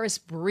coronavirus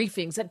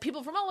briefings, and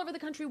people from all over the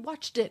country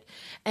watched it.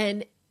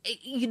 And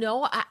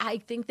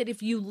I think that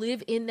if you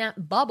live in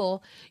that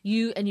bubble,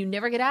 you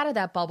never get out of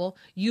that bubble,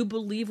 you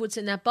believe what's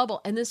in that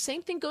bubble. And the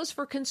same thing goes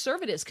for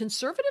conservatives.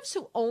 Conservatives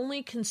who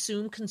only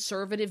consume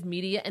conservative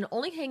media and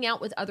only hang out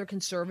with other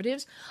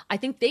conservatives, I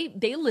think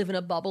they live in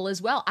a bubble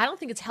as well. I don't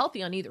think it's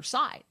healthy on either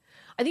side.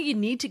 I think you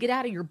need to get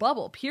out of your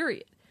bubble,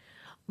 period.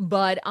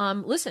 But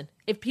listen,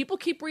 if people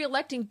keep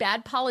reelecting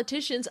bad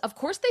politicians, of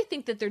course they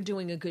think that they're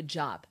doing a good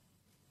job.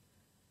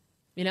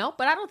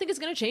 But I don't think it's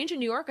going to change in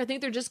New York. I think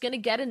they're just going to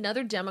get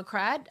another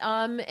Democrat.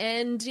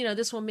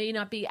 This one may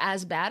not be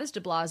as bad as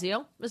de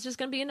Blasio. It's just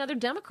going to be another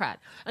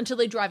Democrat until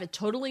they drive it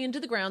totally into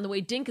the ground the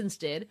way Dinkins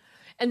did.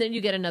 And then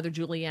you get another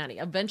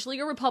Giuliani. Eventually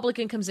a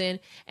Republican comes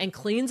in and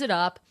cleans it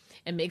up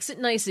and makes it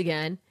nice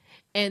again.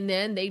 And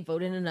then they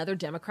vote in another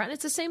Democrat. And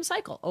it's the same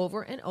cycle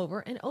over and over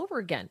and over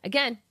again.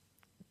 Again,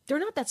 they're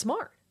not that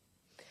smart.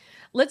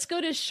 Let's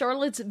go to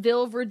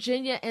Charlottesville,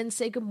 Virginia, and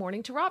say good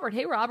morning to Robert.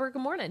 Hey, Robert,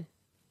 good morning.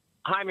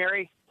 Hi,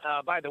 Mary.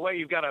 By the way,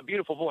 you've got a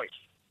beautiful voice.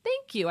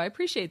 Thank you. I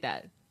appreciate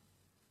that.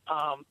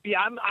 I'm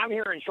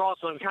here in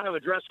Charlottesville and kind of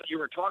address what you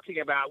were talking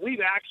about.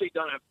 We've actually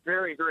done a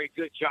very, very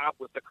good job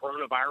with the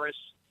coronavirus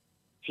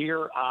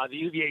here. The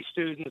UVA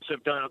students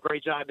have done a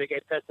great job. They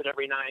get tested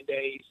every 9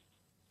 days.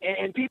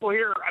 And people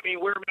here, I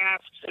mean, wear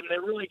masks, and they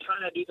really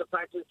kind of do the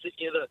practice,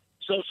 the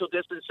social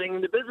distancing.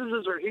 And the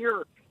businesses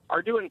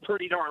are doing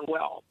pretty darn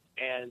well.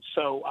 And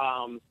so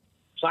I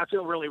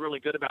feel really, really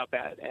good about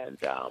that. And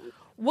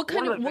what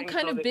kind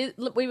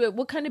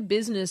of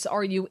business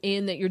are you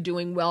in that you're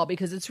doing well?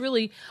 Because it's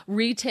really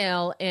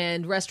retail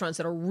and restaurants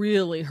that are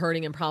really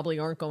hurting and probably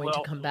aren't going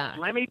to come back.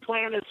 Let me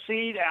plant a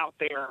seed out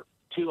there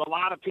to a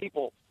lot of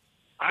people.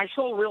 I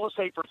sold real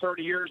estate for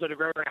 30 years at a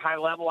very, very high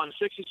level. I'm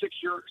 66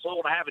 years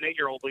old. I have an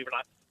 8-year-old, believe it or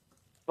not.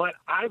 But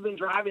I've been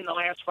driving the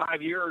last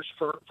 5 years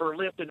for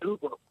Lyft and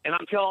Uber. And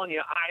I'm telling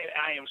you,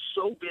 I am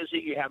so busy,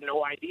 you have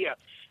no idea.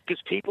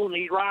 Because people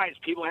need rides.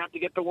 People have to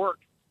get to work.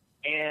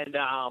 And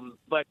I'm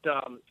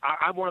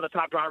one of the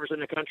top drivers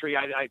in the country.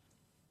 I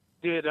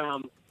did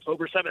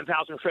over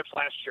 7,000 trips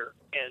last year.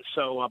 And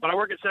so, but I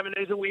work it 7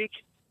 days a week.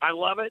 I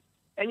love it.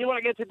 And what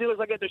I get to do is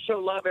I get to show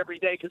love every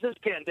day because this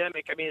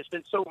pandemic, I mean, it's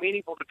been so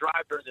meaningful to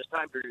drive during this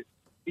time period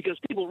because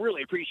people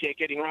really appreciate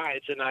getting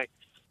rides. And I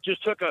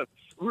just took a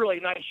really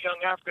nice young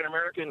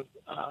African-American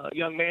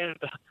young man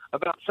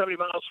about 70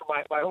 miles from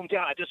my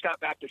hometown. I just got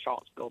back to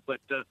Charlottesville. But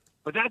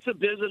that's a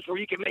business where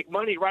you can make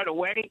money right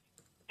away,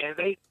 and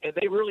they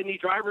really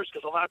need drivers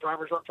because a lot of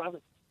drivers aren't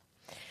driving.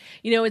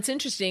 You know, it's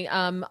interesting.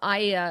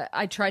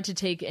 I tried to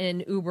take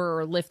an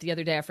Uber or Lyft the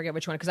other day. I forget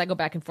which one because I go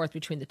back and forth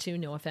between the two.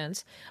 No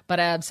offense,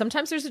 but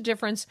sometimes there's a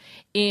difference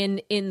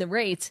in the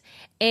rates,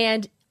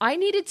 and I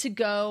needed to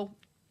go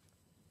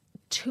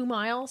 2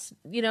 miles.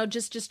 You know,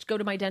 just go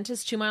to my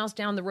dentist 2 miles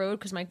down the road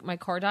because my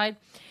car died,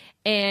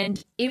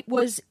 and it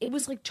was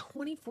like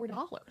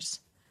 $24,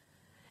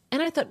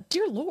 and I thought,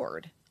 dear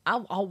Lord,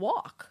 I'll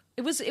walk.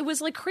 It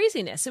was like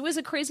craziness. It was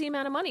a crazy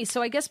amount of money.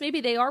 So I guess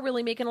maybe they are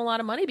really making a lot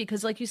of money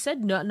because, like you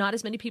said, not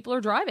as many people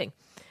are driving.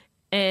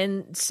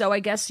 And so I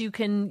guess you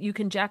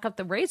can jack up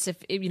the rates if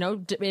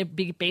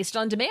be based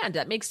on demand.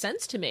 That makes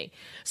sense to me.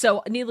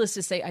 So needless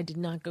to say, I did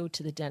not go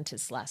to the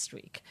dentist last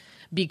week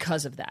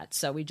because of that.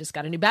 So we just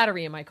got a new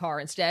battery in my car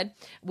instead,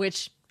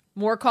 which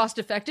more cost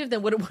effective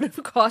than what it would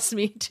have cost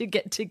me to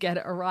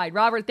get a ride.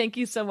 Robert, thank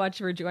you so much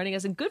for joining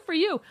us, and good for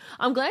you.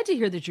 I'm glad to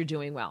hear that you're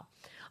doing well.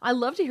 I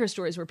love to hear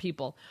stories where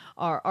people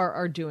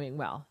are doing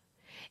well.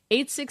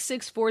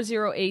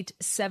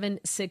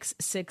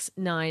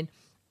 866-408-7669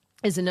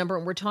 is the number,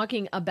 and we're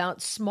talking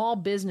about small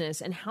business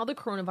and how the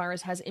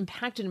coronavirus has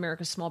impacted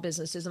America's small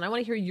businesses. And I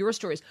want to hear your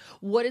stories,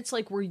 what it's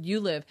like where you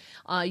live,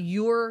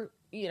 your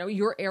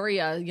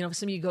area.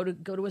 Some of you go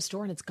to a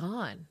store and it's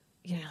gone.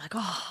 You're like,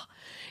 oh,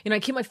 I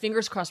keep my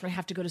fingers crossed when I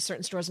have to go to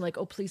certain stores. I'm like,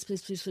 oh, please,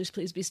 please, please, please,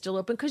 please be still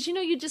open. Because,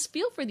 you just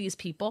feel for these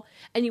people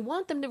and you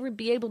want them to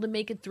be able to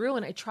make it through.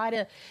 And I try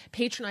to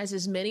patronize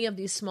as many of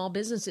these small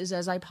businesses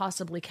as I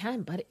possibly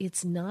can, but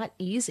it's not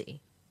easy.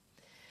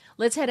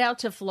 Let's head out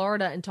to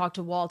Florida and talk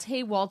to Walt.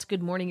 Hey, Walt,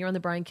 good morning. You're on the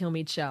Brian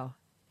Kilmeade Show.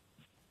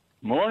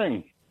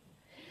 Morning.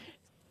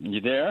 You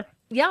there?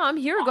 Yeah, I'm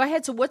here. Go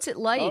ahead. So what's it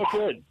like? Oh,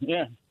 good.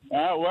 Yeah.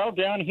 Well,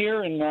 down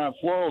here in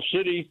Floral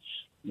City,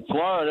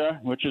 Florida,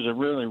 which is a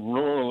really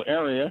rural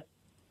area,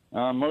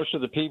 most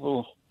of the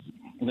people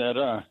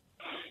that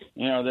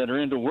that are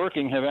into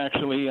working have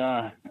actually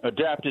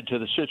adapted to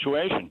the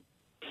situation.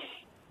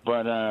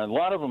 But a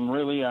lot of them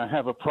really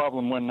have a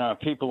problem when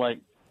people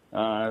like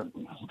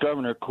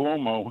Governor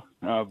Cuomo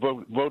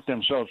vote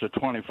themselves a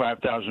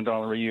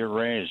 $25,000 a year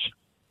raise.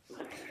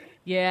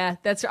 Yeah,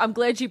 I'm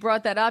glad you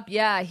brought that up.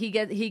 Yeah, he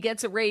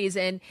gets a raise,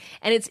 and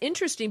it's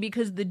interesting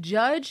because the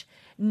judge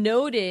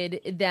noted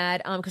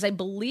that because I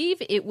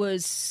believe it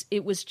was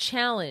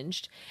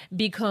challenged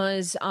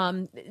because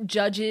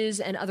judges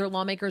and other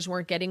lawmakers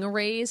weren't getting a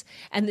raise,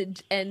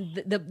 and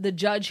the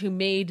judge who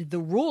made the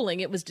ruling,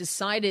 it was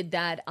decided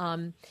that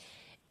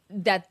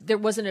that there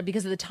wasn't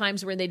because of the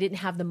times when they didn't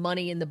have the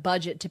money in the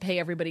budget to pay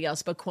everybody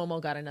else, but Cuomo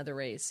got another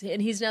raise,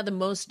 and he's now the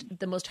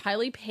most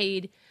highly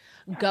paid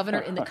governor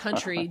in the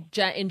country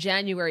in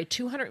January,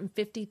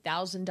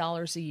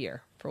 $250,000 a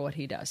year for what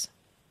he does.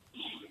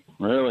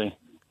 Really?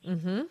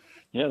 Mm-hmm.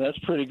 Yeah, that's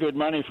pretty good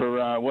money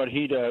for what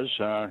he does.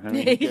 And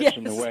he gets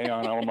in the way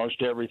on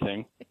almost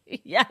everything.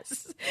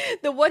 Yes.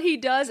 What he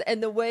does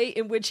and the way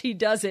in which he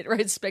does it,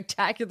 right?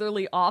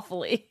 Spectacularly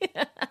awfully.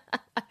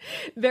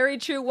 Very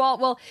true, Walt.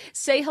 Well,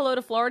 say hello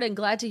to Florida, and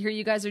glad to hear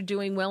you guys are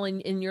doing well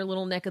in your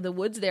little neck of the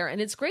woods there. And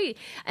it's great.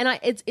 And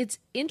it's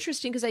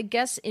interesting because I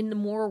guess in the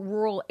more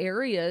rural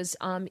areas,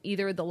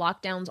 either the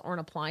lockdowns aren't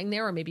applying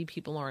there or maybe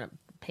people aren't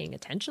paying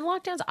attention to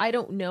lockdowns. I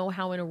don't know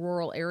how in a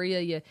rural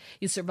area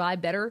you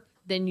survive better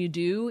than you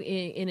do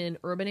in an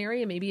urban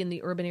area. Maybe in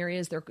the urban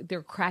areas,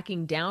 they're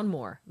cracking down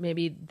more.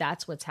 Maybe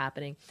that's what's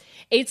happening.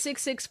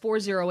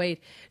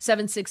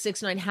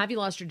 866-408-7669. Have you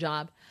lost your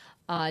job?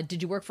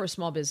 Did you work for a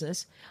small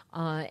business?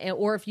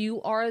 Or if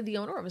you are the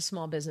owner of a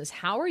small business,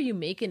 how are you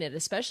making it?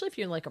 Especially if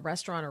you're in like a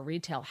restaurant or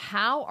retail,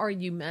 how are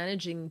you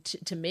managing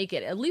to make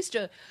it? At least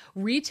a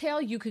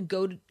retail, you could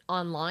go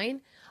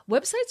online.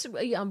 Websites,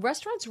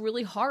 restaurants,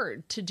 really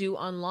hard to do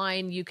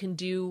online. You can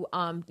do,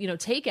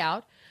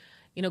 takeout,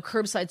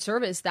 curbside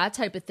service, that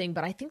type of thing.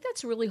 But I think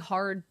that's really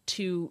hard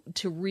to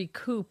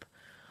recoup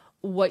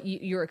what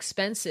your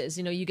expenses.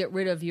 You get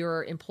rid of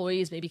your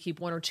employees, maybe keep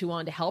one or two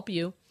on to help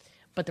you,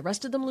 but the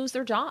rest of them lose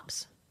their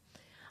jobs.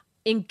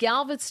 In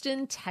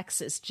Galveston,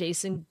 Texas,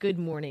 Jason, good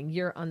morning.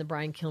 You're on the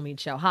Brian Kilmeade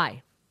Show.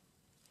 Hi.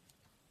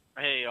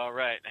 Hey, all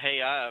right.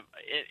 Hey,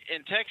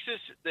 in Texas,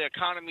 the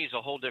economy is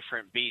a whole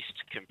different beast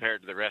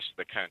compared to the rest of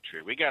the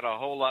country. We got a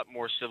whole lot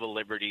more civil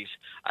liberties.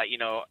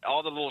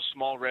 All the little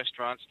small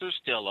restaurants, they're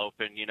still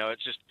open.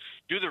 It's just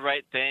do the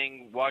right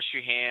thing, wash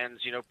your hands,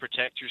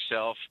 protect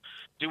yourself,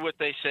 do what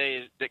they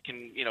say that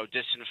can,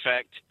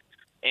 disinfect.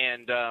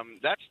 And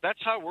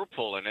that's how we're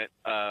pulling it.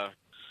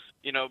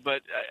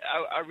 But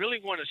I really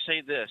want to say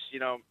this,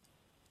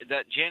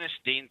 that Janice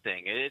Dean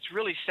thing, it's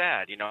really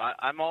sad.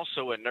 I'm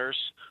also a nurse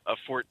of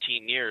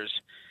 14 years,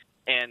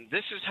 and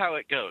this is how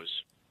it goes.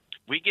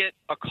 We get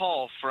a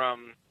call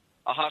from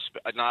a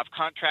hospital. Now, I've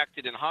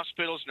contracted in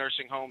hospitals,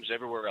 nursing homes,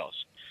 everywhere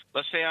else.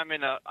 Let's say I'm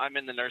in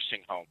the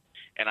nursing home,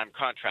 and I'm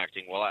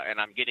contracting,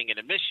 and I'm getting an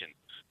admission.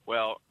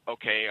 Well,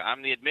 okay,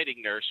 I'm the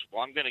admitting nurse.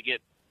 Well, I'm going to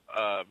get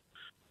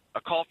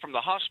a call from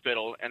the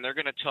hospital, and they're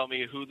going to tell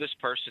me who this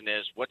person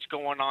is, what's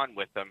going on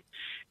with them.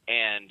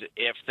 And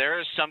if there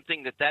is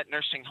something that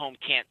nursing home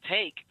can't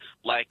take,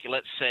 like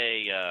let's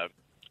say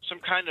some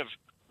kind of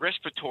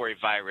respiratory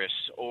virus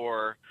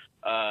or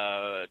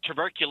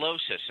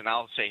tuberculosis, and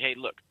I'll say, hey,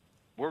 look,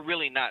 we're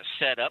really not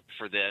set up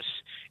for this,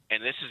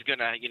 and this is going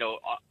to,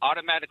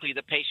 automatically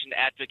the patient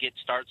advocate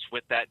starts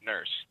with that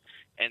nurse.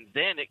 And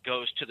then it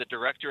goes to the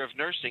director of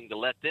nursing to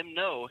let them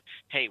know,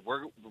 hey,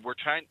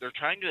 they're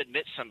trying to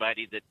admit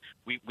somebody that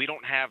we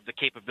don't have the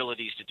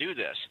capabilities to do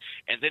this.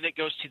 And then it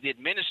goes to the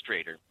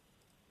administrator.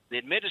 The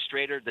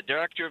administrator, the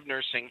director of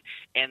nursing,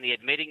 and the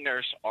admitting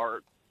nurse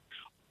are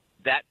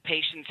that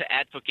patient's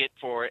advocate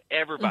for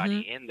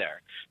everybody in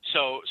there.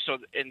 So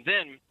and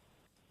then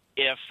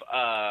if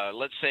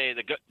let's say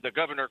the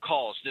governor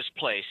calls this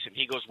place and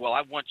he goes, well,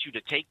 I want you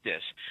to take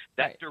this,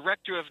 that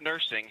director of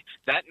nursing,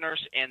 that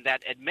nurse, and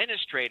that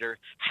administrator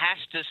has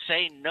to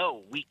say,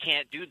 no, we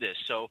can't do this.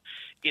 So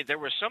if there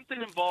was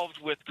something involved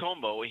with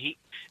Cuomo,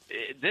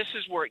 this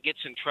is where it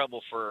gets in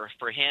trouble for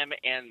him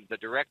and the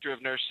director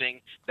of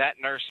nursing, that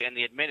nurse, and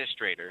the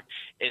administrator,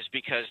 is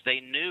because they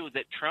knew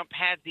that Trump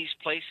had these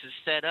places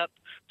set up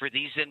for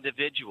these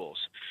individuals.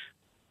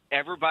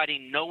 Everybody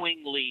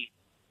knowingly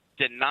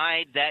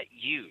denied that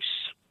use.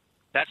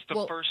 That's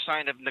the first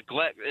sign of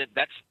neglect.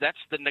 That's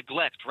the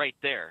neglect right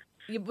there.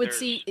 But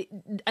see,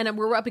 and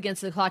we're up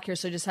against the clock here,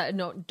 so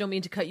don't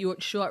mean to cut you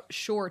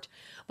short.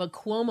 But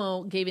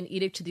Cuomo gave an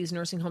edict to these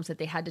nursing homes that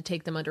they had to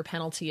take them under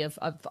penalty of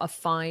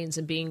fines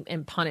and being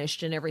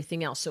punished and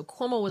everything else. So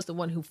Cuomo was the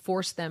one who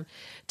forced them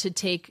to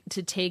take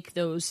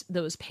those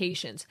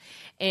patients.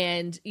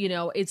 And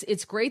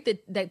it's great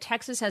that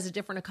Texas has a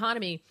different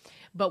economy.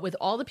 But with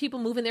all the people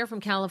moving there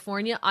from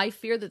California, I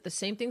fear that the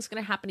same thing's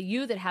going to happen to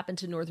you that happened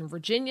to Northern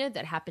Virginia,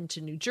 that happened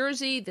to New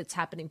Jersey, that's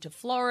happening to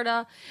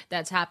Florida,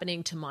 that's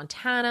happening to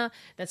Montana,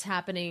 that's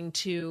happening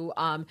to,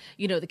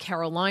 the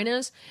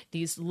Carolinas.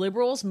 These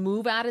liberals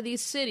move out of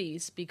these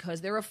cities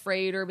because they're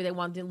afraid or they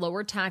want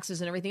lower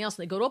taxes and everything else.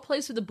 And they go to a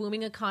place with a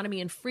booming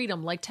economy and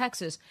freedom like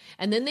Texas,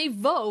 and then they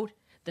vote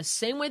the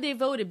same way they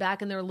voted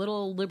back in their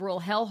little liberal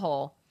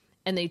hellhole,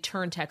 and they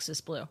turn Texas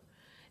blue.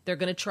 They're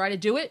going to try to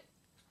do it.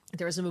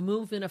 There's a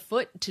movement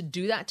afoot to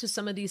do that to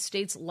some of these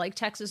states like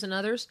Texas and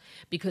others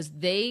because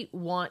they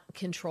want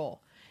control.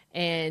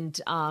 And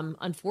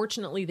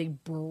unfortunately, they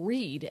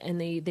breed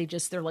and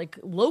they're like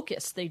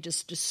locusts. They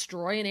just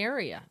destroy an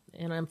area.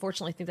 And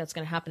unfortunately, I think that's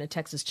going to happen to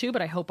Texas too,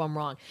 but I hope I'm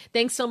wrong.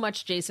 Thanks so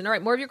much, Jason. All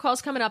right, more of your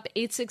calls coming up,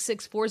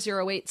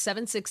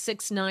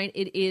 866-408-7669.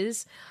 It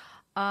is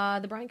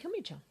the Brian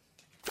Kilmeade Show.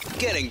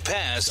 Getting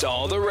past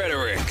all the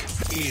rhetoric,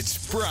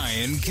 it's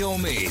Brian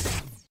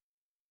Kilmeade.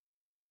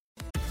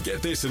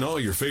 Get this and all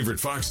your favorite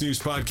Fox News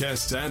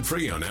podcasts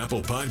ad-free on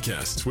Apple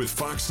Podcasts with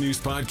Fox News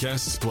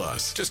Podcasts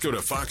Plus. Just go to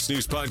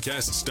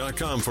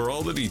foxnewspodcasts.com for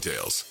all the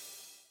details.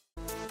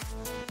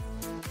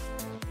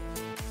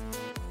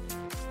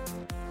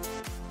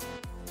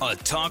 A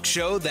talk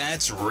show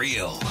that's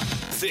real.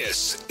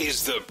 This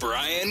is the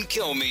Brian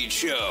Kilmeade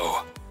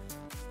Show.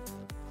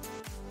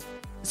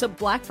 So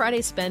Black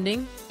Friday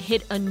spending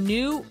hit a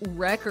new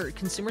record.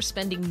 Consumer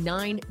spending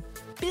 $9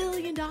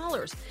 billion.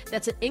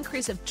 That's an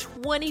increase of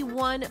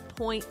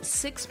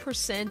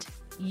 21.6%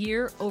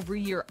 year over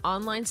year.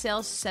 Online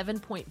sales,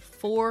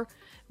 $7.4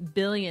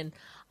 billion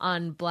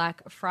on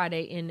Black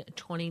Friday in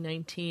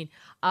 2019.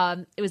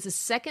 It was the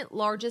second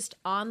largest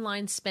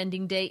online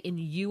spending day in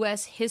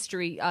U.S.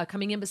 history,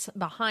 coming in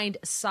behind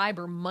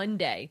Cyber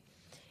Monday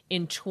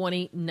in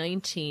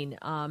 2019.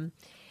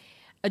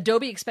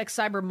 Adobe expects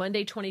Cyber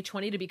Monday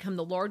 2020 to become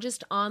the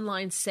largest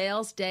online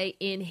sales day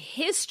in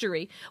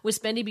history, with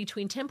spending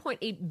between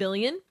 $10.8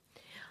 billion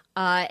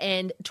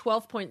and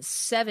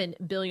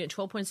 $12.7 billion.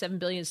 $12.7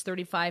 billion is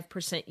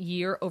 35%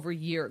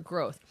 year-over-year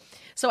growth.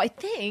 So I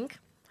think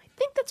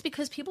that's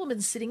because people have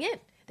been sitting in.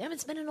 They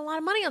haven't spent a lot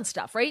of money on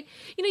stuff, right?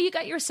 You know, you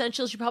got your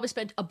essentials. You probably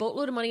spent a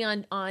boatload of money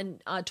on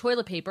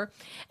toilet paper,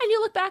 and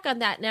you look back on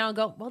that now and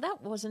go, well,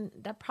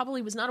 that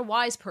probably was not a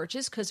wise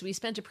purchase because we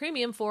spent a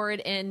premium for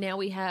it, and now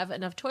we have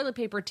enough toilet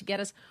paper to get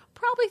us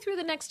probably through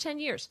the next 10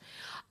 years.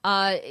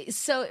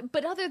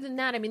 But other than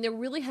that, I mean, there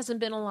really hasn't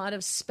been a lot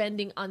of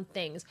spending on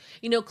things.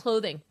 You know,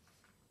 clothing.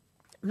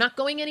 I'm not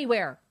going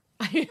anywhere.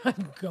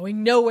 I'm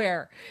going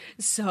nowhere.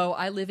 So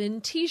I live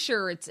in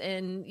T-shirts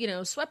and, you know,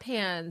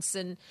 sweatpants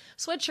and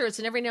sweatshirts.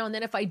 And every now and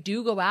then if I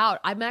do go out,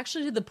 I'm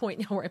actually to the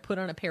point now where I put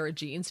on a pair of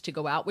jeans to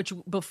go out, which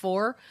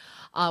before,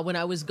 when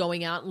I was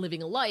going out and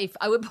living a life,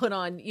 I would put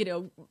on, you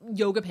know,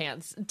 yoga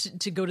pants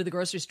to go to the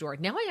grocery store.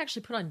 Now I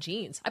actually put on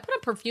jeans. I put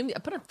on perfume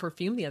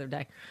the other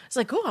day. It's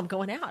like, oh, I'm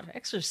going out. I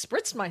actually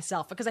spritzed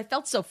myself because I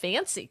felt so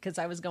fancy because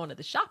I was going to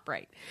the shop,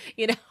 right?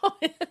 You know?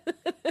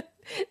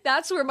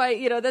 That's where my,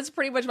 you know, that's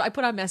pretty much, I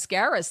put on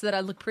mascara so that I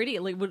look pretty.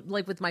 Like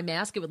with my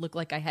mask, it would look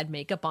like I had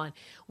makeup on,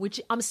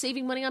 which I'm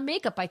saving money on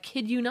makeup. I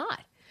kid you not,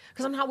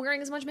 because I'm not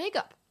wearing as much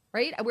makeup,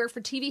 right? I wear it for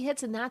TV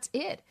hits and that's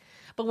it.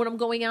 But when I'm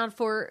going out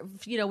for,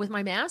 you know, with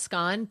my mask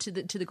on to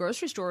the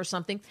grocery store or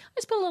something, I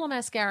just put a little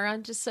mascara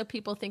on just so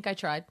people think I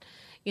tried,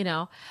 you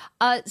know.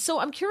 So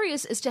I'm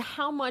curious as to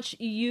how much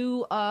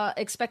you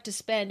expect to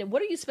spend, and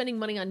what are you spending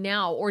money on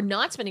now or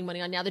not spending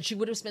money on now that you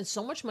would have spent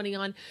so much money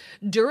on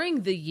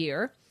during the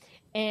year?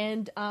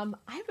 And I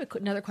have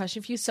another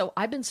question for you. So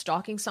I've been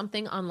stalking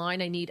something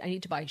online. I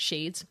need to buy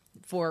shades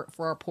for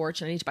our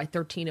porch, and I need to buy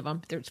 13 of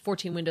them. There's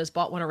 14 windows.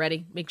 Bought one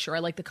already. Make sure I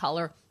like the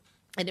color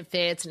and it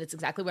fits and it's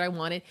exactly what I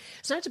wanted.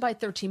 So I have to buy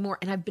 13 more,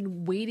 and I've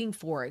been waiting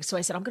for it. So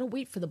I said I'm going to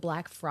wait for the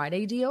Black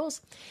Friday deals,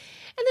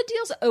 and the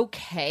deal's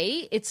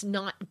okay. It's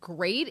not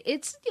great.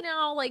 It's, you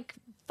know, like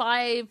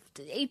 $5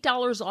 to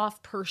 $8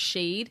 off per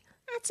shade.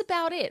 That's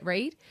about it,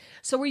 right?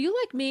 So were you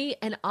like me,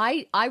 and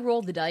I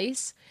roll the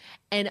dice,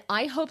 and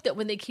I hope that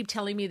when they keep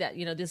telling me that,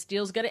 you know, this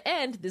deal's going to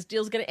end,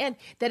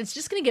 that it's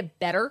just going to get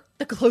better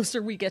the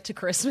closer we get to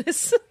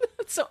Christmas.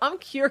 So I'm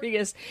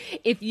curious,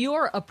 if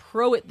you're a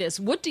pro at this,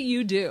 what do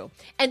you do?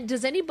 And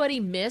does anybody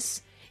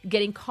miss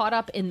getting caught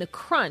up in the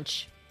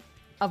crunch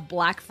of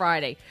Black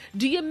Friday?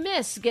 Do you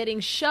miss getting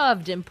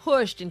shoved and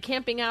pushed and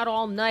camping out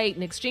all night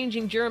and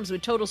exchanging germs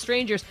with total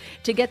strangers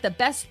to get the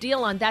best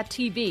deal on that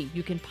TV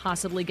you can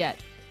possibly get?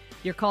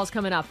 Your call's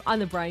coming up on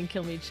the Brian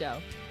Kilmeade Show.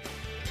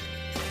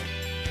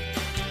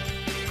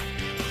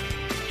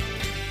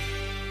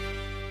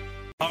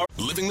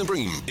 Living the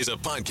Bream is a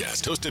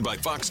podcast hosted by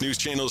Fox News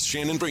Channel's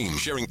Shannon Bream,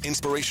 sharing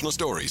inspirational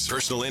stories,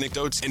 personal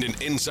anecdotes, and an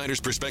insider's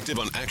perspective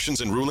on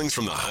actions and rulings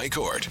from the High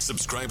Court.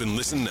 Subscribe and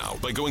listen now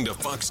by going to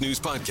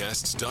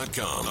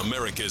foxnewspodcasts.com.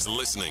 America's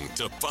listening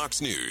to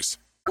Fox News.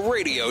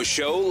 Radio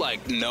show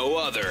like no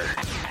other.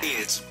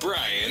 It's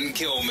Brian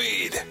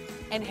Kilmeade.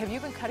 And have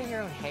you been cutting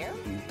your own hair?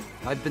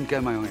 I've been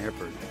cutting my own hair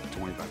for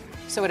 25 years.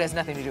 So it has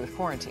nothing to do with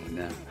quarantine?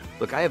 No.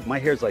 Look, my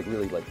hair's like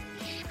really like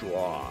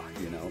straw,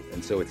 you know,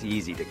 and so it's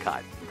easy to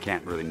cut. You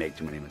can't really make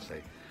too many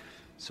mistakes.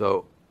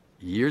 So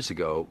years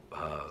ago,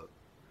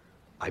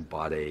 I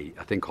bought a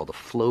thing called a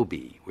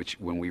Flowbee, which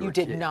when we were You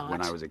did not?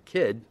 when I was a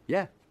kid,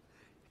 yeah.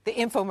 The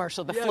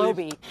infomercial, the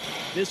Flowbee.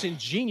 This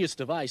ingenious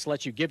device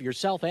lets you give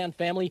yourself and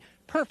family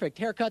perfect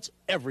haircuts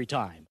every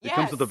time. It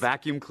comes with a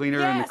vacuum cleaner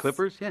and the Yes.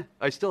 clippers. Yeah,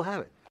 I still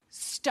have it.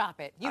 Stop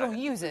it. You don't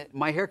use it.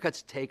 My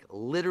haircuts take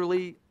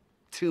literally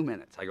 2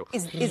 minutes. I go.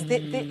 Is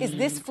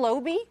this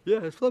Flowbee?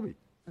 Yeah, it's Flowbee.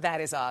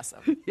 That is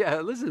awesome. Yeah,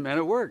 listen, man,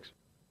 it works.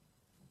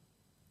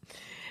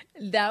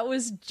 That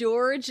was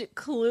George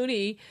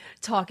Clooney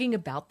talking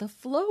about the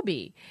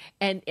Flowbee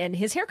and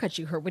his haircut.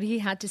 You heard what he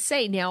had to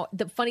say. Now,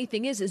 the funny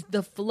thing is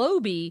the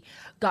Flowbee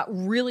got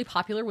really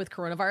popular with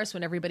coronavirus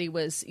when everybody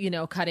was, you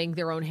know, cutting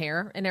their own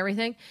hair and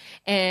everything.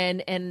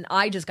 And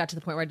I just got to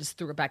the point where I just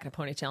threw it back in a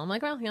ponytail. I'm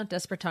like, well, you know,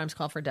 desperate times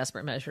call for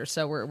desperate measures.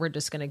 So we're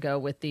just going to go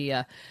with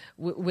the,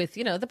 with,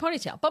 you know, the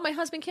ponytail. But my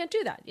husband can't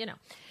do that, you know.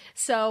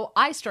 So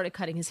I started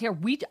cutting his hair.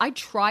 I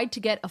tried to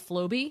get a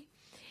Flowbee,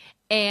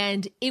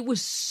 and it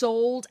was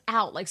sold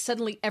out. Like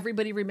suddenly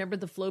everybody remembered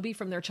the Flowbee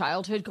from their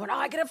childhood going, oh,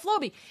 I get a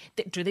Flowbee.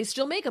 Do they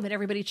still make them? And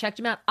everybody checked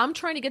them out. I'm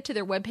trying to get to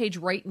their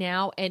webpage right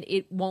now, and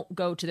it won't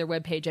go to their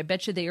webpage. I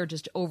bet you they are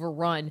just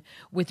overrun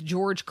with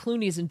George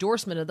Clooney's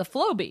endorsement of the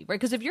Flowbee, right?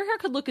 Because if your hair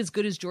could look as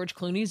good as George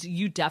Clooney's,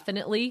 you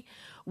definitely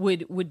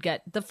would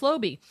get the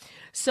Flowbee.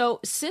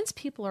 So since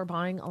people are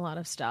buying a lot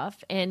of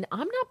stuff, and I'm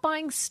not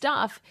buying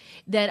stuff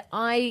that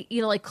I,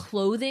 you know, like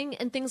clothing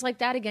and things like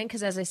that, again,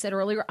 because as I said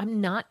earlier,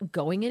 I'm not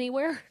going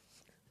anywhere.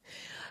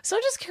 So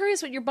I'm just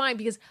curious what you're buying,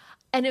 because,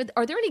 and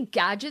are there any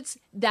gadgets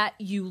that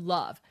you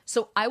love?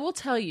 So I will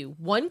tell you,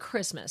 one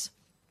Christmas,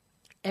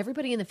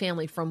 everybody in the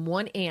family from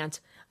one aunt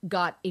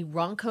got a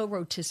Ronco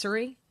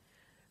rotisserie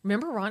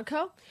Remember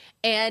Ronco?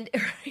 And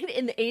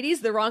in the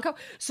 80s, the Ronco.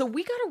 So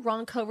we got a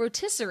Ronco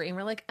rotisserie, and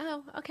we're like,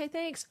 oh, okay,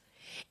 thanks.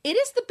 It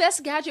is the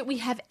best gadget we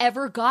have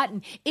ever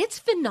gotten. It's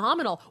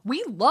phenomenal.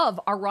 We love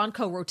our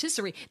Ronco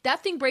rotisserie.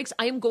 That thing breaks,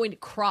 I am going to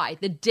cry.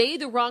 The day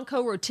the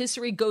Ronco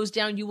rotisserie goes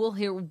down, you will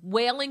hear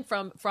wailing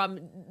from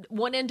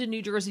one end of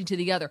New Jersey to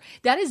the other.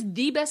 That is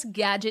the best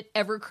gadget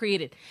ever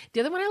created. The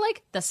other one I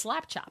like, the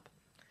Slap Chop.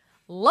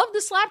 Love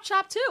the Slap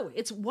Chop too.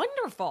 It's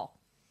wonderful.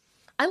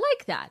 I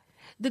like that.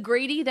 The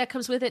Grady that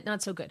comes with it,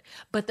 not so good.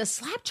 But the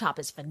Slap Chop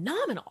is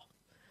phenomenal.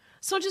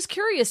 So I'm just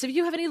curious if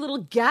you have any little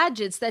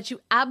gadgets that you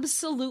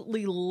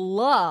absolutely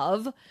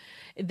love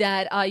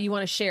that you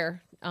want to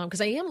share.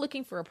 Because I am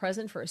looking for a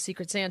present for a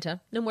Secret Santa.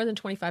 No more than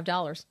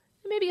 $25.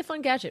 Maybe a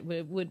fun gadget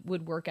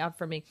would work out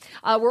for me.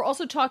 We're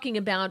also talking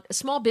about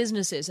small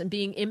businesses and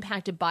being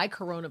impacted by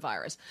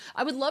coronavirus.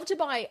 I would love to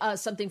buy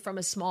something from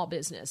a small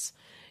business,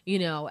 you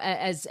know,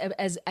 as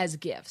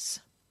gifts.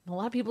 A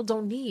lot of people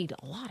don't need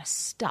a lot of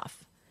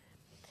stuff.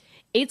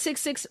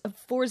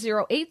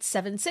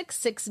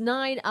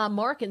 866-408-7669.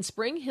 Mark in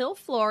Spring Hill,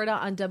 Florida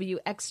on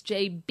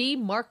WXJB.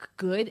 Mark,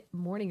 good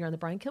morning. You're on the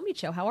Brian Kilmeade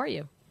Show. How are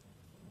you?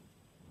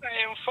 I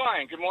am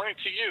fine. Good morning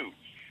to you.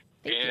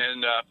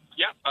 And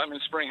I'm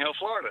in Spring Hill,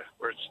 Florida,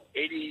 where it's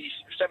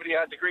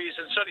 70-odd degrees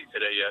and sunny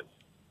today yet.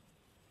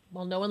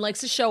 Well, no one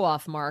likes to show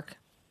off, Mark.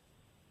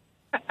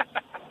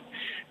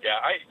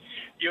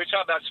 You were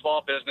talking about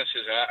small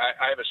businesses.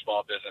 I have a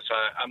small business.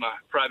 I'm a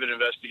private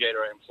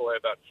investigator. I employ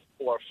about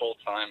 4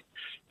 full-time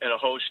and a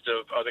host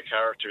of other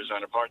characters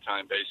on a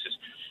part-time basis.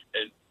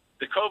 And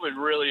the COVID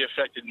really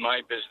affected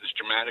my business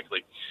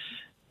dramatically.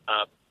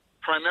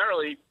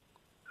 Primarily,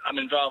 I'm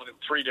involved in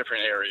 3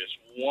 different areas.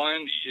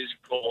 One is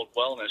called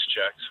wellness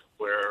checks,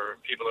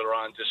 where people that are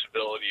on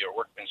disability or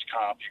workman's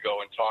comp, you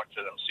go and talk to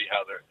them, see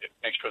how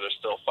make sure they're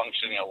still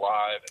functioning,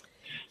 alive, and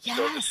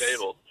still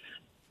disabled.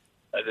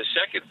 The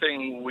second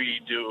thing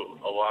we do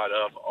a lot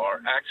of are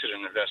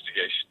accident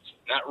investigations,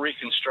 not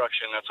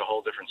reconstruction. That's a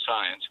whole different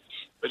science,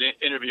 but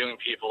interviewing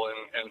people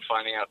and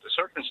finding out the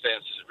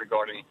circumstances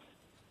regarding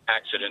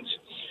accidents.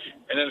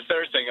 And then the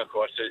third thing, of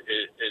course,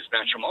 is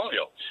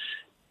matrimonial.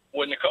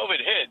 When the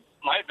COVID hit,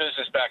 my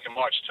business back in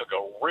March took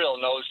a real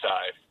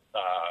nosedive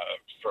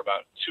for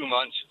about 2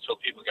 months until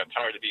people got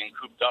tired of being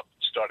cooped up and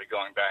started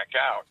going back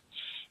out.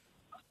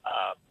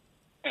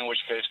 In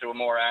which case there were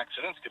more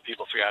accidents because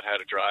people forgot how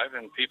to drive,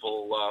 and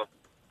people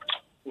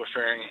were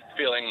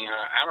feeling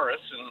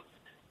amorous and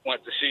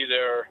wanted to see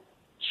their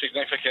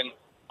significant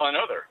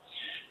another.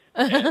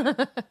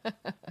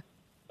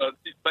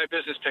 My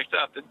business picked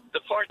up.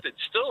 The part that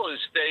still has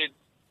stayed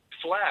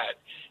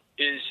flat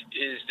is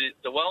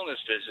the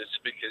wellness visits,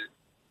 because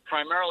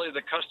primarily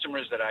the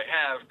customers that I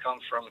have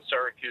come from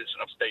Syracuse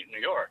and upstate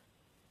New York,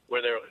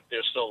 where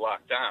they're still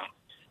locked down.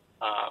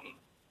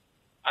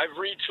 I've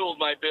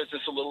retooled my business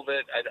a little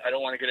bit. I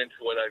don't want to get into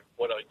what I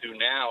do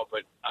now,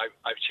 but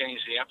I've changed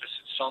the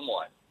emphasis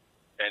somewhat,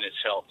 and it's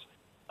helped.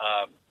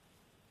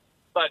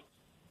 But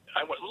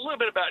a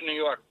little bit about New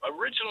York.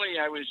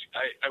 Originally, I was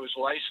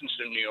licensed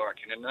in New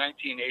York, and in the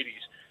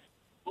 1980s,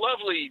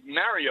 lovely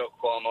Mario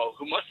Cuomo,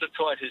 who must have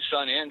taught his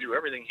son Andrew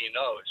everything he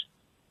knows,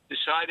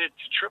 decided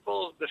to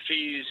triple the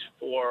fees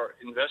for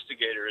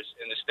investigators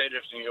in the state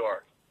of New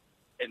York.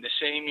 In the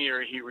same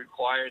year, he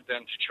required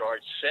them to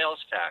charge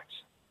sales tax.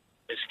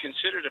 It's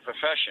considered a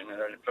profession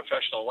and a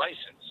professional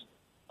license.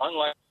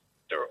 Unlike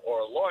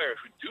or a lawyer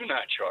who do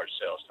not charge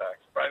sales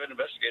tax, private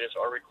investigators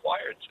are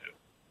required to.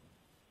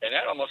 And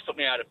that almost put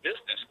me out of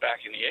business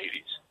back in the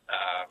 80s.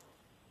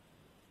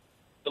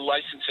 The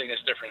licensing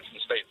is different from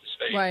state to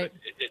state. Right. But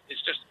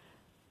it's just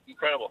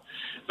incredible.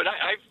 But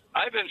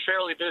I've been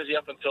fairly busy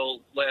up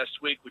until last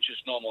week, which is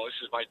normal. This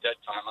is my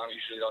dead time. I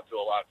usually don't do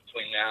a lot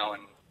between now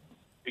and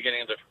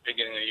beginning of the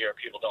year.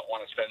 People don't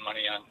want to spend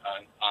money on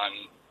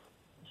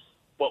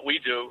what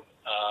we do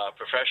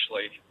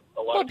professionally.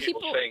 A lot of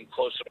people staying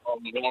close to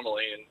home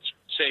normally and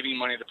saving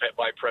money to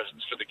buy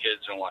presents for the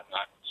kids and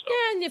whatnot. So.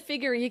 Yeah, and you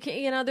figure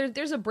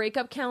there's a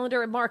breakup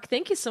calendar. Mark,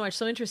 thank you so much.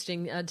 So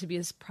interesting to be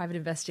a private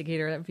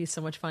investigator. That would be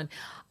so much fun.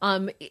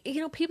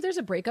 People, there's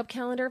a breakup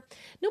calendar.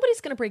 Nobody's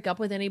going to break up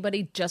with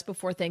anybody just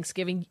before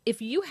Thanksgiving.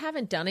 If you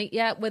haven't done it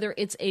yet, whether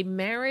it's a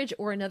marriage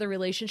or another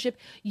relationship,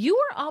 you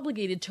are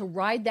obligated to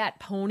ride that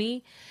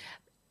pony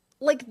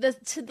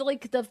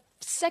the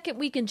second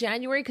week in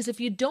January, because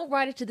if you don't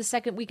ride it to the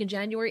second week in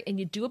January and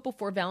you do it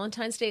before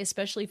Valentine's Day,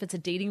 especially if it's a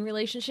dating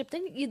relationship,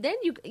 then you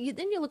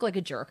look like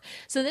a jerk.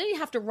 So then you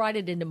have to ride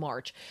it into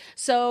March.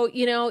 So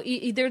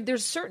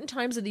there's certain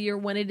times of the year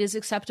when it is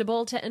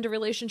acceptable to end a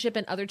relationship,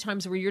 and other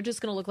times where you're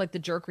just going to look like the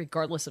jerk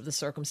regardless of the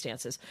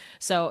circumstances.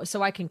 So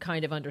I can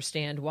kind of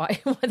understand why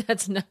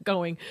that's not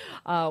going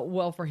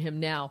well for him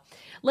now.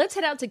 Let's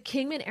head out to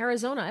Kingman,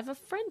 Arizona. I have a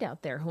friend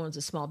out there who owns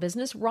a small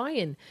business.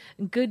 Ryan,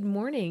 good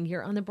morning.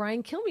 You're on the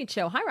Brian Kilmeade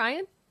Show. Hi,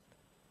 Ryan.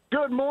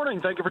 Good morning.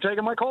 Thank you for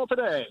taking my call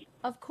today.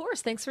 Of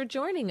course. Thanks for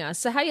joining us.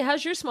 So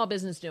how's your small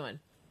business doing?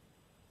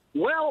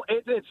 Well,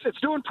 it's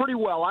doing pretty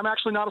well. I'm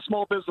actually not a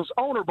small business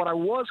owner, but I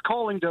was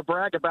calling to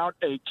brag about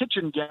a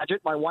kitchen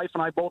gadget my wife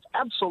and I both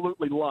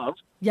absolutely love.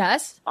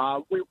 Yes.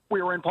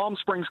 We were in Palm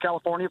Springs,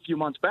 California a few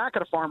months back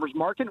at a farmer's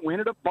market, and we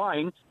ended up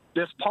buying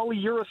this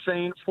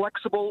polyurethane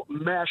flexible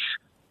mesh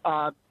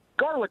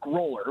garlic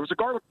roller. It was a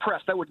garlic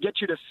press that would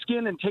get you to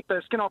skin and take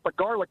the skin off the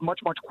garlic much,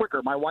 much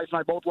quicker. My wife and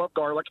I both love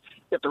garlic.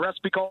 If the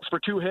recipe calls for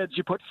 2 heads,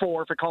 you put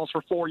 4. If it calls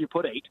for 4, you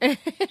put 8.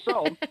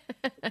 So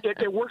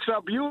it works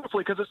out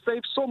beautifully because it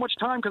saves so much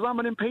time because I'm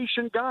an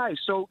impatient guy.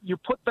 So you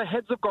put the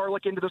heads of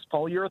garlic into this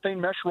polyurethane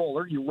mesh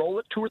roller. You roll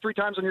it 2 or 3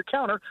 times on your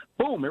counter.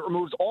 Boom, it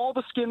removes all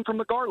the skin from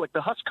the garlic.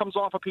 The husk comes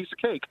off a piece of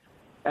cake.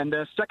 And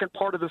the second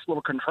part of this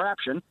little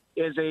contraption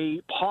is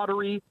a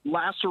pottery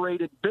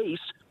lacerated base,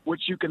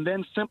 which you can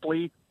then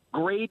simply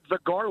grade the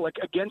garlic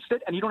against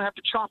it, and you don't have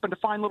to chop into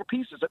fine little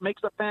pieces. It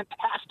makes a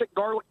fantastic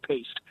garlic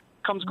paste.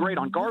 Comes great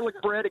on garlic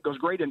bread. It goes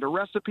great into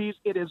recipes.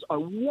 It is a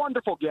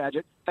wonderful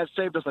gadget. Has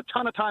saved us a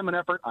ton of time and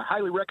effort. I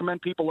highly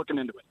recommend people looking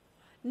into it.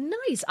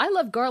 Nice. I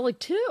love garlic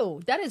too.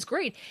 That is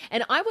great.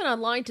 And I went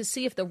online to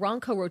see if the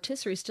Ronco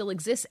rotisserie still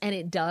exists, and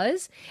it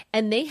does.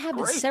 And they have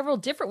several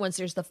different ones.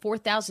 There's the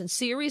 4000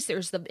 series.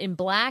 There's the in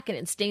black and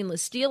in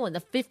stainless steel, and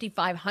the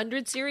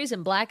 5500 series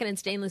in black and in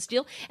stainless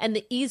steel, and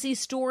the Easy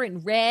Store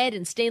in red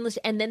and stainless.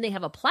 And then they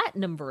have a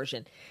platinum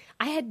version.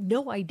 I had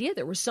no idea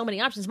there were so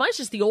many options. Mine's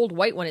just the old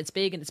white one. It's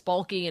big and it's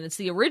bulky and it's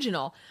the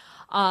original.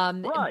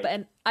 Right.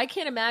 And I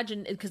can't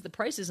imagine, because the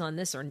prices on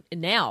this are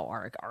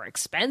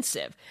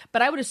expensive.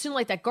 But I would assume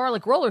like that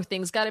garlic roller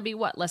thing's got to be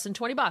what, less than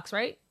 $20,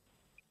 right?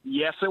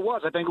 Yes, it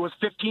was. I think it was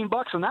 $15,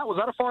 and that was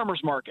at a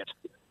farmer's market.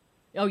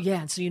 Oh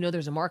yeah, and so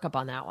there's a markup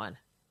on that one.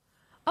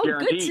 Oh,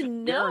 Guaranteed. Good to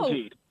know.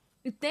 Guaranteed.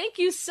 Thank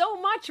you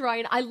so much,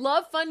 Ryan. I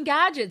love fun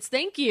gadgets.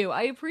 Thank you.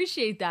 I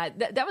appreciate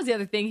that. That was the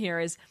other thing here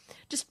is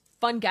just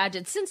fun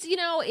gadgets. Since,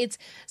 it's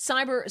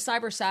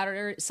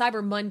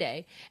Cyber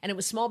Monday, and it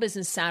was Small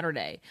Business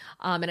Saturday.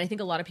 And I think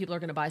a lot of people are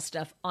going to buy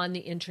stuff on the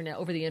internet,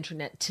 over the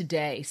internet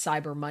today,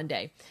 Cyber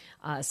Monday.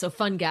 So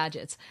fun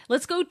gadgets.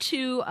 Let's go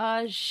to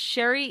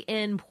Sherry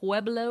in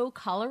Pueblo,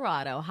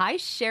 Colorado. Hi,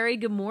 Sherry.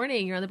 Good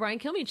morning. You're on the Brian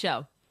Kilmeade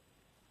Show.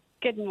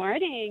 Good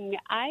morning.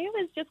 I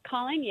was just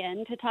calling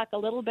in to talk a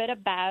little bit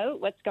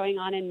about what's going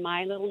on in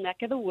my little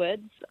neck of the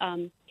woods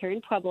here in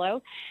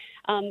Pueblo.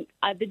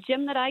 The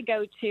gym that I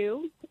go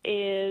to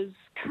is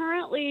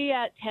currently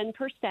at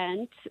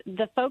 10%.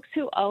 The folks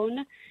who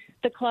own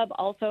the club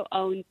also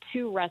own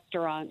 2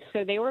 restaurants.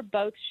 So they were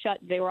both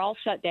they were all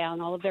shut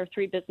down. All of their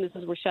 3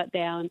 businesses were shut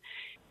down.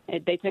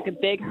 They took a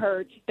big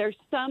hurt. There's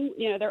some,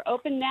 they're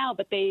open now,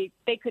 but they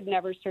could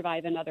never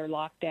survive another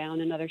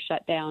lockdown, another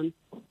shutdown.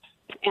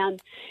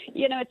 And,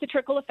 it's a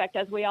trickle effect,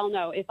 as we all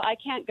know. If I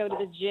can't go to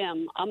the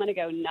gym, I'm going to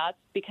go nuts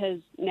because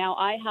now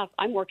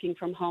I'm working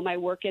from home. I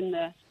work in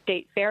the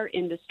state fair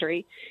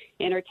industry.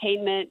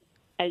 Entertainment,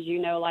 as you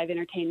know, live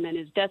entertainment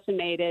is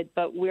decimated,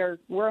 but we're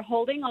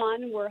holding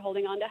on. We're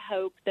holding on to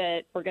hope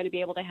that we're going to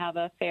be able to have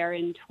a fair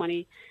in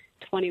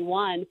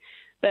 2021.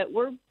 But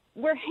we're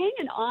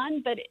hanging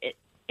on, but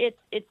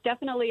it's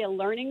definitely a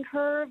learning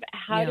curve.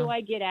 How do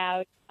I get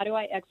out? How do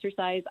I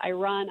exercise? I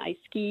run, I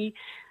ski.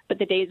 But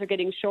the days are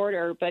getting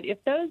shorter. But if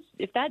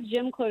that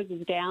gym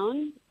closes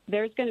down,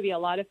 there's going to be a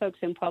lot of folks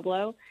in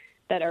Pueblo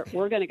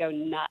we're going to go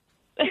nuts.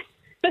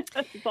 That's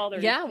all there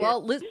is. Yeah,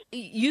 well,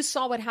 you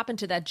saw what happened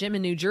to that gym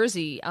in New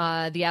Jersey,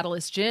 the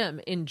Atlas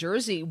Gym in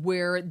Jersey,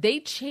 where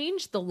they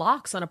changed the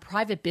locks on a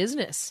private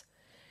business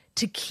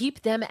to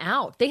keep them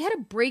out. They had to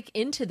break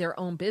into their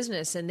own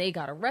business, and they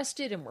got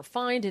arrested and were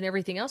fined and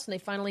everything else, and they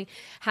finally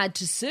had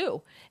to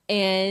sue.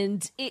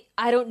 And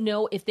I don't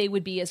know if they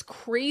would be as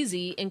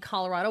crazy in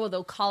Colorado,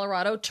 although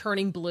Colorado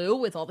turning blue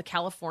with all the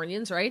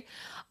Californians, right?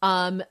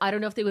 I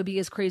don't know if they would be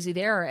as crazy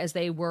there as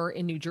they were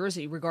in New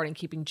Jersey regarding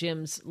keeping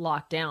gyms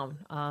locked down.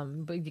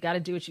 But you got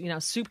to do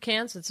it, soup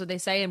cans, that's what they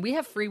say. And we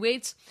have free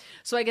weights.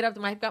 So I get up,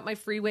 I've got my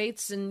free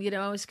weights and,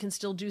 I can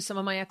still do some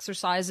of my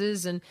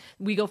exercises. And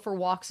we go for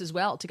walks as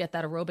well to get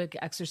that aerobic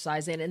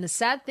exercise in. And the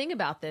sad thing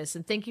about this,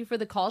 and thank you for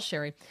the call,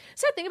 Sherry.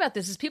 Sad thing about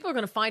this is people are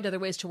going to find other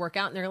ways to work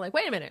out, and they're like,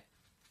 wait a minute.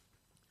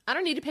 I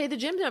don't need to pay the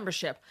gym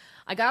membership.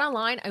 I got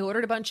online. I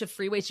ordered a bunch of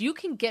free weights. You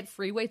can get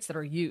free weights that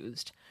are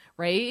used,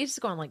 right? You just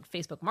go on like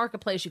Facebook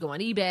Marketplace. You go on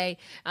eBay.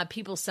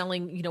 People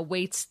selling,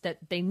 weights that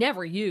they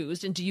never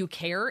used. And do you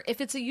care if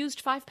it's a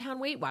used 5-pound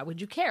weight? Why would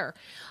you care?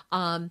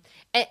 And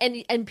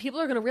people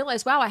are going to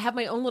realize, wow, I have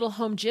my own little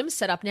home gym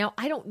set up now.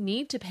 I don't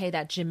need to pay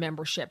that gym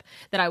membership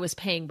that I was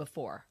paying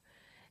before.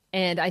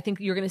 And I think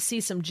you're going to see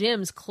some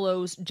gyms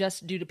close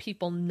just due to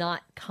people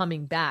not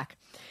coming back.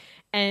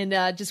 And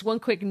just one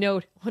quick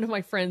note, one of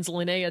my friends,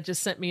 Linnea,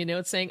 just sent me a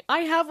note saying, I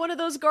have one of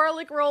those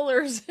garlic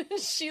rollers.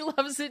 She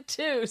loves it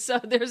too. So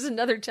there's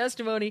another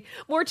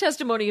more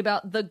testimony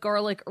about the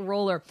garlic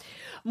roller.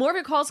 More of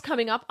your calls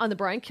coming up on the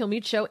Brian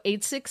Kilmeade Show,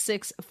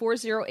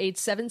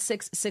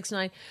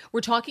 866-408-7669. We're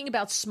talking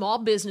about small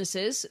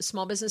businesses.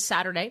 Small Business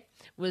Saturday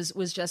was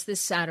just this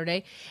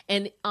Saturday.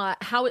 And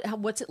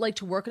what's it like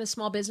to work in a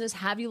small business?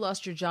 Have you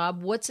lost your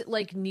job? What's it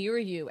like near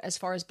you as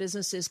far as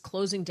businesses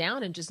closing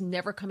down and just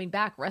never coming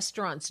back? Restaurants,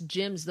 restaurants,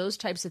 gyms, those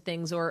types of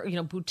things, or,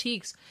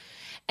 boutiques.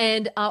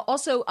 And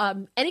also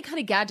any kind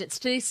of gadgets.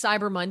 Today's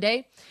Cyber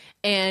Monday.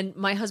 And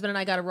my husband and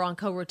I got a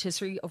Ronco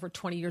rotisserie over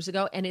 20 years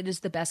ago, and it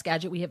is the best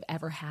gadget we have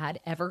ever had,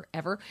 ever,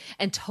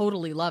 and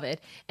totally love it.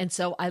 And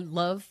so I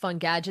love fun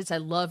gadgets. I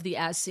love the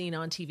as seen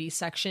on TV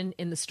section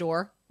in the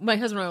store. My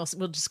husband and I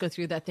will just go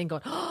through that thing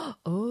going,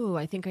 oh,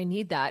 I think I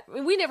need that.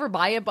 We never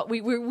buy it, but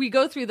we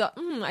go through the,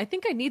 I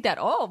think I need that.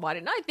 Oh, why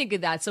didn't I think of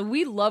that? So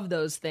we love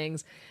those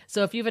things.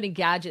 So if you have any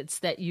gadgets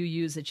that you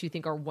use that you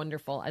think are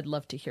wonderful, I'd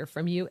love to hear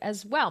from you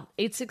as well.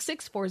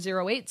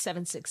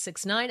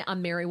 866-408-7669.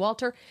 I'm Mary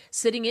Walter,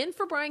 sitting in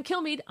for Brian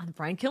Kilmeade on The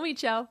Brian Kilmeade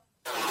Show.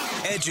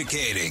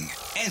 Educating,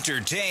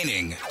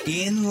 entertaining,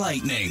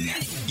 enlightening.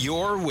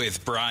 You're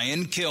with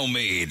Brian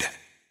Kilmeade.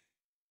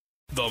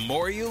 The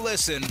more you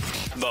listen,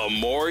 the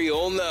more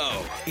you'll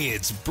know.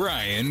 It's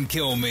Brian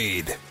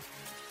Kilmeade.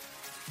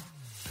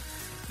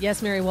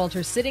 Yes, Mary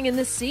Walter, sitting in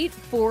the seat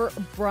for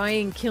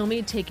Brian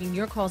Kilmeade, taking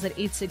your calls at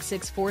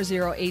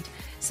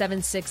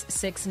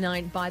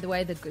 866-408-7669. By the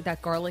way,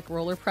 that garlic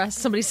roller press,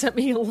 somebody sent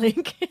me a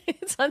link.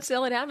 It's on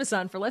sale at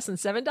Amazon for less than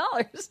 $7.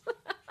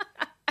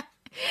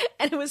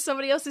 And it was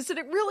somebody else who said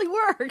it really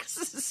works.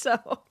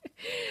 So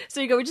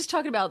you go. We're just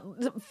talking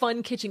about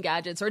fun kitchen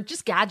gadgets, or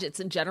just gadgets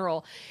in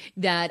general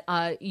that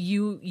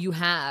you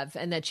have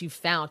and that you've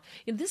found.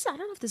 I don't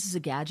know if this is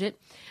a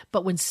gadget,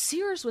 but when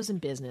Sears was in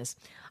business,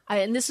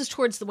 and this is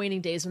towards the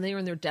waning days when they were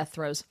in their death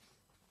throes.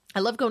 I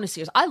love going to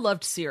Sears. I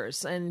loved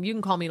Sears, and you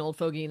can call me an old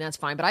fogey, and that's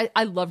fine. But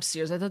I loved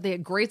Sears. I thought they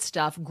had great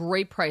stuff,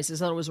 great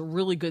prices. I thought it was a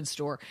really good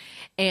store.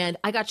 And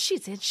I got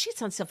sheets. They had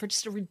sheets on sale for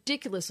just a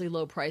ridiculously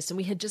low price. And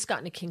we had just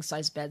gotten a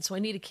king-size bed, so I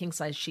needed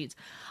king-size sheets.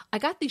 I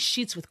got these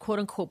sheets with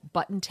quote-unquote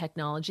button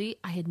technology.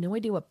 I had no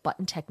idea what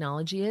button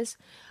technology is.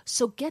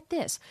 So get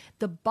this.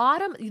 The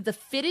bottom, the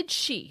fitted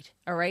sheet,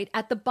 all right,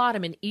 at the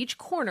bottom in each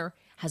corner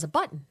has a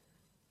button.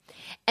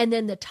 And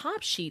then the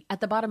top sheet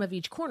at the bottom of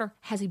each corner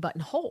has a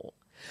buttonhole.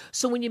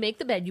 So when you make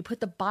the bed, you put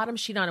the bottom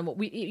sheet on, and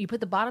you put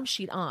the bottom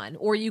sheet on,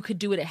 or you could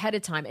do it ahead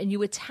of time, and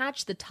you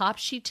attach the top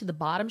sheet to the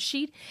bottom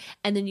sheet,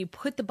 and then you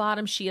put the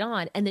bottom sheet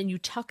on, and then you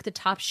tuck the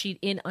top sheet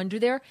in under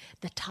there.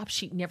 The top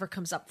sheet never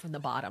comes up from the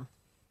bottom.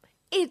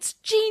 It's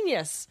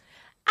genius.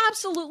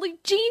 Absolutely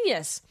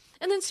genius.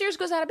 And then Sears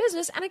goes out of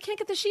business, and I can't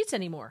get the sheets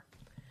anymore.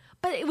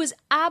 But it was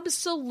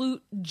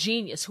absolute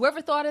genius.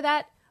 Whoever thought of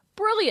that,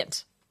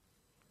 brilliant.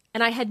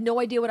 And I had no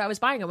idea what I was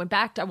buying. I went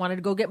back. I wanted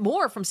to go get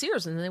more from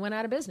Sears, and then they went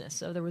out of business.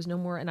 So there was no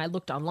more. And I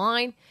looked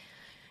online.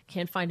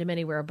 Can't find them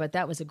anywhere, but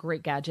that was a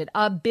great gadget.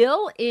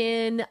 Bill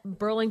in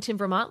Burlington,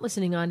 Vermont,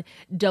 listening on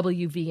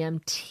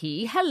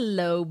WVMT.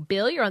 Hello,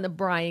 Bill. You're on the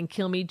Brian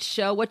Kilmeade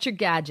Show. What's your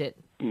gadget?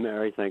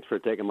 Mary, thanks for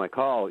taking my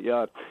call.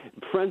 Yeah,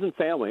 friends and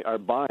family are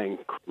buying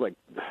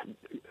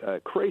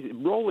crazy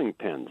rolling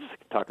pins.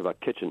 Talk about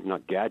kitchen,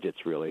 not gadgets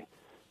really.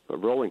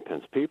 But rolling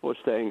pins. People are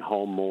staying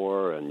home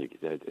more, and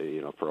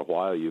for a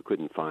while you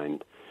couldn't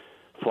find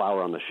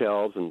flour on the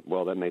shelves, and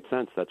well, that made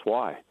sense. That's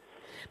why.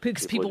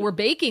 Because people were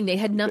baking, they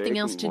had nothing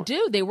else to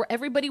do.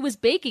 Everybody was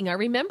baking. I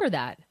remember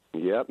that.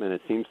 Yep, and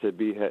it seems to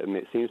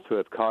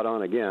have caught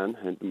on again.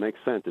 It makes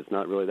sense. It's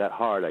not really that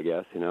hard, I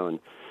guess, and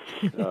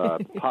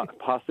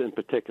pasta in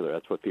particular.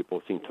 That's what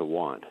people seem to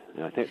want.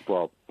 And I think,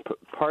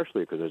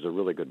 partially because there's a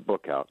really good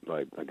book out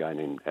by a guy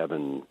named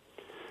Evan.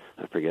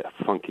 I forget,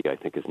 Funky, I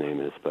think his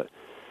name is,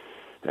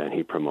 and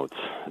he promotes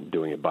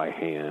doing it by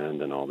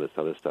hand and all this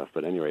other stuff.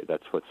 But at any rate,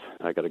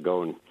 I got to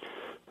go and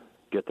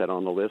get that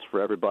on the list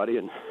for everybody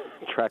and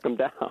track them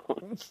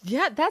down.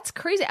 Yeah, that's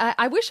crazy.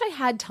 I wish I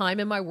had time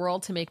in my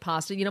world to make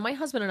pasta. My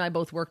husband and I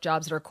both work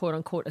jobs that are quote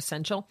unquote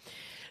essential.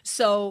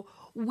 So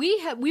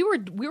we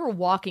were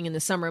walking in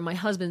the summer, and my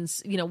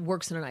husband's,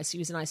 works in an ICU.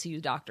 He's an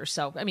ICU doctor.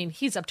 So, I mean,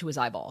 he's up to his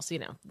eyeballs,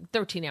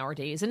 13-hour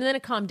days. And then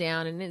it calmed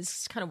down, and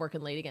it's kind of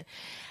working late again.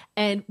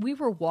 And we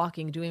were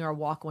doing our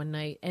walk one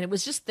night, and it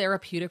was just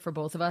therapeutic for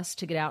both of us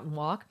to get out and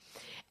walk.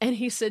 And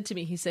he said to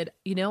me,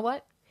 you know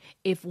what?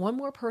 If one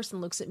more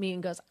person looks at me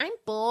and goes, I'm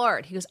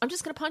bored, he goes, I'm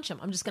just going to punch them.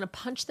 I'm just going to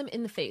punch them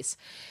in the face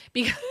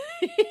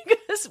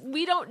because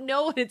we don't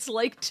know what it's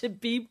like to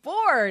be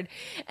bored.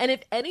 And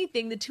if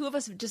anything, the two of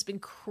us have just been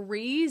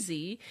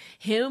crazy,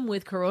 him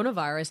with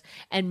coronavirus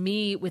and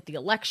me with the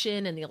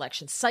election and the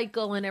election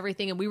cycle and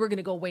everything. And we were going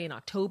to go away in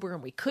October,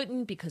 and we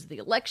couldn't because of the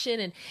election,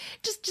 and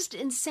just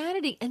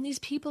insanity. And these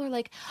people are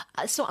like,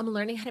 so I'm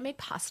learning how to make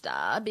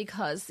pasta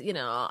because,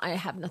 I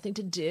have nothing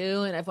to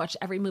do, and I've watched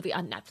every movie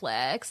on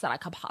Netflix that I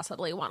could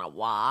possibly want to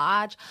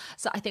watch.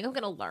 So I think I'm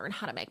going to learn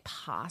how to make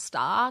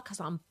pasta because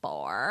I'm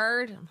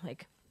bored. I'm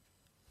like,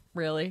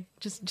 really?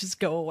 Just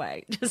go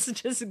away.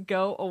 Just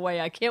go away.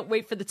 I can't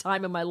wait for the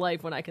time in my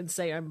life when I can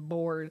say I'm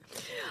bored.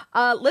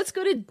 Let's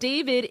go to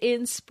David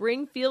in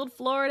Springfield,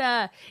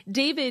 Florida.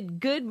 David,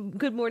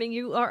 good morning.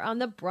 You are on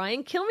the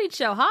Brian Kilmeade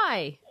Show.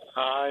 Hi.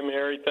 Hi,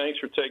 Mary. Thanks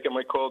for taking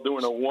my call.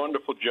 Doing a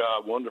wonderful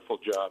job. Wonderful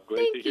job.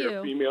 Great to hear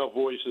a female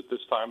voice at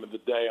this time of the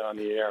day on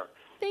the air.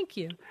 Thank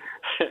you.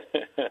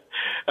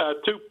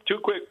 Two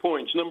quick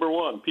points. Number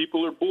one,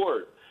 people are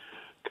bored.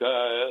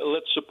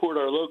 let's support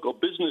our local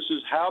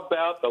businesses. How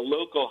about the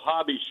local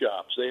hobby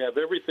shops? They have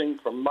everything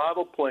from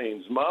model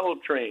planes, model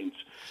trains,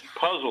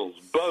 puzzles,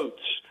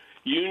 boats,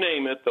 you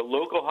name it. The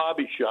local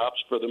hobby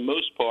shops, for the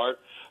most part,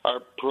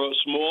 are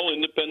small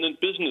independent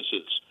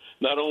businesses.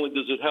 Not only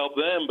does it help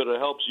them, but it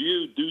helps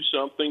you do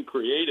something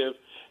creative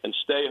and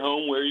stay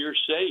home where you're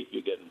safe.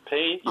 You're getting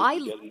paint,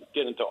 you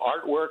get into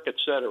artwork,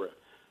 etc.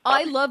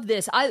 I love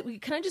this.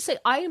 Can I just say,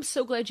 I am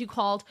so glad you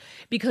called,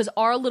 because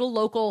our little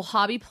local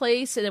hobby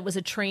place, and it was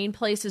a train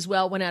place as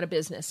well, went out of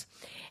business.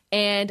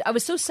 And I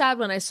was so sad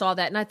when I saw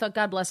that, and I thought,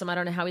 God bless him, I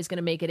don't know how he's going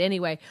to make it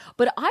anyway.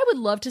 But I would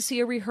love to see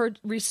a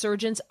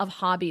resurgence of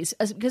hobbies,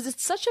 because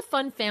it's such a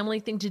fun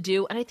family thing to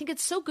do, and I think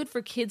it's so good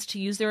for kids to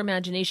use their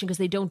imagination because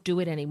they don't do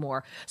it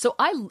anymore. So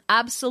I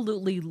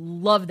absolutely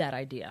love that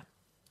idea.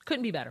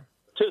 Couldn't be better.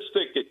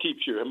 It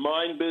keeps your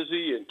mind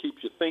busy and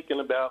keeps you thinking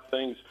about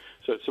things.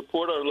 So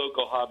support our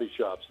local hobby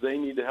shops. They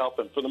need the help,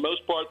 and for the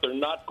most part, they're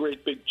not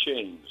great big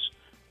chains.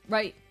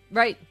 Right.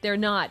 They're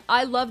not.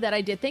 I love that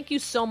idea. Thank you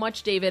so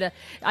much, David.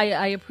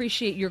 I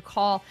appreciate your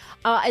call.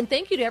 And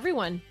thank you to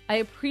everyone. I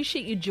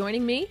appreciate you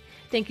joining me.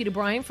 Thank you to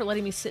Brian for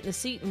letting me sit in the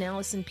seat, and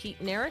Allison, Pete,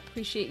 and Eric.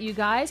 Appreciate you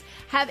guys.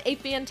 Have a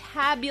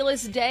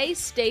fantabulous day.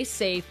 Stay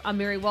safe. I'm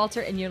Mary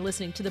Walter, and you're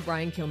listening to The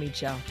Brian Kilmeade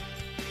Show.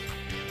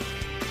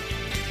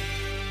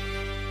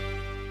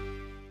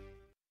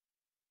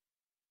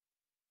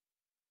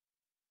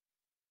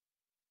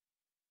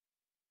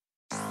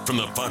 From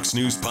the Fox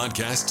News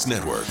Podcasts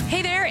Network.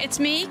 Hey there, it's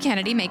me,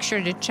 Kennedy. Make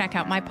sure to check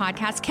out my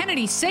podcast,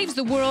 Kennedy Saves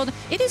the World.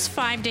 It is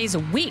 5 days a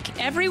week,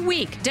 every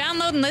week.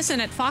 Download and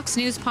listen at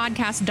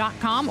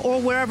foxnewspodcast.com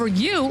or wherever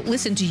you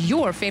listen to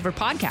your favorite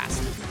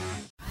podcast.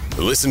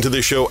 Listen to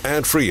the show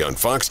ad-free on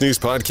Fox News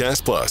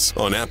Podcast Plus,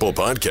 on Apple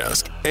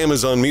Podcast,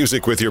 Amazon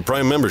Music with your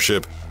Prime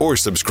membership, or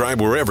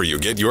subscribe wherever you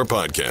get your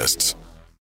podcasts.